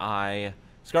 Hawkeye,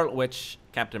 Scarlet Witch,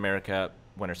 Captain America,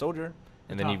 Winter Soldier.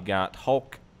 And then you've got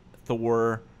Hulk,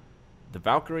 Thor, the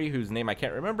Valkyrie, whose name I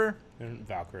can't remember, and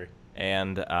Valkyrie.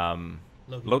 and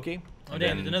Loki. Oh, And damn,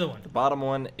 then there's another one. The bottom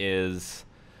one is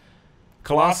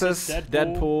Colossus,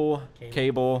 Deadpool,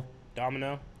 Cable,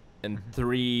 Domino. and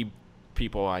 3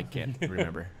 people I can't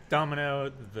remember.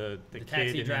 Domino, the kid, taxi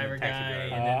and then driver the taxi guy,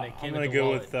 driver. and then the kid I'm with gonna the go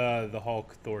wallet. with the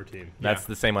Hulk Thor team. That's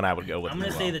the same one I would go with. I'm gonna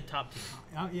as say well. the top team.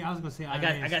 Yeah, I was going to say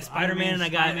I got Spider-Man and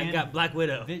I got Black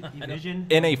Widow. Vision.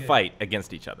 In a fight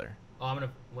against each other. Oh, I'm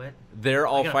gonna what? They're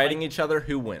all gotta fighting fight? each other.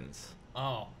 Who wins?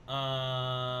 Oh,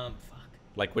 fuck.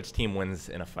 Like which team wins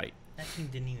in a fight? That team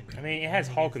didn't even. I mean, it has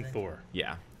Hulk and Thor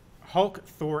Yeah. Hulk,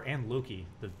 Thor, and Loki,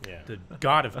 the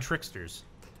god of tricksters.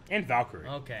 and Valkyrie.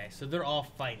 Okay, so they're all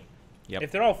fighting. Yep.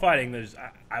 If they're all fighting,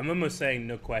 I'm almost saying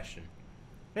no question.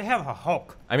 They have a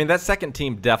Hulk. I mean, that second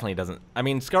team definitely doesn't. I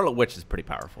mean, Scarlet Witch is pretty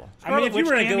powerful. I mean, if you Scarlet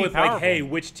were Witch to go can be with like, powerful. hey,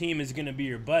 which team is gonna be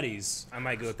your buddies? I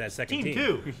might go with that second Team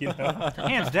team. 2. You know?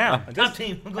 Hands down. Top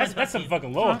team. I'm going top That's some team.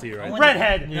 fucking loyalty, right?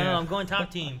 Redhead. No, I'm going top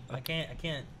team. I can't.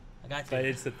 I got to. But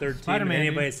it's the third team. Spider-Man, And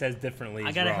anybody dude. says differently. I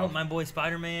is gotta wrong. help my boy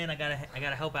Spider-Man. I gotta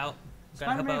help out.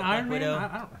 Gotta help Spider-Man, out Iron Black Man. Widow.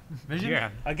 I don't, Vision. Yeah.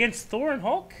 Against Thor and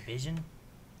Hulk. Vision.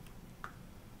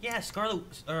 Yeah,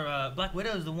 Black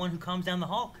Widow is the one who calms down the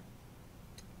Hulk.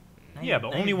 Now Yeah, you- but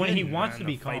now only you're when good. he wants to Man,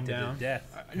 be a fight calmed to the down.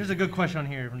 death. There's a good question on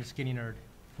here from the skinny nerd.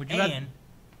 Would you rather? And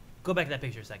go back to that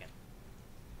picture a second.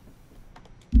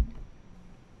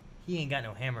 He ain't got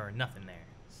no hammer or nothing there,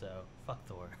 so fuck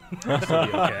Thor. It'll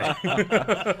be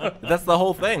okay. That's the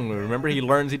whole thing. Remember, he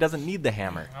learns he doesn't need the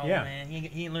hammer. Oh Yeah. man,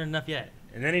 he ain't learned enough yet.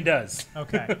 And then he does.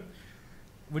 Okay.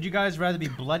 Would you guys rather be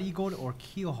blood eagled or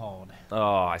keelhauled?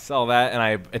 Oh, I saw that, and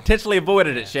I intentionally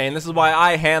avoided it, Shane. This is why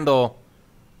I handle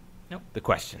Nope. the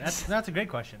questions. That's a great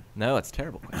question. No, it's a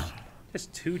terrible question.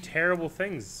 Just two terrible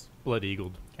things. Blood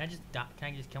eagled. Can I just die?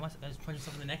 Can I just kill myself? I just punch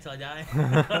myself in the neck till I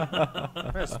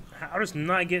die. I'll just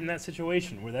not get in that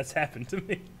situation where that's happened to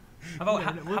me. How about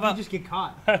What if how about you just get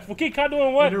caught? We'll get caught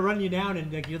doing what? They're running you down,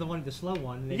 and like, you're the one, the slow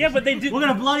one. and they Yeah, just- but they do. We're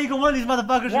gonna blood eagle one of these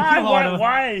motherfuckers. Why? And Why? keelhaul them.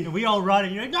 Why? And we all run,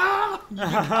 and you're like,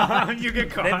 no! You get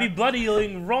caught. They'd be bloody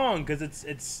wrong because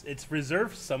it's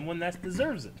reserved for someone that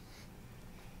deserves it.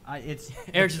 It's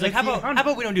Eric's just like, how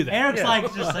about we don't do that? Eric's Yeah. like,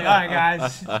 just like, all right,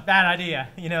 guys, bad idea.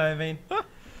 You know what I mean?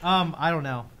 I don't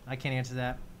know. I can't answer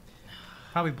that.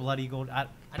 Probably blood eagled. I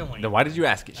I don't want. Then why did you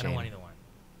ask it, I Shane? don't want either one.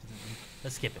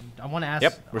 Let's skip it. want to ask.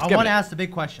 Yep, we're I skipping want to it. ask the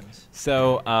big questions.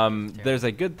 So there's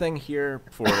a good thing here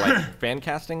for like fan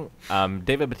casting.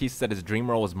 David Batista said his dream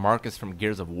role was Marcus from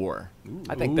Gears of War.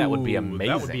 I think that would be Ooh, amazing.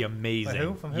 That would be amazing.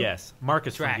 Who? From who? Yes,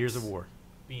 Marcus Drax. from Gears of War.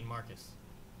 Being Marcus.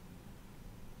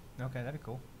 Okay, that'd be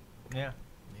cool. Yeah.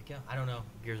 There you go. I don't know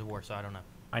Gears of War, so I don't know.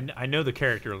 I know the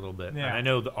character a little bit. Yeah. And I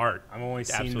know the art. I've only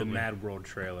seen Absolutely. the Mad World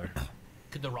trailer.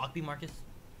 Could The Rock be Marcus?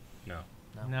 No.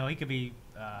 No, he could be.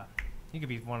 He could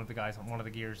be one of the guys on one of the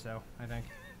gears, though. I think.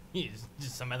 He's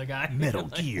just some other guy. Metal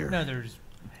Like, Gear. No, there's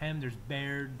him. There's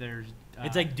Baird. There's.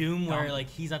 It's like Doom, where Dom. like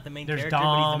he's not the main There's character, but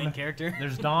he's Dom. the main character.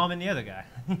 There's Dom and the other guy.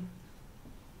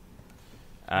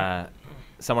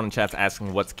 Someone in chat's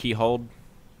asking what's keyhold.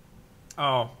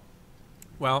 Oh,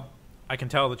 well, I can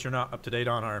tell that you're not up to date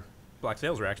on our Black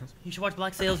Sales reactions. You should watch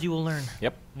Black Sails. You will learn.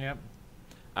 Yep. Yep.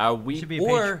 We Should be a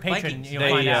Or patron. Vikings. You'll They,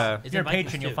 find out. Is If you're a it Vikings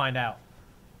patron, you'll too? find out.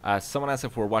 someone asked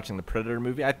if we're watching the Predator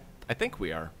movie. I think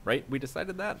we are. Right? We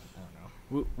decided that. I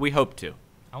don't know. We hope to.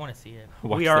 I want to see it.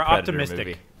 Watch We the are Predator optimistic.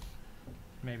 movie.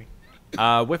 Maybe.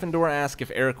 Whiffendor asked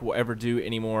if Eric will ever do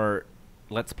any more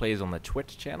Let's Plays on the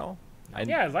Twitch channel.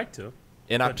 Yeah, I'd like to.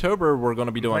 In October, we're going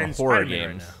to be doing Playing horror Spider-Man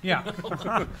right games.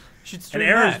 Yeah. You should And stream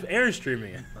Aaron's, that. Aaron's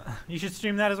streaming it. You should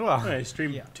stream that as well. I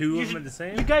stream Yeah. two You of them should- at the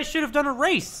same. You guys should have done a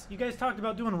race. You guys talked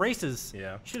about doing races.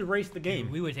 Yeah. You should have raced the game.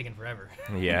 We would have taken forever.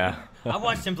 Yeah. I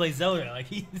watched him play Zelda. Like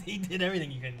he did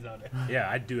everything you could in Zelda. Yeah,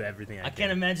 I'd do everything I I can.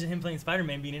 can't imagine him playing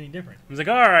Spider-Man being any different. I was like,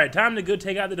 all right, time to go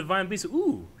take out the Divine Beast.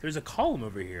 Ooh, there's a column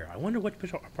over here. I wonder what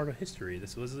part of history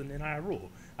this was an NI rule.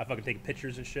 I fucking take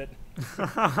pictures and shit.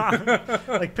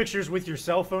 Like pictures with your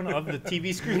cell phone of the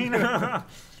TV screen.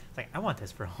 It's like, I want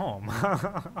this for home.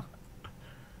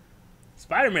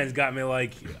 Spider-Man's got me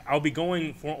like, I'll be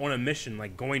going on a mission,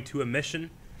 like going to a mission,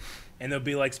 and they'll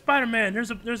be like, Spider-Man,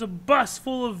 there's a bus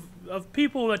full of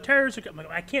people that terrorists are. I'm like,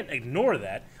 I can't ignore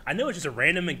that. I know it's just a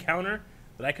random encounter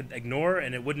that I could ignore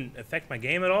and it wouldn't affect my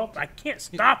game at all. But I can't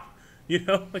stop.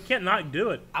 I can't not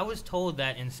do it. I was told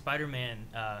that in Spider-Man,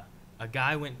 a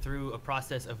guy went through a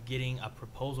process of getting a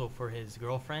proposal for his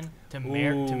girlfriend to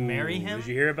marry him. Did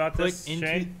you hear about this,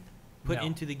 Shane? Put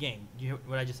into the game. You hear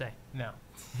what I just say? No.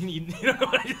 You don't know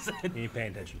what I just said? You ain't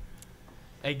paying attention.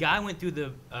 A guy went through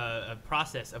the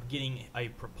process of getting a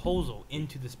proposal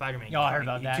into the Spider-Man game. Oh, I heard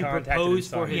about that. To propose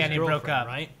for his and he girlfriend, broke up.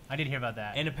 right? I did hear about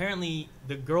that. And apparently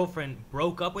the girlfriend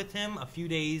broke up with him a few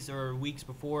days or weeks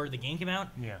before the game came out.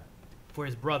 Yeah. For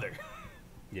his brother.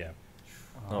 Yeah.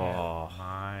 Oh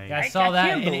my! Yeah, I saw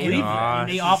that, and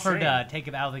he offered to insane. take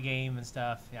him out of the game and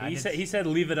stuff. Yeah, He said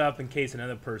leave it up in case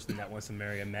another person that wants to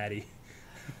marry a Maddie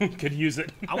could use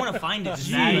it. I want to find it.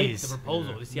 Jeez. The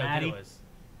proposal to see how good it was.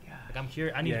 Like I'm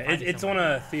curious. I need to find it's on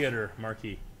a theater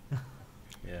marquee.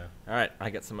 Yeah. All right,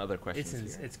 I got some other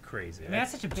questions. It's crazy. I mean,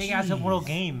 that's such a big ass open world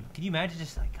game. Can you imagine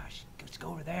just like, gosh, let's go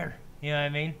over there? You know what I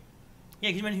mean? Yeah,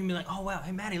 can you imagine him being like, oh wow,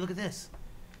 hey Maddie, look at this.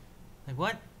 Like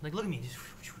what? Like look at me, just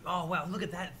oh wow, look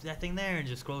at that thing there, and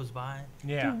just scrolls by.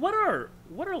 Yeah. Dude, what are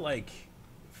like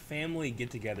family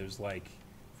get-togethers like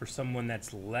for someone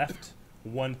that's left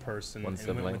one person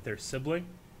and went with their sibling?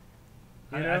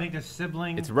 I think the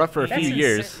sibling. It's rough for a few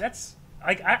years. That's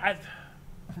like I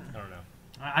don't know.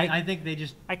 I think they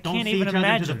just I don't can't see even each other until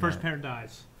imagine the first that. parent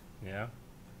dies. Yeah.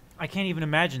 I can't even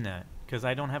imagine that because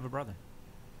I don't have a brother.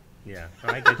 Yeah,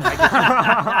 I get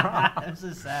that. That's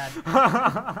so sad.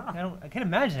 I can't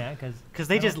imagine that because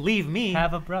they just leave me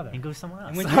have a brother and go somewhere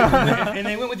else. And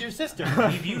they went with your sister.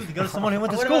 Leave you to go to someone who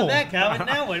went to what school. About that, Calvin?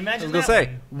 Now what? Imagine I was that. gonna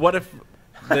say, what if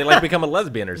they like become a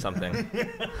lesbian or something?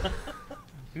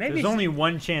 Maybe there's only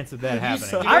one chance of that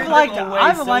happening.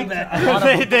 I've liked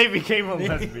they became a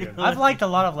lesbian. I've liked a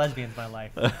lot of lesbians in my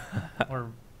life, or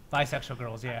bisexual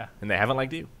girls. Yeah. And they haven't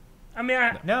liked you. I mean,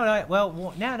 no,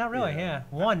 not really. Yeah,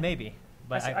 one maybe,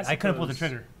 but I couldn't pull the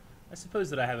trigger. I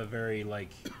suppose that I have a very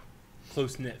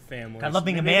close knit family. I love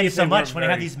being a man so much when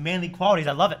I have these manly qualities.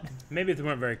 I love it. Maybe if they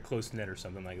weren't very close knit or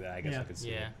something like that, I guess I could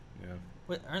see. Yeah. It. Yeah.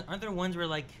 But aren't there ones where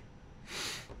like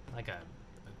a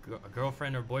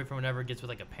girlfriend or boyfriend, whatever, gets with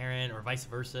like a parent, or vice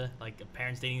versa, like a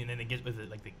parent's dating and then they get with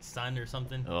like the son or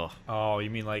something? Oh, you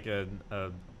mean like a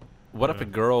what if a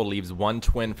girl leaves one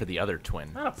twin for the other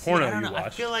twin? Not a porno I don't you know. watch. I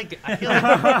feel like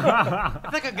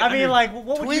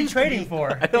what would you be trading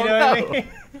for? I don't know.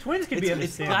 Twins could be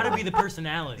It's got to be the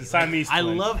personality. The Siamese I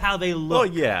twins. love how they look. Oh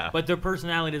yeah, but their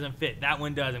personality doesn't fit. That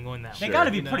one does. I'm going that They way. got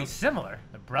to be pretty similar.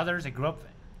 The brothers, they grew up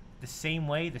the same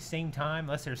way, the same time,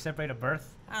 unless they were separated at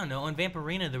birth. I don't know. On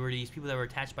Vampirina, there were these people that were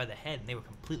attached by the head, and they were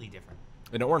completely different.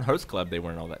 in Orange Host Club, they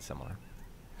weren't all that similar.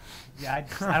 Yeah,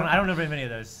 I don't know very many of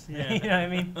those. Yeah. You know what I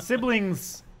mean?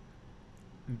 siblings?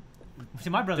 See,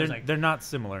 my brother's They're not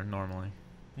similar normally.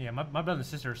 Yeah, my brother and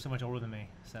sister are so much older than me.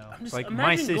 So Like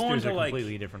my sisters are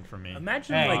completely different from me.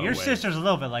 Imagine hey, your sister's a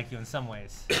little bit like you in some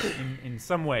ways. in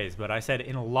some ways, but I said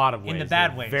in a lot of ways. In the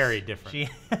bad they're ways, very different. in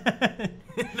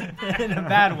the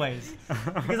bad ways,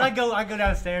 because I go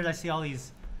downstairs, I see all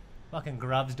these fucking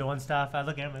grubs doing stuff. I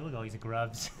look at them, like, look at all these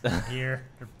grubs here.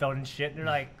 They're building shit. They're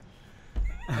like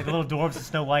little dwarves in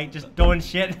Snow White, just doing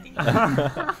shit.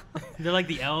 They're like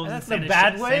the elves. That's in the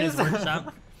Santa's bad ways.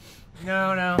 workshop.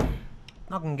 No,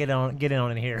 not gonna get in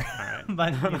on it here. All right.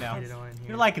 But you know, Get it on here.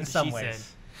 you're like in That's what some she ways. said.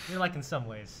 You're like in some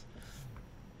ways.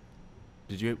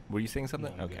 Were you saying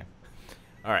something? No, Okay.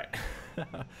 All right.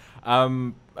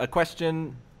 A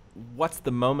question. What's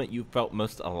the moment you felt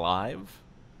most alive?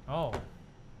 Oh.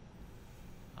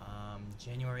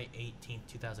 January 18th,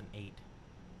 2008.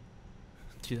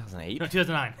 2008? No,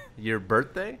 2009. Your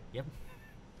birthday? Yep.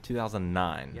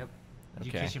 2009. Yep. Did you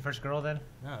Okay. kiss your first girl then?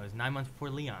 No, it was 9 months before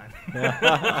Leon.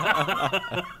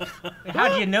 How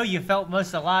do you know you felt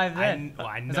most alive then?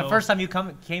 I know. Was it the first time you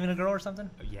came in a girl or something?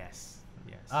 Yes.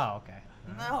 Oh, okay.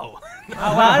 No. Oh,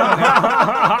 well, I don't know.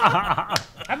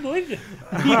 I believe you.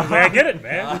 I get it,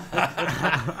 man.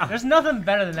 There's nothing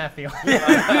better than that feeling.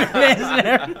 Isn't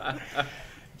there?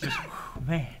 Just,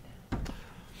 man.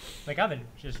 Like, I've been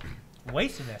just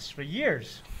wasting this for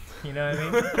years. You know what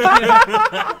I mean?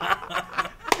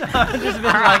 I've just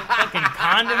been like fucking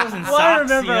condoms and well, socks. I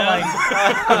remember,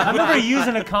 yeah. I remember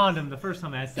using a condom the first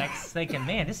time I had sex, thinking,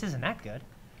 man, this isn't that good.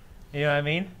 You know what I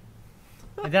mean?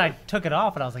 And then I took it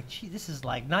off, and I was like, gee, this is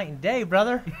like night and day,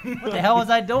 brother. What the hell was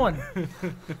I doing?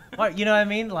 What, you know what I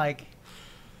mean? Like,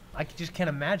 I just can't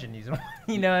imagine using one.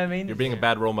 You know what I mean? You're being a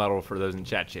bad role model for those in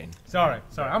chat chain. Sorry.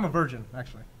 I'm a virgin,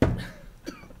 actually.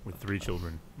 with 3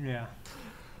 children. Yeah.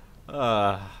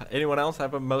 Anyone else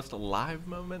have a most alive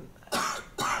moment?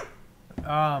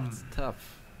 It's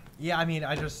tough. Yeah, I mean,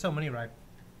 there's so many, right?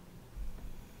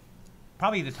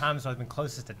 Probably the times I've been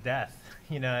closest to death.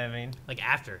 You know what I mean? Like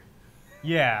after.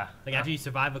 Yeah. Like after you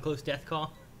survive a close death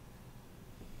call.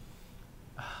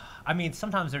 I mean,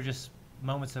 sometimes they're just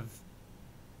moments of,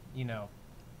 you know,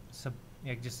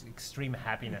 just extreme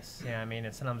happiness. You know what I mean?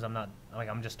 And sometimes I'm not, like,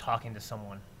 I'm just talking to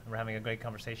someone. We're having a great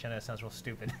conversation, and it sounds real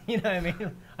stupid. You know what I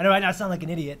mean? I know I sound like an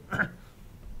idiot.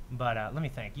 But let me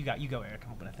think. You go, Eric.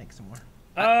 I'm going to think some more.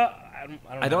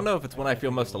 I don't know if it's when I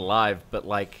feel most alive, but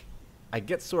like I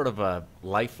get sort of a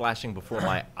life flashing before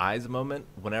my eyes moment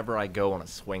whenever I go on a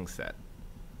swing set.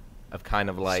 Of kind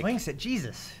of like Swing set,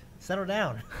 Jesus. Settle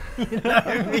down. You know what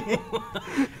I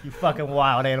mean? You fucking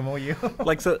wild animal, you.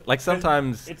 like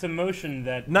sometimes It's emotion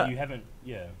that Not- you haven't.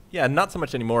 Yeah. yeah, not so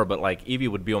much anymore, but like Evie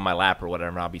would be on my lap or whatever,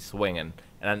 and I'll be swinging,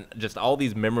 and just all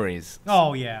these memories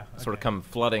Oh, yeah. sort of come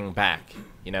flooding back,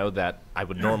 you know, that I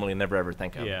would normally never ever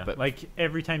think of. Yeah, but like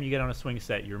every time you get on a swing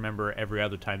set, you remember every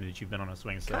other time that you've been on a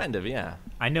swing set. kind of, yeah.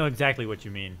 I know exactly what you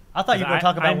mean. I thought you were gonna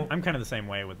talk about- I'm kind of the same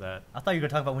way with that. I thought you were going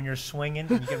to talk about when you're swinging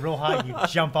and you get real high and you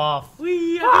jump off.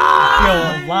 We Feel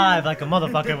alive like a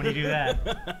motherfucker when you do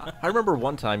that. I remember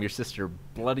one time your sister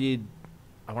bloodied,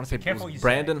 I want to say it Careful what you was say.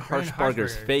 Brandon Brandon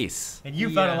Harshbarger's Harshbarger. face. And you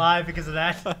felt Yeah. alive because of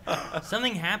that?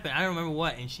 Something happened. I don't remember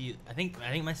what, and I think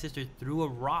my sister threw a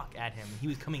rock at him. He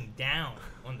was coming down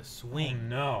on the swing. Oh,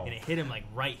 no. And it hit him like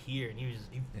right here, and he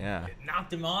Yeah. it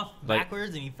knocked him off Like-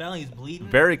 backwards, and he fell. He was bleeding.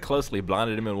 Very closely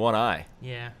blinded him in one eye.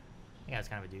 Yeah, I think I was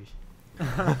kind of a douche.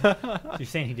 So you're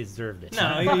saying he deserved it?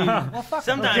 No, Well, fuck him.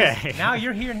 sometimes Okay. Now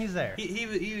you're here and he's there.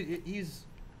 he's.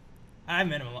 I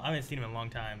met him. I haven't seen him in a long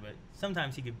time, but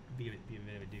sometimes he could be a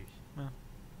bit of a douche. Well.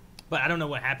 But I don't know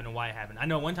what happened and why it happened. I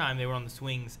know one time they were on the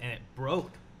swings and it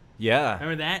broke. Yeah.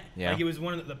 Remember that? Yeah. Like it was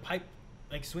one of the pipe,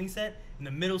 like swing set in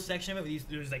the middle section of it.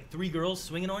 There was like 3 girls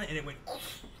swinging on it, and it went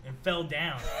and fell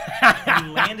down. And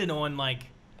he landed on like,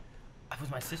 was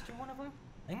my sister one of them?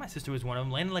 I think my sister was one of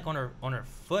them. Landed like on her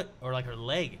foot or like her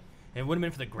leg. And it would have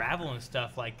been for the gravel and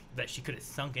stuff like that she could have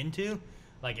sunk into.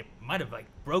 Like it might have like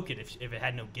broke it if it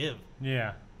had no give.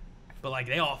 Yeah. But like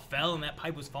they all fell and that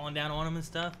pipe was falling down on them and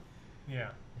stuff. Yeah.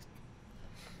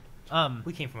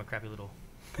 We came from a crappy little.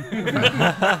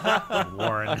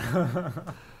 Warren.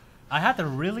 I have to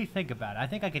really think about it. I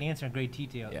think I can answer in great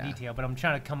detail, Yeah. but I'm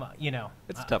trying to come up, you know.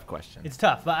 It's a tough question. It's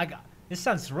tough, but this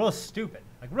sounds real stupid.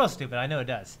 Like, real stupid. I know it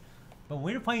does. But when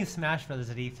we were playing Smash Brothers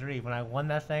at E3, when I won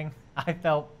that thing, I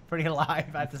felt pretty alive,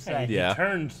 I have to say. Yeah. He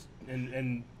turned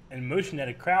and motioned at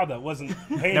a crowd that wasn't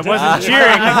paying That attention. wasn't to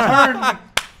cheering. I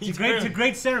turned to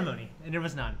great ceremony, and there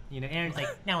was none. You know, Aaron's like,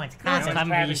 no one's clapping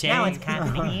clapping you, Shane. No one's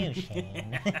clapping you,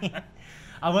 Shane.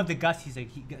 I went up to Gus. He's like,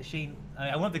 Shane.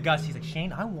 I went up to Gus. He's like,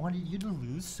 Shane, I wanted you to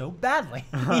lose so badly.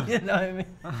 You know what I mean?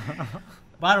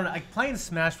 But I don't know. Like playing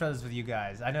Smash Brothers with you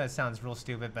guys. I know it sounds real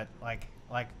stupid, but like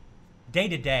day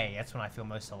to day, that's when I feel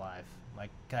most alive.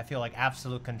 Like I feel like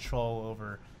absolute control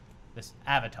over this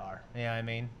avatar. You know what I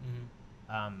mean?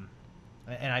 Mm-hmm.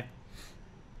 And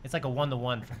it's like a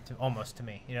 1-to-1 almost to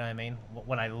me. You know what I mean?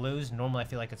 When I lose, normally I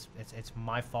feel like it's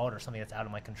my fault or something that's out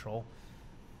of my control.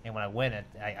 And when I win it,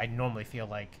 I normally feel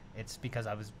like it's because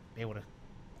I was able to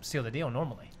seal the deal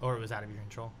normally. Or it was out of your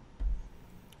control.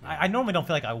 I normally don't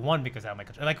feel like I won because out of my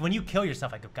control. Like when you kill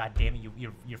yourself, I go, God damn it,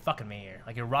 you're fucking me here.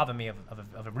 Like you're robbing me of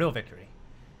a real victory.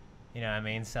 You know what I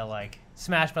mean? So like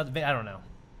Smash Brothers, I don't know.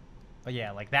 But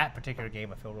yeah, like that particular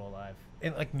game, I feel real alive.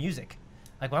 And like music,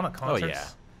 like when I'm at concerts. Oh, yeah.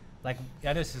 Like I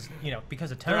know this is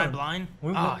because of Third Eye tone. Blind?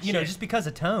 We, Oh, you know, shit. just because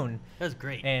of tone. That was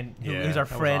great. And Yeah, he's our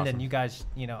that was friend, awesome. and you guys,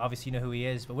 obviously you know who he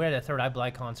is. But we're at a Third Eye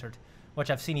Blind concert,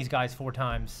 which I've seen these guys 4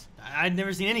 times. I'd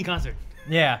never seen any concert.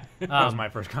 Yeah, That was my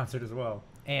first concert as well.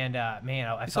 And man,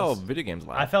 I I saw felt video games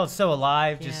live. I felt so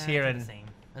alive just Yeah, hearing, the same.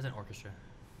 As an orchestra.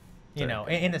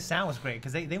 and the sound was great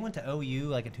because they went to OU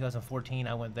like in 2014.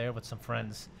 I went there with some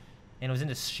friends, and it was in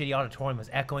this shitty auditorium. It was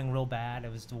echoing real bad.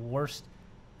 It was the worst.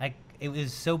 Like it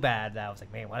was so bad that I was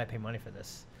like, man, why did I pay money for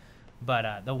this?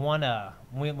 But the one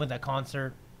we went to that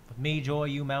concert with me, Joy,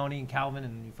 you, Melanie, and Calvin,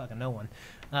 and you fucking no one.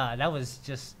 That was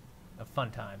just a fun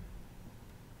time.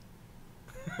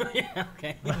 Yeah,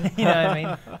 okay. You know what I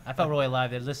mean? I felt really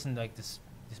alive. I listened to like this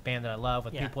band that I love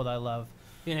with Yeah. people that I love.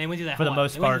 Yeah, they went through that For the whole,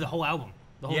 most they went part. through the whole album.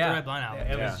 The whole Yeah. Third Eye Blind album.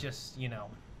 It Yeah. was just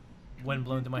wind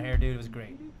blowing through my hair, dude. It was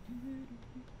great.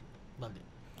 Loved it.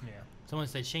 Yeah. Someone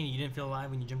said, Shane, you didn't feel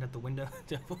alive when you jumped out the window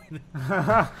to avoid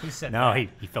He said No, that.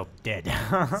 he felt dead.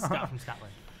 Scott from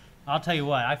Scotland. I'll tell you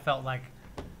what. I felt like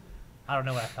I don't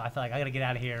know what I felt. I felt like I gotta get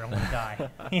out of here. I'm gonna die.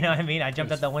 You know what I mean? I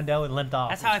jumped out the window and limped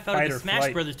off. That's how I felt at fight the or Smash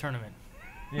flight. Brothers tournament.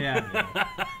 Yeah.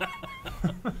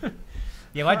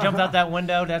 Yeah, when I jumped out that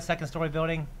window, that second-story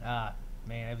building, man,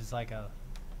 it was like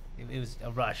it was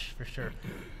a rush for sure.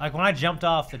 Like when I jumped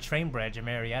off the train bridge in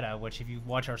Marietta, which if you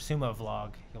watch our sumo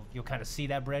vlog, you'll kind of see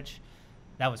that bridge.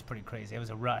 That was pretty crazy. It was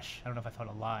a rush. I don't know if I felt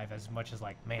alive as much as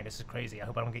like, man, this is crazy. I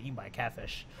hope I don't get eaten by a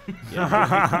catfish.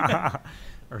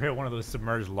 Or hit one of those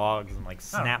submerged logs and like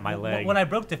snap my leg. When I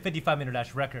broke the 55-meter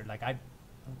dash record,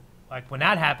 like when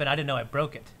that happened, I didn't know I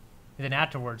broke it. And then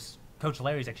afterwards, Coach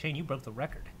Larry's like, Shane, you broke the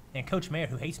record. And Coach Mayer,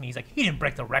 who hates me, he's like, he didn't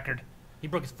break the record. He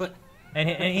broke his foot. And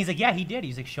he's like, yeah, he did.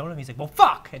 He's like, showing him. He's like, well,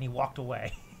 fuck. And he walked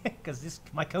away because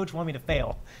my coach wanted me to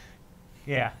fail.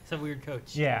 Yeah. It's a weird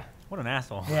coach. Yeah. What an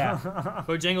asshole. Yeah.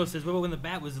 Bojangles says, what about when the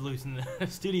bat was loose in the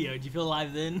studio? Did you feel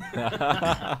alive then?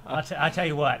 I'll tell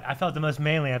you what. I felt the most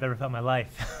manly I've ever felt in my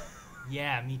life.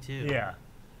 Yeah, me too. Yeah.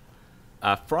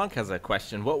 Frank has a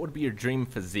question. What would be your dream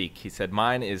physique? He said,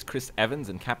 mine is Chris Evans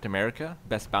in Captain America.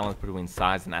 Best balance between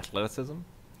size and athleticism.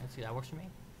 Let's see, that works for me.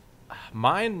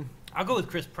 Mine... I'll go with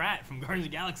Chris Pratt from Guardians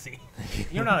of the Galaxy.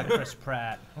 You're not a Chris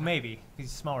Pratt. Well, maybe.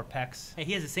 He's smaller pecs. Hey,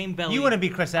 he has the same belly. You wouldn't be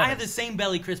Chris Evans. I have the same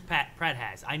belly Chris Pratt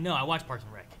has. I know. I watched Parks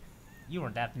and Rec. You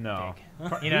weren't that No.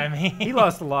 big. You know what I mean? He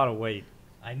lost a lot of weight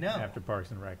I know. after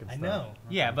Parks and Rec and I stuff. know.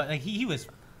 Yeah, but like, he was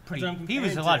pretty. That's what I'm He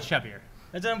was a comparing lot to. chubbier.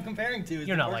 That's what I'm comparing to. is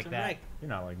You're the not Parks like and that. Rec. You're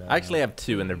not like that. I actually have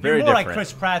two, and they're You're very more different. like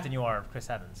Chris Pratt than you are Chris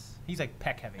Evans. He's like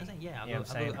peck heavy. I was like, yeah, You know what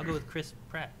I'm saying? I'll go with Chris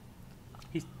Pratt.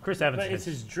 Chris Evans But it's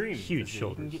has his dream. huge physique.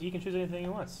 shoulders. He can choose anything he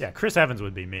wants. Yeah, Chris Evans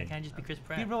would be me. Can I just be Chris Be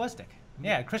Pratt? realistic.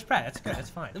 Yeah, Chris Pratt. That's good. That's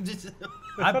fine. I'm just.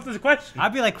 That's the question.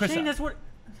 I'd be like Chris. Shane, that's what.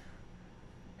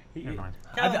 Never mind.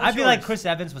 I'd be like Chris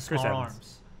Evans with Chris smaller Evans.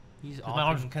 arms. He's 'Cause my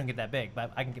arms couldn't get that big,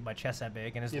 but I can get my chest that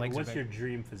big and his Yeah, but legs what's are your big.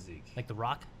 dream physique? like The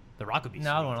Rock. The Rock would be.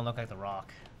 No, I don't sweet. want to look like The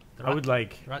Rock. The I Rock- would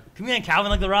like... The Rock. Can we make Calvin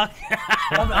like The Rock?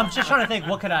 I'm just trying to think.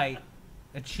 What could I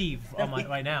achieve on my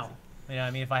right now? You know what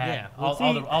I mean? If I had Yeah. all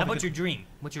see, the How about your dream?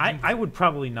 What's your dream? I would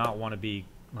probably not want to be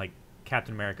like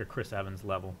Captain America, Chris Evans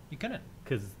level. you couldn't.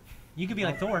 Because... You could be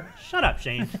like Thor. Shut up,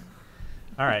 Shane.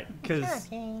 All right, because...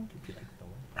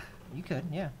 You could,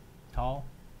 yeah. Tall,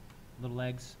 little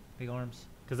legs, big arms.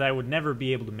 Because I would never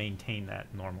be able to maintain that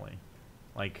normally.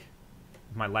 Like,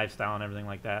 my lifestyle and everything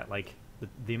like that. Like,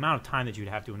 the amount of time that you'd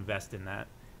have to invest in that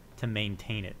to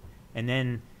maintain it. And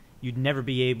then you'd never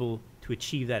be able to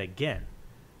achieve that again.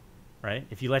 Right?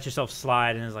 If you let yourself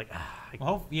slide and it's like,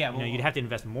 Yeah, you know, you'd have to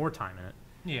invest more time in it.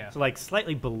 Yeah. So, like,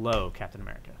 slightly below Captain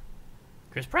America.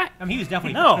 Chris Pratt. I mean, he was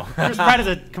definitely No! Chris Pratt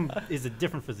is a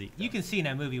different physique. You can see in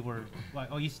that movie where, like,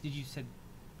 you said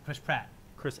Chris Pratt,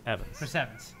 Chris Evans. Chris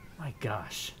Evans. My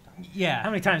gosh. Yeah. How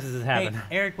many times has this Hey, happened?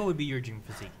 Eric, what would be your dream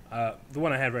physique? The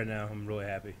one I have right now, I'm really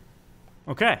happy.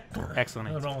 Okay. Excellent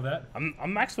answer. wrong with that?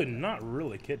 I'm actually not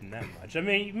really kidding that much. I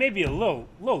mean, maybe a little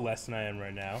less than I am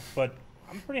right now, but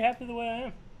I'm pretty happy the way I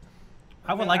am.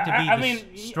 I would like to be I the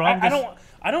mean, strongest.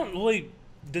 I don't really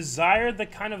desire the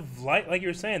kind of life, like you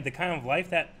were saying, the kind of life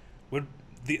that would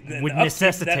Would upkeep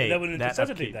necessitate that would that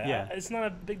necessitate upkeep, that. yeah. It's not a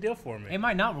big deal for me. It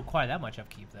might not require that much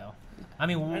upkeep, though. I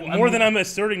mean, More than I'm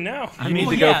asserting now. You need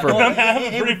to go for... I'm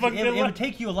having a pretty fucking it good would life.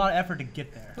 take you a lot of effort to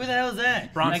get there. Who the hell is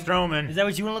that? Braun Like- Strowman. Is that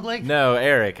what you want to look like? No,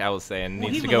 Eric, I was saying, Well,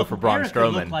 needs he to would go look- for Braun Eric would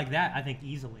look Strowman. like that, I think,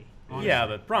 easily. honestly. Yeah,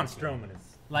 but Braun Strowman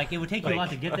is... Like, it would take you a lot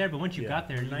to get there, but once you got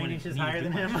there, you 9 wouldn't inches need to higher do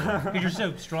than much. him. Because you're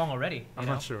so strong already. I'm you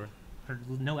know, not sure. For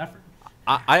no effort.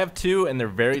 I have two, and they're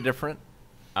very different.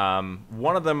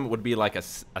 One of them would be like a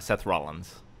Seth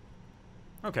Rollins.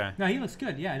 Okay. No, he looks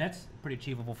good. Yeah, that's pretty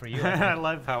achievable for you. I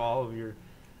love how all of your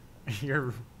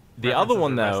The other references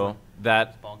one, are though, wrestling.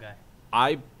 that Ball guy.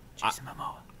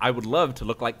 I would love to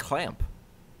look like Clamp.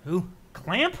 Who?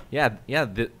 Clamp? Yeah,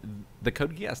 the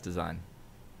Code Geass design.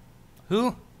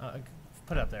 Who?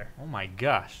 Put it up there. Oh my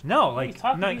gosh. No, like he's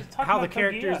talking how about the Code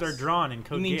characters Geass. are drawn in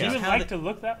Code You mean Do you Geass. would how like the- to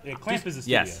look that? Yeah, Clamp is a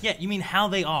studio. Yes. Yeah, you mean how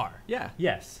they are. Yeah.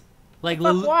 Yes. Like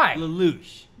Fuck, why?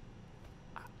 Lelouch.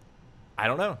 I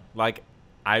don't know. Like,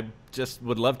 I just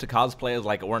would love to cosplay as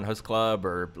like Orange Host Club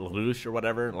or Lelouch or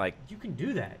whatever. Like, You can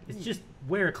do that. It's just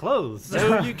wear clothes.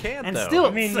 no, you can't And though. still-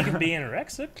 I mean, you can be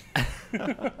anorexic.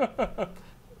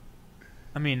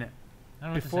 I mean, I don't know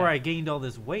what to before say. I gained all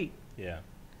this weight. Yeah.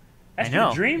 That's I know.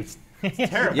 your dream?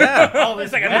 Terrible. yeah. Oh,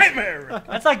 it's like a nightmare.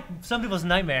 That's like some people's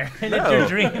nightmare. And it's No. your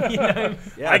dream. You know?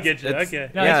 Yeah, I it's- get you. it's-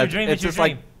 Okay. No, yeah, it's your dream. It's your just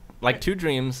dream. like two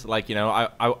dreams. Like, you know,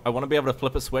 I want to be able to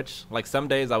flip a switch. Like, some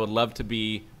days I would love to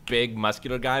be big,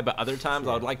 muscular guy, but other times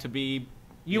I would like to be.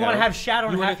 You want to know, have shadow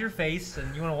on you half wanna- your face,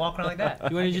 and you want to walk around like that.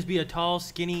 You want to just be a tall,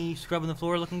 skinny, scrubbing the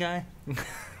floor looking guy?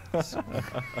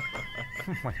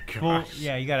 Oh my gosh. Well,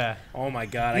 yeah, you gotta. Oh my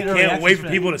god, I You know, can't wait reactions for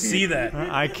for people to see that.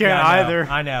 I can't Yeah, I know, either.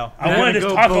 I know. I wanted to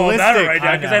go talk all about it ballistic. right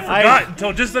now I because I know. forgot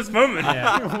until just this moment.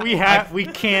 Yeah. we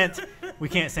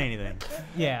can't say anything.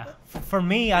 Yeah. For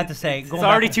me, I have to say, It's going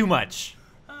already back- too much.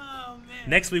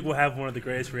 Next week we'll have one of the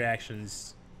greatest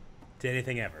reactions to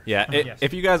anything ever. Yeah, Yes.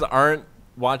 if you guys aren't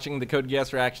watching the Code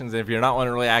Geass reactions, and if you're not on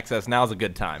early access, now's a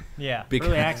good time. Yeah. Because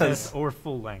Early access or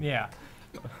full length. Yeah.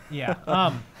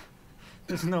 Yeah.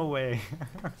 There's no way.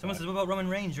 Someone says, what about Roman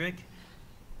Reigns, Rick?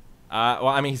 well,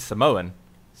 I mean, he's Samoan,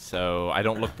 so I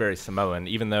don't look very Samoan,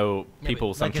 even though Yeah, people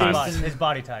but like sometimes. his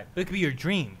body type. It could be your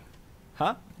dream.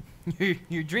 Huh?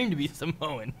 Your dream to be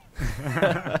Samoan.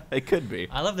 It could be.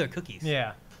 I love their cookies.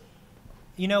 Yeah.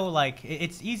 You know, like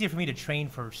it's easier for me to train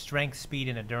for strength, speed,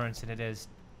 and endurance than it is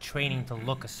training to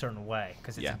look a certain way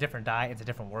because it's Yeah. a different diet, it's a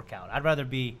different workout. I'd rather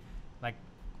be like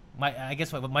I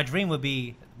guess what my dream would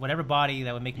be whatever body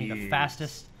that would make me the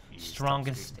fastest,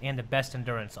 strongest, and the best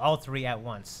endurance, all three at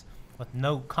once, with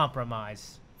no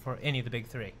compromise for any of the big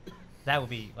three. That would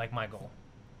be like my goal.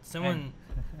 Someone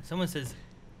says,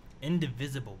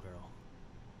 indivisible girl.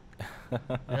 Is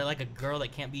that like a girl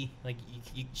that can't be like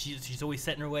she's always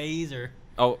set in her ways, or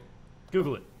Oh,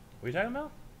 Google it. What are you talking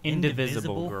about?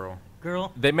 Indivisible girl.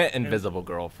 girl? they meant Invisible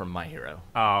Girl from My Hero.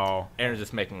 Oh. Aaron's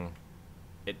just making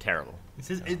it terrible. It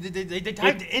says they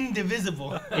typed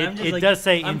indivisible. And I'm just it like, does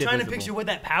say I'm trying to indivisible. picture what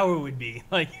that power would be.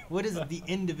 Like, what is the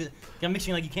indivisible? I'm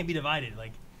mixing like you can't be divided.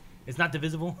 Like, it's not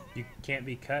divisible. You can't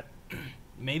be cut.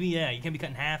 Maybe you can't be cut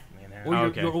in half. Man, Or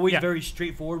Okay. you're always Yeah. very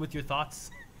straightforward with your thoughts.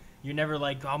 You're never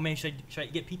like, oh man, should I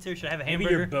get pizza? Or should I have a maybe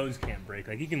hamburger? your bones can't break.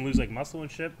 Like you can lose like muscle and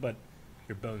shit, but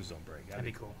your bones don't break. That'd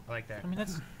be cool. I like that. I mean,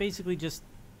 that's basically just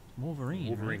Wolverine.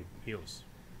 Wolverine heals.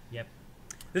 Yep.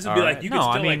 This would be Alright. like you No, could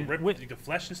I still mean, like rip with- like, the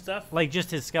flesh and stuff. Like, just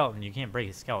his skeleton. You can't break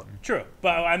his skeleton. True, but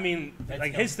I mean, Red like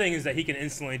skeleton. his thing is that he can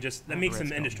instantly just that Not makes red him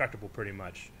skeleton. indestructible pretty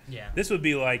much. Yeah. This would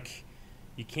be like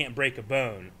you can't break a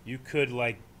bone. You could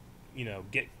like,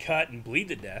 get cut and bleed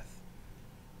to death,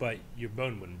 but your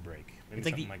bone wouldn't break. Maybe It's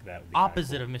like something the like that would be kinda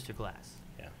opposite cool. of Mr. Glass.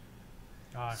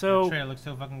 Oh, So, that trailer looks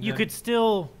so fucking good. You could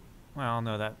still. Well,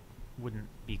 no, that wouldn't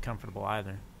be comfortable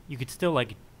either. You could still,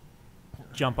 like,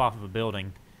 jump off of a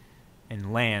building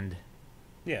and land,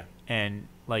 Yeah, and,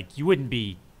 like, you wouldn't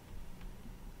be.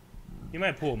 you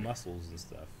might pull muscles and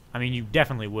stuff. I mean, you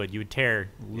definitely would. You would tear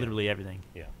literally everything.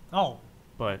 Oh,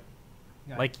 But,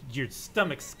 yeah. like, your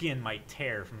stomach skin might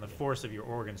tear from the force of your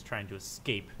organs trying to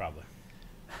escape. Probably,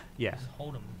 Yeah. Just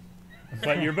hold him.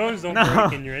 but your bones don't No.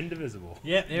 break and you're indivisible.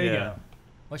 Yep. There you Yeah. go.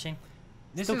 What, Shane?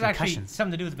 this Still is actually concussions.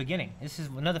 something to do with the beginning. This is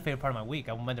another favorite part of my week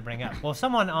I wanted to bring up. Well,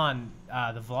 someone on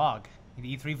the vlog,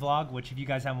 the E3 vlog, which if you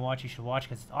guys haven't watched, you should watch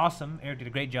because it's awesome. Eric did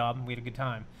a great job. And we had a good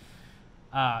time.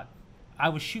 I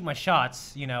would shoot my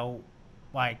shots,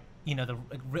 like, the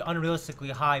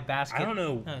unrealistically high basket. I don't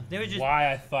know they were just-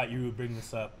 why I thought you would bring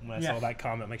this up when I Yeah. saw that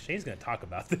comment. I'm like, Shane's gonna talk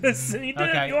about this, and he did.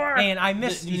 Okay, You are. and I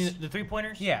missed You mean these. the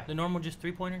 3-pointers? Yeah. The normal just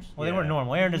 3-pointers? Well, they Yeah. weren't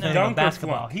normal. Aaron doesn't No. know Dunk or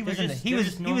basketball. flunk? He was They're in the just- he they're was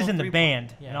just he was normal in the 3-point.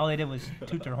 band, Yeah. and all they did was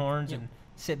toot their horns Yeah. and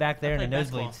sit back there in I the played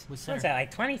basketball nosebleeds. with What's center. that,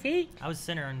 like 20 feet? I was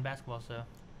center in basketball, so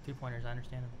 3-pointers, I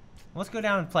understand them. Let's go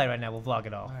down and play right now. We'll vlog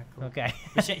it all. All right, cool. Okay.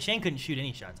 But Shane couldn't shoot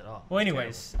any shots at all. Well, It's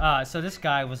anyways, so this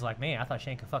guy was like, man, I thought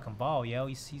Shane could fucking ball, yo.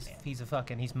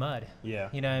 He's mud. Yeah.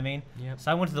 You know what I mean? Yep.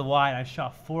 So I went to the wide. I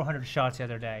shot 400 shots the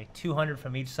other day, 200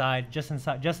 from each side, just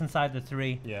inside the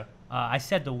three. Yeah. I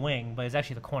said the wing, but it's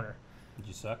actually the corner. Did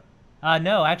you suck?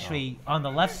 No, terribly. On the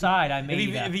left side, I If made.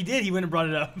 if he did, he wouldn't have brought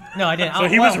it up. No, I didn't. So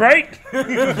he was right. No.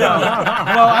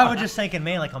 Well, I was just thinking,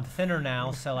 man, like I'm thinner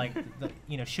now, so like,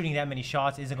 shooting that many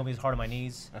shots isn't gonna be as hard on my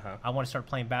knees. Uh-huh. I want to start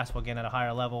playing basketball again at a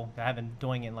higher level. I haven't been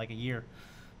doing it in like a year.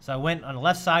 So I went on the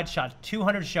left side, shot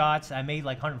 200 shots. I made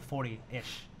like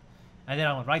 140-ish. And then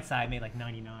on the right side, I made like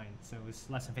 99. So it was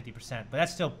less than 50%. But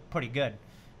that's still pretty good.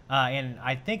 And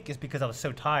I think it's because I was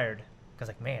so tired. Because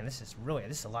like, man, this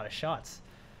is a lot of shots.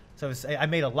 So I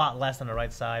made a lot less on the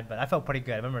right side, but I felt pretty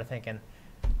good. I remember thinking,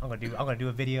 I'm gonna do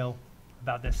a video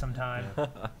about this sometime.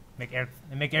 Make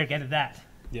Eric edit that.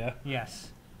 Yeah.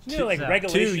 Yes. Like So-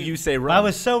 regulation. You say But run. I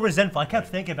was so resentful. I kept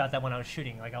thinking about that when I was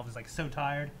shooting. Like I was like so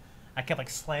tired. I kept like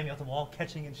slamming out the wall,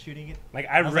 catching and shooting it. Like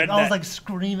I was read like, that. I was like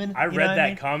screaming. I you know read what that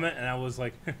mean? comment and I was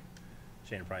like,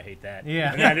 Shane would probably hate that.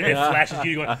 Yeah. And then it flashes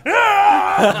you going,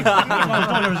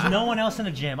 ah! There was no one else in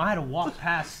the gym. I had to walk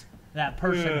past that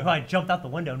person who I jumped out the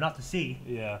window not to see.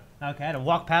 Yeah. Okay, I had to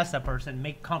walk past that person,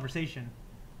 make conversation,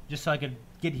 just so I could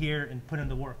get here and put in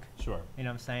the work. Sure. You know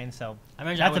what I'm saying? So I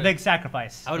imagine that's a big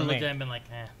sacrifice. I would have for looked me. at him and been like,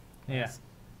 Yeah.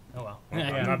 Oh well. I'm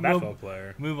not a basketball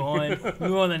player. Move on.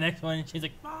 Move on to the next one. She's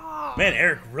like, ah. Man,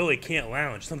 Eric really can't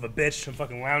lounge. Son of a bitch. I'm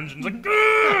fucking lounging. It's like,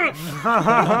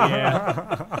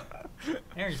 Yeah.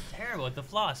 Aaron's terrible at the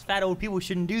floss. Fat old people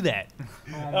shouldn't do that.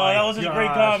 oh, that was a great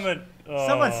comment.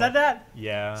 Someone said that?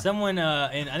 Yeah. Someone,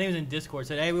 and I think it was in Discord,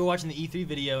 said, "Hey, we were watching the E3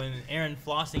 video, and Aaron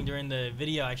flossing during the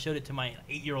video. I showed it to my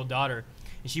 8-year-old daughter,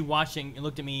 and she watched it and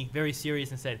looked at me very serious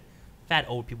and said, 'Fat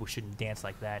old people shouldn't dance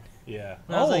like that.'" Yeah.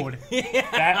 And I was like, Old? yeah.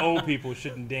 Fat old people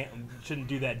shouldn't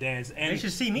do that dance. And They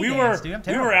should see me we dance, were, dude. I'm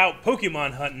We were terrible. out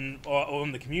Pokemon hunting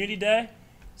on the community day,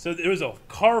 so there was a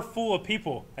car full of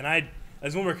people, and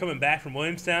as when we were coming back from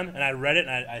Williamstown, and I read it,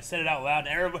 and I said it out loud, and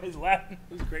everybody's laughing.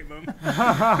 It was a great moment.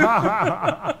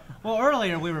 Well,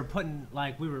 earlier we were putting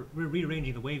we were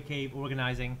rearranging the wave cave,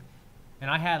 organizing, and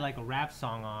I had like a rap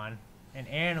song on, and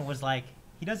Aaron was like,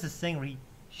 he does this thing where he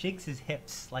shakes his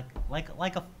hips like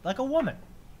a woman.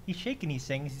 He's shaking, he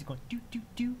sings, he's going do do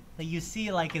do. Like you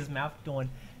see like his mouth going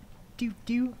do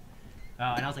do.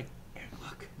 And I was like, Aaron,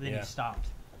 look. Then Yeah. he stopped.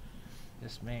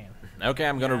 This man. Okay,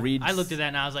 I'm gonna read. I looked at that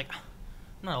and I was like,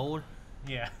 I'm not old.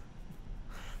 Yeah.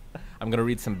 I'm gonna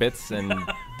read some bits and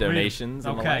donations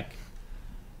and the Okay.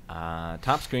 like.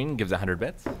 Top Screen gives 100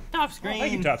 bits, Top screen.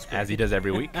 Thank you, Top Screen. as he does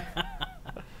every week.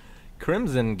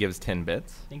 Crimson gives 10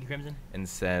 bits Thank you, Crimson. and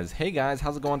says, "Hey guys,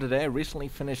 how's it going today? I recently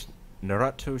finished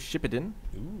Naruto Shippuden.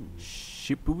 Ooh.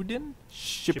 Shippuden.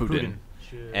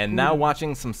 And now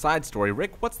watching some side story.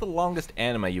 Rick, what's the longest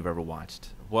anime you've ever watched?"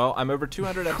 Well, I'm over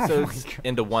 200 episodes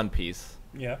into One Piece.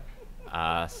 Yeah.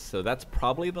 So that's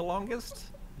probably the longest.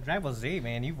 Dragon Ball Z,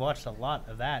 man, you've watched a lot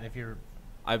of that if you're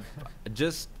I've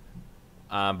just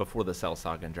before the Cell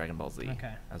Saga and Dragon Ball Z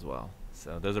Okay. as well.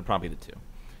 So those are probably the two.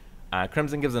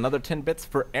 Crimson gives another 10 bits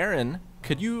for Aaron.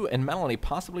 Could you and Melanie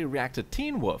possibly react to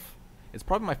Teen Wolf? It's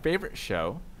probably my favorite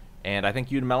show, and I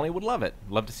think you and Melanie would love it.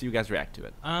 Love to see you guys react to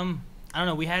it. I don't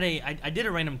know. We had I did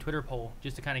a random Twitter poll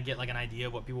just to kind of get like an idea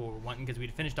of what people were wanting because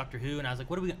we'd finished Doctor Who and I was like,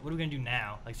 what are we gonna do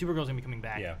now? Like Supergirl's gonna be coming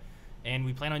back. Yeah. And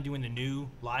we plan on doing the new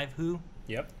live Who.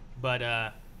 Yep. But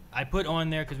I put on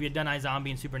there because we had done iZombie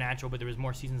and Supernatural, but there was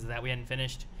more seasons of that we hadn't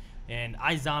finished, and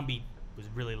iZombie was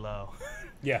really low.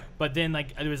 Yeah. But then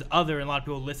like there was other, and a lot of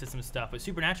people listed some stuff, but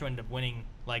Supernatural ended up winning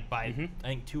like by I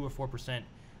think 2 or 4%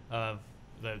 of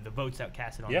the votes that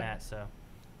casted on Yeah. that. So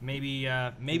maybe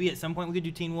at some point we could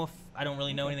do Teen Wolf. I don't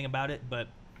really know anything about it, but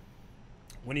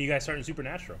When are you guys starting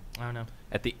Supernatural? I don't know.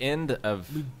 At the end of...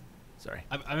 Sorry.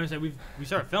 I'm gonna say we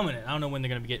started filming it. I don't know when they're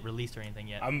gonna get released or anything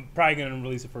yet. I'm probably going to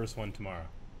release the first one tomorrow.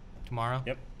 Tomorrow.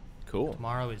 Yep. Cool.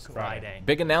 Tomorrow is Friday.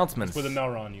 Big announcements That's where the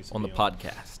Melron used to on the be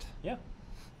podcast. Yeah.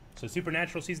 So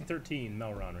Supernatural Season 13,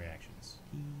 Melron reactions.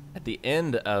 At the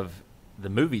end of the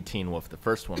movie Teen Wolf, the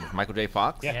first one with Michael J.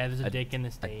 Fox, Yeah, there's a dick in the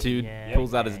a stage. dude yeah,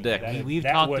 pulls out his dick. We've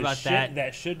that talked was about shit that.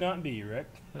 That should not be, Rick.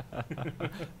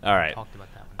 All right. Talked about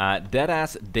that one.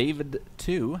 Deadass David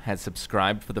 2 has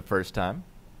subscribed for the first time.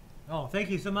 Oh, thank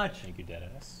you so much. Thank you,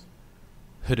 Deadass.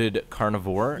 Hooded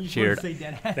Carnivore You cheered say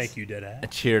dead ass. Thank you, Deadass.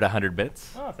 cheered 100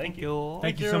 bits. Oh, thank you.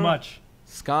 Thank you so much.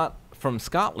 Scott from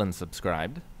Scotland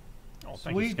subscribed. Oh,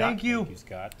 Sweet, thank you. Thank you,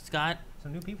 Scott. Scott,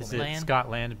 Some new people. Is man. it Land.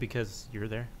 Scotland because you're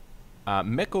there?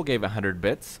 Mickle gave 100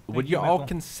 bits. Would you, you all Mickle.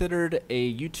 considered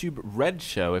a YouTube Red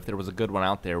show if there was a good one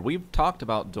out there? We've talked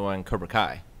about doing Cobra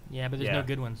Kai, yeah, but there's Yeah. no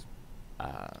good ones.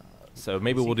 so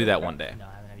maybe we'll do that one day. No,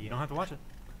 I haven't. Have You you? don't have to watch it.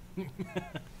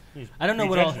 I don't know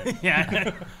what all. Rejected.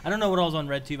 Yeah, I don't know what all's on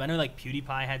RedTube. I know like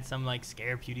PewDiePie had some like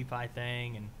scare PewDiePie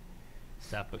thing and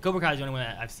stuff, but Cobra Kai is the only one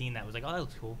that I've seen that was like, oh, that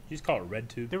looks cool. You just call it Red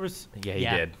Tube. There was Yeah, he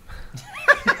Yeah. did.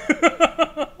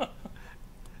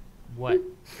 What?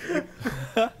 Is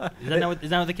that not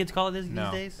what the kids call it these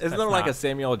No. days? Isn't That's there like a not-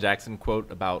 Samuel L. Jackson quote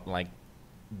about like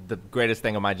the greatest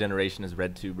thing of my generation is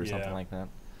Red Tube or something Yeah. like that?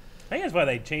 I think that's why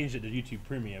they changed it to YouTube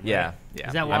Premium. Yeah, yeah.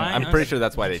 Is that I'm- why? I'm, I was pretty like, sure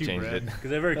that's why they YouTube changed Red. it.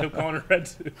 Because they very kept calling it Red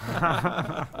Tube.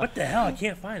 What the hell? I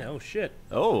can't find it. Oh, shit.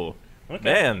 Oh, Okay.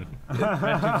 man.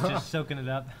 Redtube's just soaking it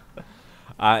up.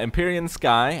 Empyrean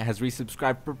Sky has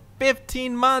resubscribed for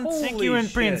 15 months. Thank Holy you,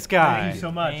 Imprint shit. Sky. Thank you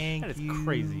so much. Thank That is you.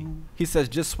 crazy. He says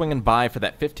just swinging by for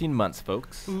that 15 months,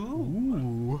 folks.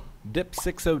 Ooh.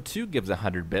 Dip602 gives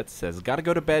 100 bits. Says gotta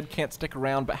go to bed, can't stick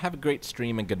around, but have a great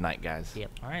stream and good night, guys.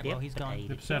 Yep. All right, Dip, well, he's gone. potato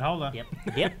Dip said, hold on. Dip,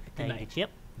 dip, Good potato night. chip.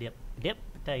 Dip, dip,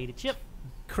 potato chip.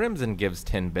 Crimson gives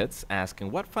 10 bits, asking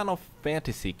what Final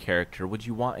Fantasy character would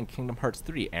you want in Kingdom Hearts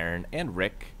 3, Aaron and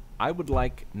Rick? I would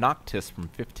like Noctis from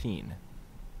 15.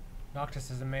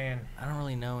 Noctis is a man. I don't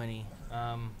really know any.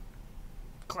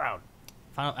 Cloud.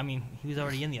 I mean, he was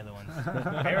already in the other ones.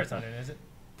 Barrett's on it, is it?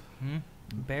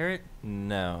 Barrett?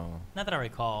 No. Not that I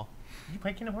recall. Did you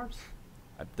play Kingdom Hearts?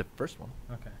 The first one.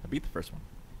 Okay. I beat the first one.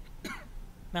 I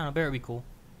don't know. Barrett would be cool.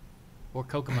 Or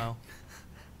Kokomo.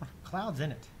 Cloud's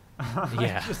in it.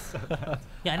 Yeah.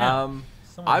 Yeah, I know.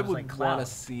 Someone I was, would like, want loud. to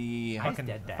see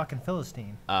Fucking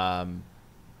Philistine.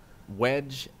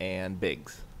 Wedge and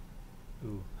Biggs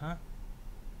Ooh. Huh?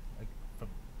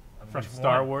 From Which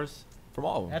Star one? Wars. from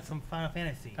all of them. That's from Final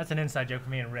Fantasy. That's an inside joke for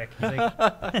me and Rick. He's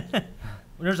like,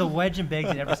 there's a Wedge and Biggs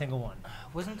in every single one.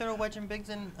 Wasn't there a Wedge and Biggs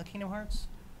in Kingdom Hearts?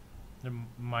 There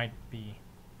might be.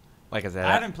 Like I said,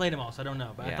 I haven't played them all, so I don't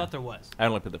know, but I Yeah. those was. I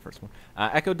only played the first one.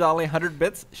 Echo Dolly, 100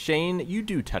 bits. Shane, you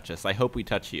do touch us. I hope we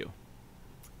touch you.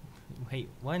 Wait,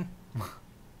 when?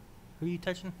 Who are you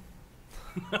touching?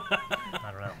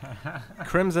 I don't know.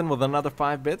 Crimson with another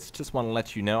 5 bits. Just want to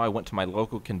let you know I went to my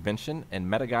local convention and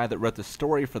met a guy that wrote the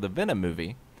story for the Venom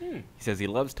movie. He says he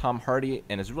loves Tom Hardy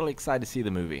and is really excited to see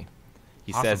the movie.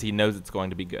 He Awesome. says he knows it's going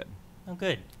to be good. Oh,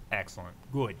 good. Excellent.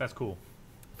 Good. That's cool.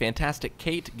 Fantastic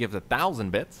Kate gives 1,000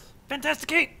 bits. Fantastic,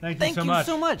 Kate. Thank you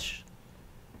so much.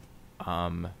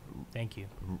 Thank you.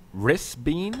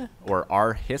 Risbean or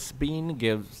R Hisbean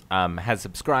gives has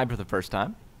subscribed for the first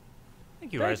time.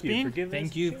 Thank you, Thank you for Rasbean. giving us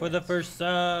Thank a you for the chance. first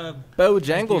sub.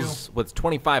 Bojangles with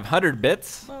 2,500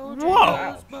 bits.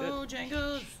 Whoa!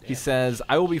 Bojangles. He says,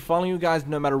 I will be following you guys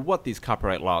no matter what these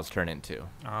copyright laws turn into.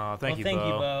 Oh, thank you, Thank Bo.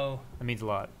 you, Bo. That means a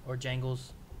lot. Or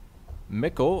Jangles.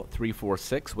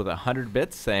 Mickle346 with 100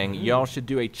 bits saying, y'all should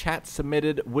do a chat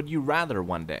submitted Would You Rather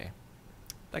one day.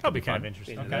 That That'll could be kind fun. of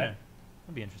interesting. Okay. Yeah.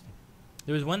 That'd be interesting.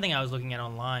 There was one thing I was looking at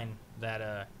online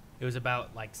that it was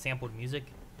about like sampled music,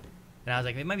 and I was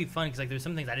like, it might be fun because like there's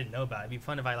some things I didn't know about. It'd be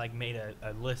fun if I like made a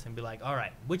list and be like, all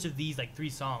right, which of these like 3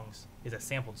 songs is a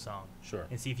sampled song? Sure.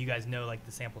 And see if you guys know like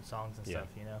the sampled songs and Yeah. stuff.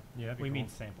 You know. Yeah, We mean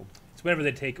sampled. It's whenever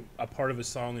they take a part of a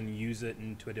song and use it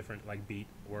into a different like beat,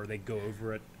 or they go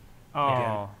over it.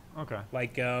 Oh, okay.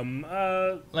 Like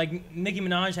Like Nicki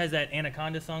Minaj has that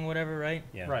Anaconda song, whatever, right?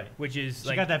 yeah. Right. Which is She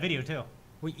like got that video too.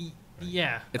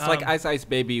 yeah. It's like Ice Ice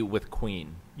Baby with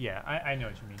Queen. Yeah, I know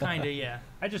what you mean. Kinda, yeah.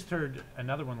 I just heard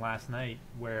another one last night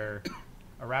where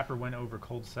a rapper went over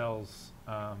Cold Cell's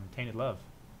Tainted Love.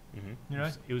 Mm-hmm. You know?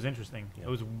 It was interesting. Yeah. It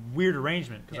was a weird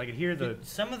arrangement because I could hear the.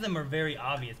 Some of them are very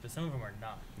obvious, but some of them are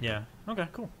not. Yeah. Okay.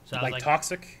 Cool. So I Like, was like,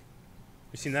 Toxic.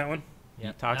 You seen that one?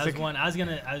 yeah, Toxic? That was one. I was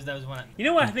gonna. That was one. You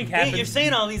know what I think Hey, happens? you're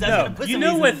saying all these. I was No, gonna put you some know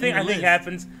of these what in thing your I think list.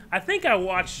 happens? I think I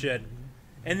watched shit,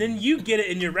 and then you get it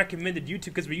in your recommended YouTube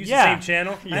because we use Yeah. the same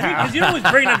channel. Yeah. Because you always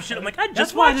bring up shit. I'm like, I just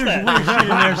That's why watched there's that. weird shit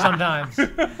in there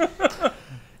sometimes.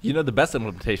 You know the best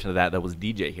implementation of that was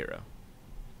DJ Hero.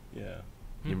 Yeah.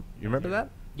 You remember that?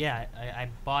 Yeah, I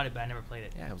bought it, but I never played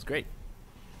it. Yeah, it was great.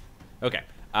 Okay.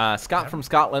 Scott from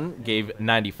Scotland gave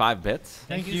 95 bits.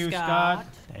 Thank you, Scott.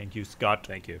 Thank you, Scott.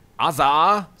 Thank you.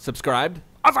 Azza subscribed.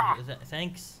 Azza! Is that,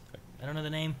 thanks. I don't know the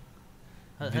name.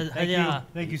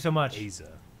 Thank you so much. Aza.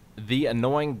 The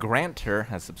Annoying Granter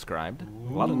has subscribed.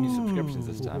 A lot of new subscriptions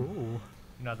this time. Ooh.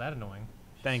 Not that annoying.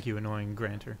 Thank you, annoying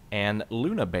Granter. And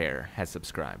Luna Bear has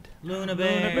subscribed. Luna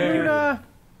Bear. Luna.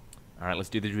 All right, let's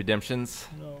do these redemptions.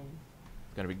 No.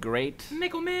 It's going to be great.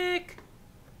 Mickle Mick.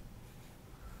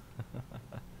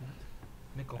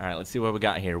 Mickle. All right, let's see what we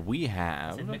got here. We I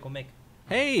have... said Mickle Mick.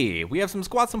 Hey, we have some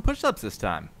squats and push-ups this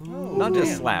time. Not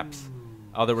just slaps.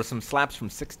 Oh, there were some slaps from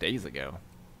 6 days ago.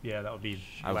 Yeah, that would be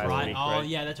I was last wrong. week, Oh right?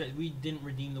 yeah, that's right. We didn't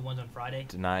redeem the ones on Friday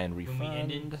Deny and when we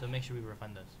ended, refund. so make sure we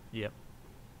refund those. Yep.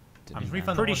 Deny. Just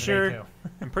refund the Pretty ones sure. today, too.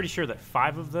 I'm pretty sure that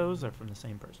 5 of those are from the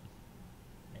same person.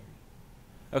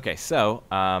 Okay, so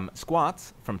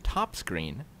squats from top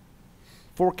screen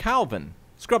for Calvin.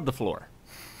 Scrub the floor.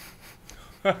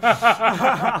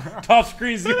 Top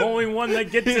screen's the only one that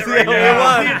gets it right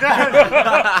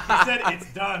He said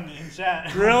it's done in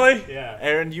chat. now. Really? Yeah.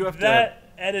 Aaron, you have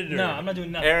That editor. No, I'm not doing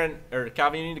to. nothing. Aaron or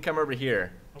Calvin, you need to come over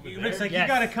here. Rick's like, Yes. you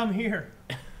gotta come here.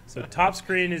 So top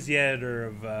screen is the editor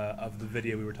of the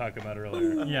video we were talking about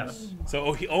earlier. Yes.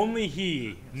 So only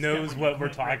he knows what we're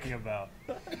talking about.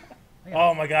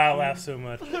 Oh my god, I laugh so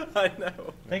much. I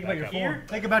know. Think about your up. form.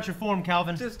 Think about your form,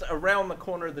 Calvin. Just around the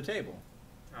corner of the table.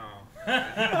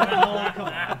 Oh, come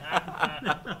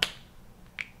on.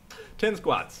 10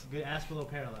 squats. Good ass below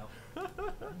parallel.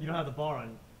 You don't have the bar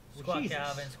on. Squat Jesus.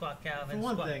 Calvin, squat For Calvin.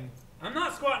 one squat. thing. I'm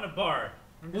not squatting a bar.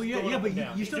 I'm Well, just yeah, going yeah, up but and you-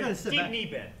 down. you still These gotta are sit deep back. knee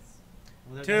bends.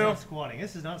 Well, that's 2, not squatting.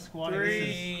 This is not squatting.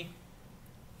 This 3,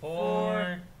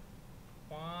 4,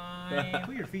 5, is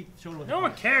put your feet shoulder width No one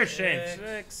apart. cares, Shane.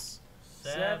 6,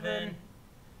 6. 7,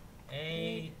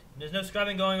 8. There's no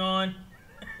scrubbing going on.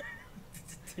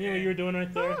 You know what you were doing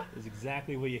right there? Is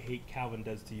exactly what you hate Calvin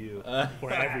does to you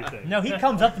for everything. No, he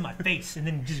comes up to my face and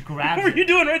then just grabs What were it. you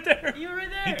doing right there? You were right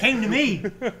He there. came to me.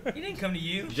 He didn't come to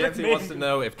you. Jancy wants to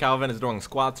know if Calvin is doing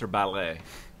squats or ballet.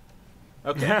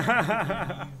 Okay.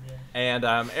 And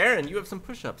Aaron, you have some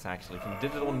push-ups actually from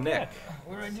Digital Nick.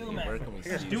 Where do I do them Where at? can we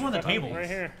Here, see do you? on the table. Right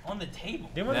here. On the table.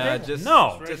 Do on the table. Just,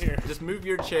 No. Right just, here. just move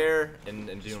your chair and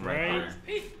do them right Right,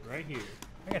 here. right here.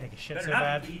 I gotta take a shit Better so not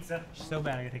bad. be pizza. So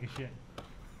bad I gotta take a shit.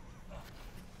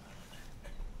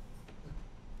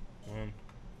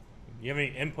 You have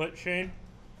any input, Shane?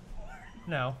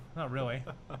 No, not really.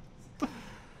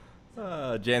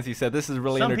 Jancy said this is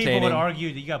really Some entertaining. people would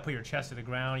argue that you gotta put your chest to the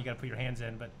ground, you gotta put your hands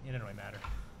in, but it didn't really matter.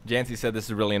 Jancy said this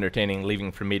is really entertaining,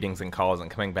 leaving for meetings and calls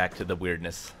and coming back to the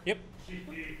weirdness. Yep.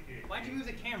 Why'd you move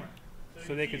the camera?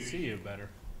 So they could see you better.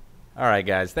 All right,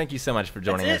 guys. Thank you so much for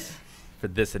joining That's us for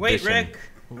this Wait, edition. Rick.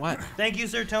 What? Thank you,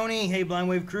 Sir Tony. Hey, Blind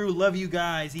Wave crew, love you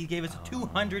guys. He gave us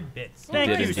 200 bits. Thank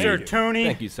did you, indeed. Sir Tony.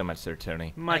 Thank you so much, Sir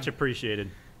Tony. Much appreciated.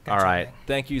 All right.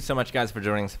 Thank you so much, guys, for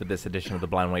joining us for this edition of the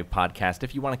Blind Wave Podcast.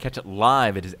 If you want to catch it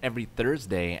live, it is every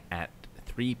Thursday at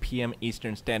 3 p.m.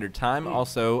 Eastern Standard Time.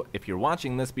 Also, if you're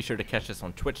watching this, be sure to catch us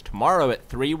on Twitch tomorrow at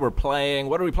 3. We're playing...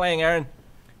 What are we playing, Aaron?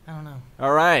 I don't know.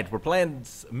 All right. We're playing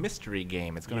this mystery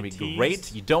game. It's going to be teased?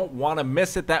 great. You don't want to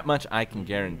miss it that much, I can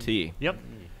guarantee. Yep.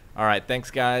 All right. Thanks,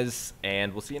 guys,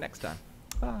 and we'll see you next time.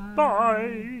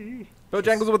 Bye.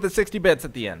 Bojangles with the 60 bits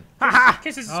at the end.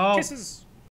 Kisses, Oh. kisses.